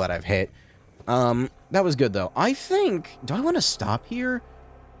wall that I've hit. That was good, though. I think... Do I want to stop here?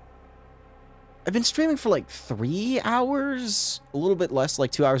 I've been streaming for, like, 3 hours? A little bit less,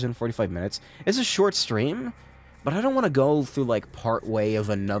 like 2 hours and 45 minutes. It's a short stream, but I don't want to go through, like, part way of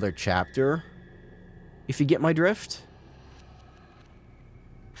another chapter. If you get my drift.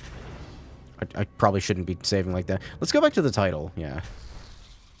 I probably shouldn't be saving like that. Let's go back to the title, yeah.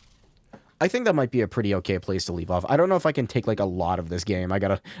 I think that might be a pretty okay place to leave off. I don't know if I can take, like, a lot of this game. I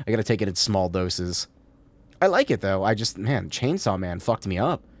gotta take it in small doses. I like it, though. I just, man, Chainsaw Man fucked me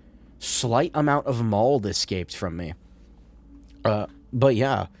up. Slight amount of mold escaped from me. But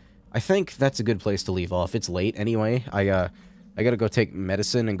yeah, I think that's a good place to leave off. It's late anyway. I gotta go take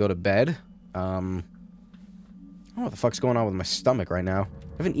medicine and go to bed. I don't know what the fuck's going on with my stomach right now.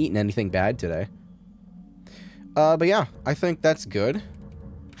 I haven't eaten anything bad today. But yeah, I think that's good.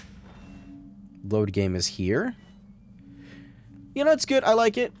 Load game is here. You know, it's good. I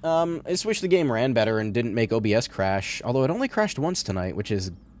like it. I just wish the game ran better and didn't make OBS crash. Although it only crashed once tonight, which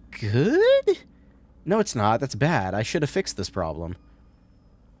is good? No, it's not. That's bad. I should have fixed this problem.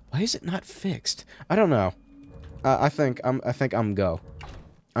 Why is it not fixed? I don't know. I think I'm go.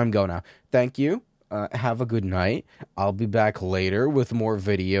 I'm go now. Thank you. Have a good night. I'll be back later with more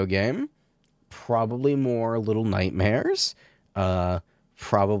video game. Probably more Little Nightmares.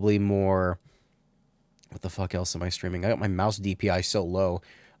 Probably more... What the fuck else am I streaming? I got my mouse DPI so low.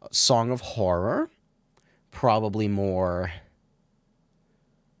 Song of Horror. Probably more...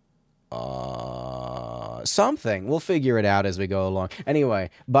 something. We'll figure it out as we go along. Anyway,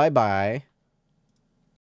 bye-bye.